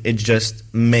then it's just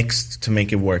mixed to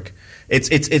make it work. It's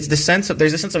the sense of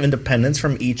there's a sense of independence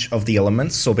from each of the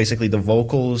elements. So basically, the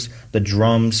vocals, the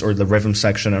drums, or the rhythm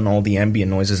section, and all the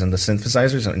ambient noises and the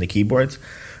synthesizers and the keyboards,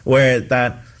 where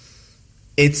that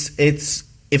it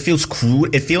feels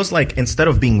crude. It feels like instead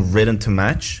of being written to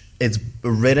match, it's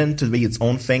written to be its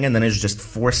own thing, and then it's just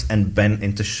forced and bent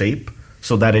into shape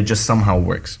so that it just somehow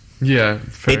works. Yeah,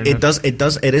 it does.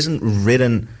 It isn't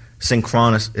written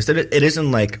synchronous. It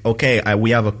isn't like, okay, we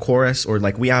have a chorus or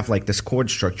like we have like this chord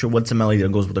structure. What's a melody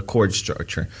that goes with the chord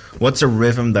structure? What's a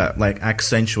rhythm that like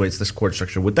accentuates this chord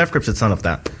structure? With Death Grips, it's none of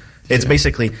that. It's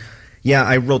basically, yeah,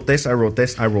 I wrote this, I wrote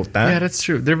this, I wrote that. Yeah, that's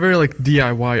true. They're very like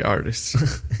DIY artists.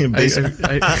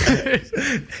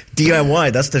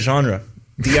 DIY, that's the genre.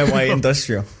 DIY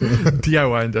industrial.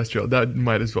 DIY industrial. That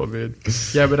might as well be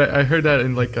it. Yeah, but I heard that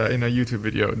in like in a YouTube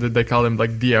video that they call them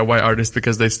like DIY artists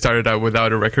because they started out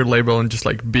without a record label and just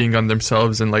like being on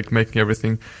themselves and like making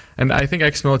everything. And I think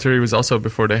Ex-Military was also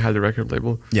before they had a record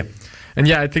label. Yeah. And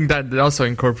yeah, I think that also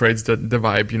incorporates the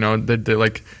vibe, you know, that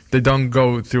they don't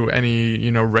go through any,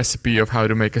 you know, recipe of how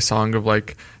to make a song of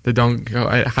like, they don't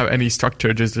have any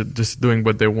structure, just doing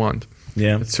what they want.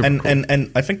 Yeah, and cool.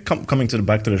 and I think coming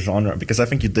back to the genre, because I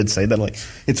think you did say that like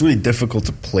it's really difficult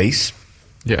to place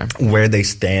where they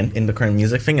stand in the current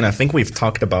music thing, and I think we've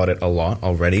talked about it a lot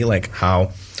already, like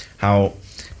how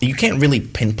you can't really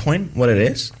pinpoint what it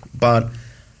is, but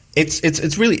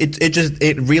it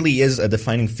really is a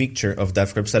defining feature of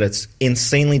Death Grips that it's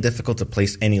insanely difficult to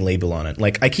place any label on it.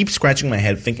 Like I keep scratching my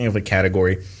head thinking of a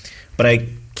category, but I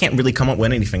can't really come up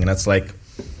with anything, and that's like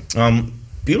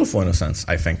beautiful in a sense.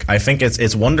 I think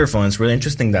it's wonderful, and it's really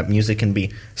interesting that music can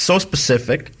be so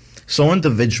specific, so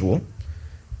individual,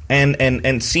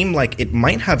 and seem like it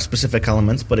might have specific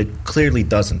elements, but it clearly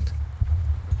doesn't.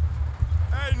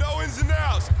 Hey, no ins and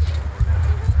outs.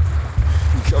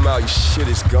 You come out, your shit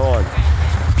is gone.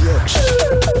 Bitch.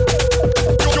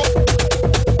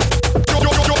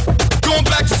 Going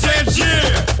back to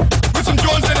Tangier with some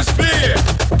Jordans and a spear.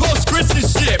 Post Christian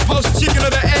shit, post chicken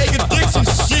of the egg addiction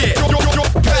shit.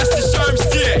 Past the sherm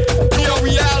stick, neo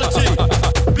reality.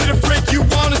 Be the freak you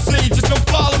wanna see, just don't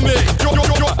follow me.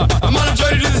 I'm on a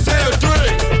journey to the center 3.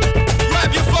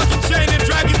 Grab your fucking chain and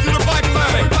drag it through the bike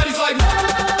lane. Everybody's like,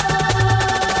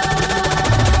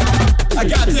 I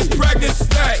got this pregnant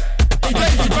state.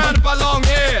 Days surrounded by long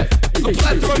hair. A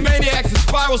plethora of maniacs and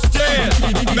spiral stairs.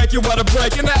 Make you wanna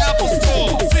break in the Apple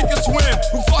store. Sink or swim,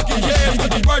 who fucking cares?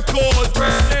 With the birth chords,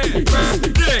 press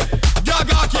dick.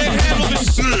 Gaga can't handle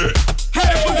this shit.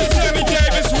 Headed for the Sammy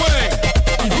Davis wing.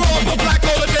 Wrong for black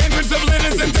hole of dangerous of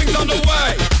linens and things on the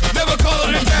way. Never call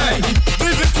it a day.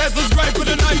 Visit Tesla's great for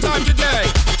the nighttime today.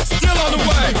 Still on the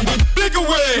way. Bigger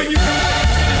wing. When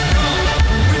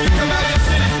you come out, your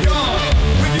shit is gone.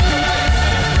 When you come out, your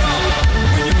shit is gone.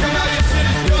 When you come out, your shit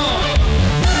is gone.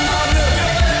 I'm in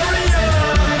your area.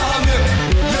 I'm in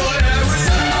your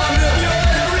area. I'm in your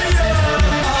area.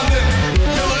 I'm in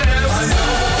your area. I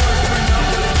know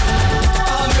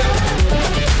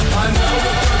I know the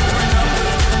first 3 numbers.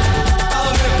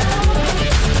 I'm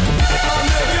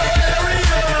in your area.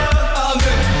 I'm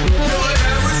in your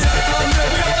area. I'm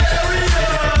in your area.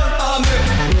 I'm in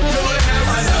your area.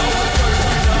 I know the first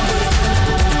 3 numbers.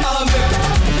 I'm in.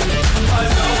 I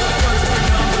know the first 3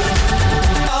 numbers.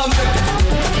 I'm in.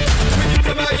 When you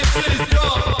come out, your shit is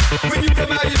gone. When you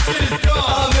come out, your shit is gone.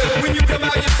 I'm in. When you come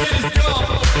out, your shit is gone.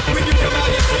 When you come out,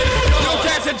 your shit is gone. Yo,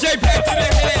 catch a JPEG to the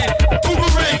head. Uber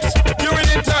Reach. You're an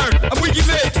intern. I'm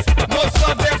WikiLeaks. Most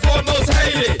loved, therefore most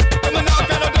hated. I'm a knock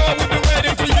on the door. We've been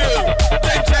waiting for you.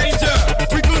 Game changer.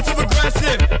 Reclusive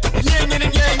aggressive. Yin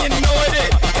and yang and annoyed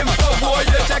it. Info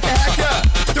warrior. Check a hacker.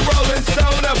 The Rolling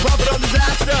Stoner. Prophet of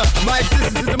disaster. My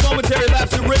existence is a momentary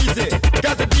lapse of reason.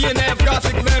 Got the DNA of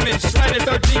Gothic lemon. Shredded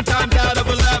 13 times out of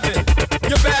 11.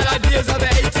 Your bad ideas are the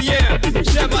ATM.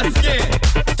 Shed my skin.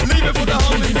 Leaving for the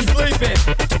homeless and sleeping.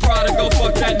 Prodigal,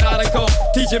 fuck that nautical.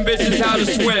 Teaching bitches how to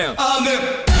swim. I'm in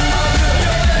your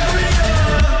area.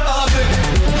 I'm in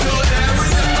your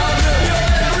area. I'm in your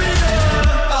area.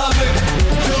 I'm in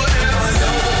your area. I know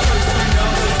the first 3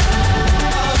 numbers.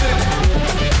 I'm in.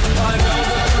 I know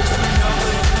the first 3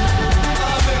 numbers.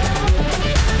 I'm in.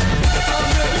 I'm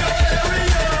in your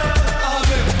area. I'm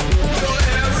in your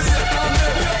area. I'm in your area.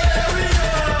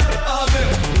 I'm in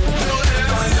your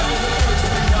area. I know the first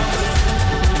 3 numbers.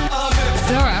 I'm in.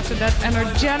 So after that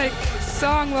energetic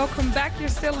song, welcome back. You're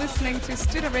still listening to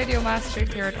Student Radio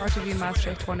Maastricht here at RTV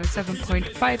Maastricht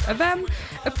 107.5 FM.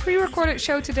 A pre-recorded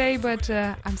show today, but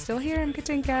I'm still here in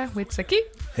Katinka with Saki.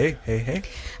 Hey.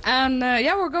 And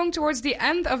we're going towards the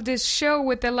end of this show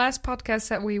with the last podcast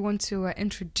that we want to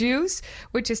introduce,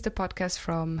 which is the podcast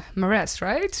from Mares,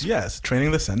 right? Yes,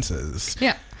 Training the Senses.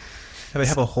 Yeah. They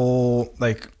have a whole,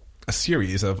 a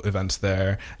series of events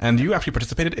there, and you actually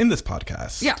participated in this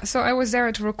podcast. Yeah, so I was there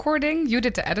at the recording. You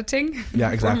did the editing.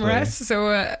 Yeah, exactly. From Res,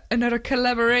 so another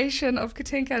collaboration of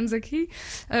Katinka and Zaki.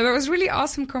 It was really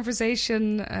awesome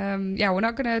conversation. We're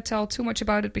not going to tell too much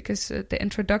about it because the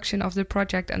introduction of the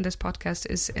project and this podcast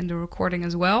is in the recording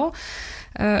as well.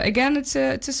 Again, it's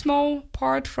a small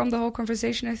part from the whole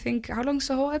conversation, I think. How long's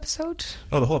the whole episode?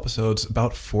 Oh, the whole episode's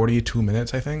about 42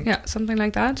 minutes, I think. Yeah, something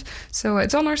like that. So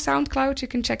it's on our SoundCloud. You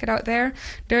can check it out there.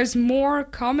 There's more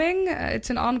coming. It's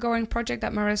an ongoing project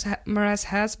that Mares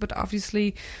has, but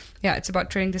obviously, it's about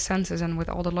training the senses, and with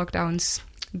all the lockdowns,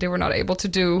 they were not able to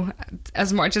do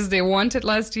as much as they wanted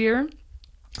last year.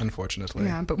 Unfortunately.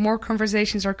 Yeah, but more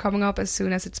conversations are coming up as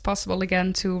soon as it's possible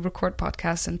again to record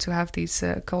podcasts and to have these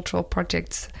cultural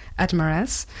projects at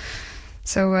Mares.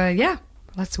 So,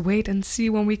 let's wait and see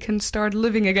when we can start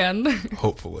living again.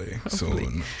 Hopefully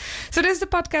soon. So this is the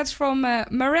podcast from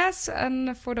Mares,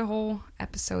 and for the whole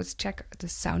episodes, check the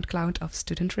SoundCloud of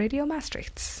Student Radio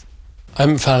Maastricht.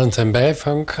 I'm Valentin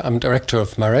Bijvank. I'm director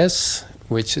of Mares,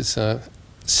 which is a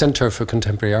Center for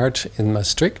Contemporary Art in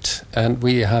Maastricht, and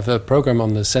we have a program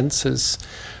on the senses,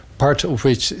 part of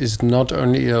which is not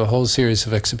only a whole series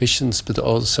of exhibitions but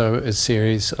also a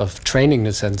series of training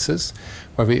the senses,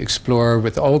 where we explore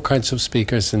with all kinds of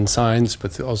speakers in science,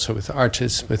 but also with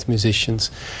artists, with musicians,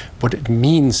 what it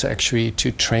means actually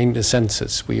to train the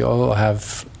senses. We all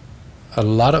have a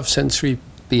lot of sensory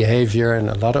behavior and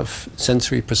a lot of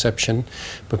sensory perception,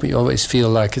 but we always feel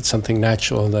like it's something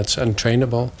natural that's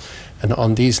untrainable. And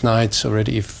on these nights,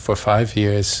 already for 5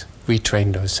 years, we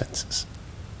train those senses.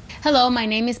 Hello, my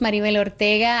name is Maribel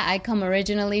Ortega. I come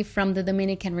originally from the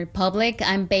Dominican Republic.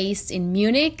 I'm based in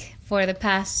Munich for the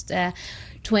past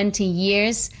 20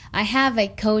 years. I have a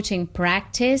coaching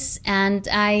practice, and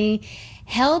I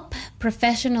help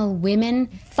professional women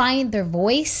find their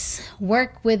voice,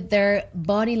 work with their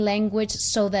body language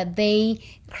so that they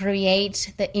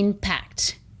create the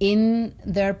impact in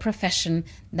their profession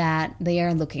that they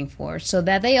are looking for, so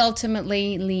that they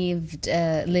ultimately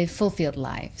live fulfilled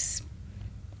lives.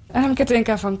 And I'm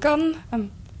Katinka van Kan.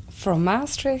 I'm from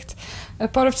Maastricht, a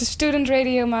part of the Student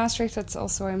Radio Maastricht. That's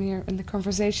also I'm here in the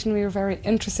conversation. We are very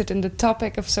interested in the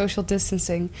topic of social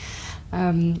distancing,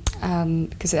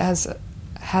 because it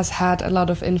has had a lot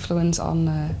of influence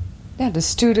on the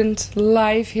student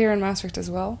life here in Maastricht as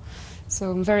well. So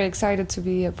I'm very excited to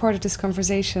be a part of this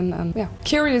conversation and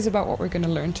curious about what we're going to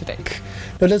learn today.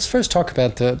 But let's first talk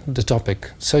about the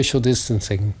topic, social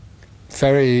distancing.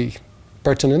 Very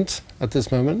pertinent at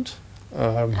this moment.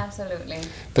 Absolutely.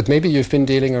 But maybe you've been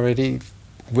dealing already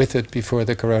with it before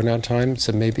the corona time,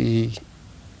 so maybe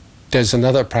there's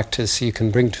another practice you can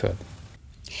bring to it.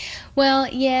 Well,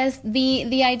 yes,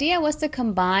 the idea was to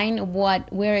combine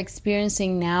what we're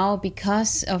experiencing now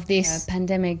because of this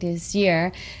pandemic this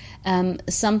year,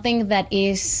 something that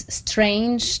is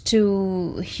strange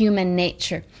to human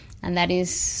nature, and that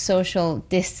is social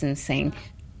distancing,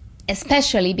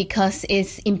 especially because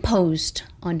it's imposed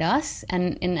on us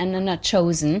and not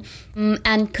chosen,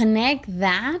 and connect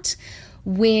that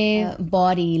with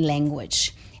body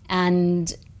language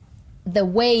and the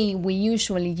way we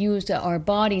usually use our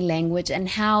body language and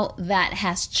how that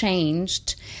has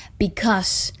changed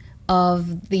because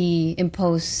of the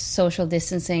imposed social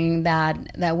distancing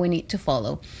that we need to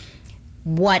follow.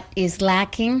 What is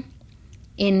lacking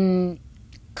in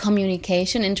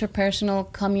communication,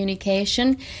 interpersonal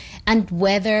communication, and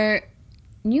whether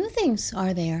new things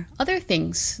are there, other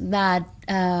things that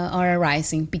are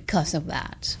arising because of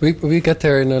that. We get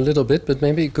there in a little bit, but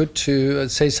maybe good to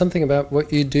say something about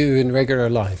what you do in regular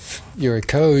life. You're a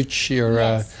coach, you're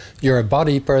a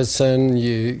body person,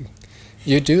 you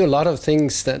do a lot of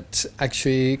things that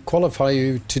actually qualify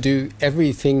you to do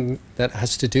everything that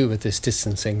has to do with this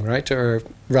distancing, right? Or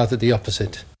rather the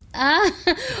opposite.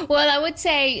 Well, I would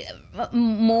say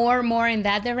more in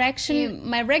that direction.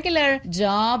 My regular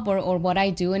job or what I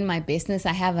do in my business,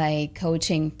 I have a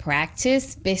coaching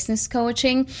practice, business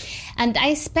coaching, and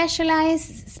I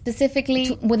specialize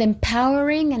specifically with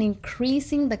empowering and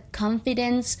increasing the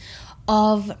confidence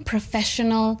of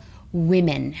professional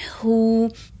women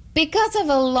who, because of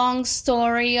a long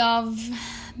story of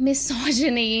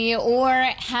misogyny or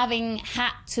having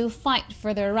had to fight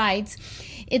for their rights,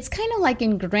 it's kind of like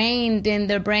ingrained in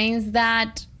their brains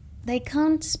that they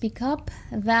can't speak up,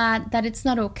 that it's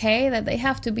not okay, that they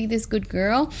have to be this good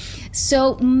girl.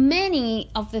 So many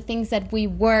of the things that we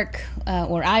work,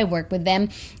 or I work with them,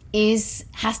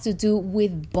 has to do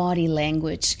with body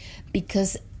language,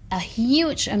 because a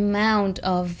huge amount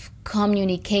of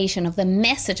communication, of the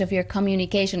message of your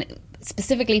communication,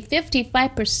 specifically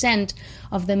 55%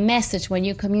 of the message when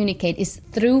you communicate is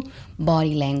through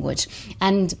body language.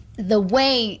 And the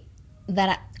way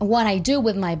that what I do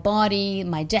with my body,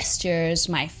 my gestures,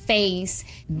 my face,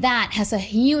 that has a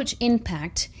huge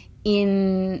impact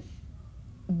in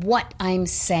what I'm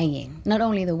saying. Not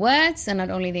only the words and not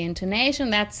only the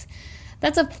intonation, that's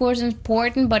of course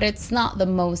important, but it's not the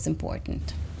most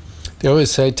important. They always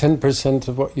say 10%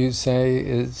 of what you say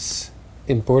is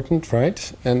important,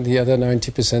 right? And the other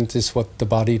 90% is what the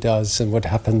body does and what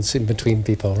happens in between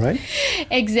people, right?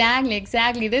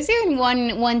 Exactly. There's even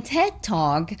one TED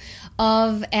Talk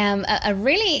of a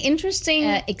really interesting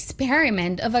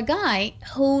experiment of a guy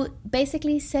who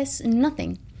basically says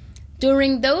nothing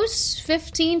during those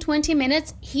 15-20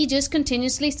 minutes, he just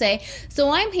continuously say,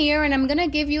 so I'm here and I'm gonna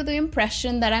give you the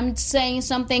impression that I'm saying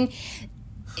something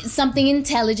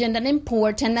intelligent and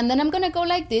important, and then I'm gonna go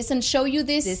like this and show you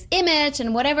this image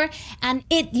and whatever. And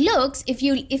it looks, if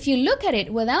you look at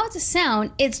it without the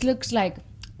sound, it looks like,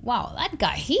 wow, that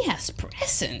guy, he has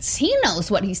presence, he knows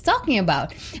what he's talking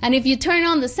about. And if you turn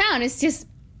on the sound, it's just,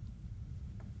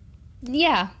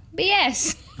 yeah,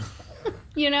 BS.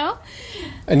 You know?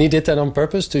 And he did that on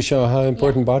purpose to show how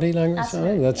important body language is?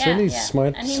 Absolutely. That's really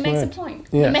smart. And he smart. makes a point.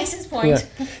 Yeah. He makes his point.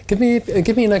 Yeah.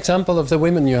 Give me an example of the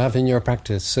women you have in your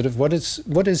practice. Sort of what is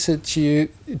it you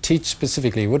teach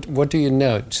specifically? What do you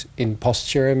note in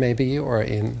posture maybe, or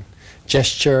in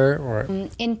gesture, or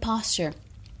in posture,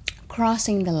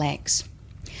 crossing the legs,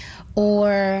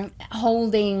 or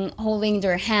holding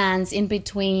their hands in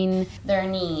between their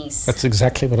knees. That's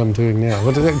exactly what I'm doing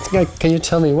now. Can you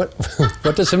tell me what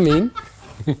does it mean?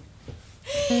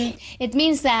 It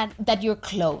means that you're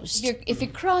closed. If you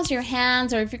cross your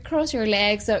hands, or if you cross your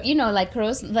legs, or like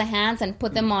cross the hands and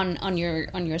put them on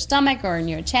your stomach or in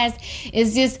your chest,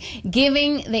 it's just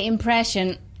giving the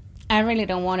impression, I really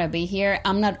don't want to be here.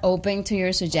 I'm not open to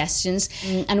your suggestions.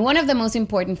 And one of the most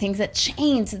important things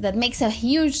that makes a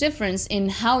huge difference in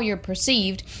how you're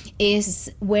perceived is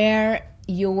where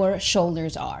your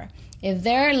shoulders are. If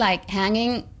they're like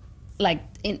hanging like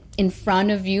in front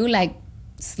of you, like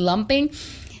slumping,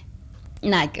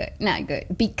 not good.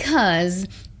 Because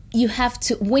you have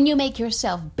to, when you make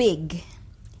yourself big,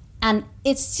 and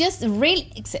it's just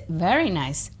really, it's very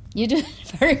nice. You do it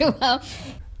very well.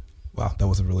 Wow, that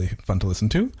was really fun to listen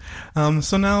to.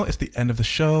 So now it's the end of the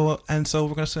show, and so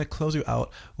we're going to close you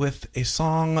out with a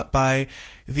song by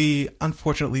the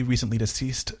unfortunately recently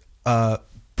deceased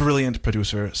brilliant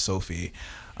producer, Sophie.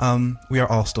 We are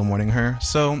all still mourning her,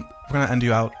 so we're going to end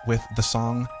you out with the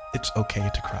song, It's Okay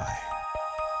to Cry.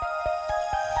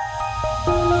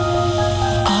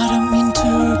 I don't mean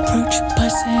to approach you by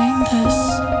saying this.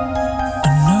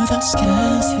 I know that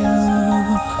scares you.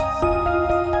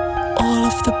 All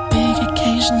of the big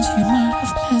occasions you might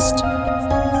have missed.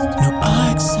 No,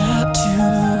 I accept you.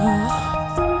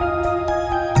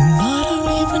 And I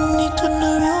don't even need to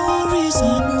know your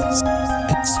reasons.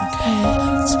 It's okay,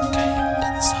 it's okay,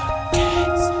 it's okay.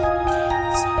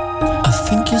 I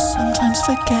think you sometimes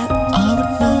forget I would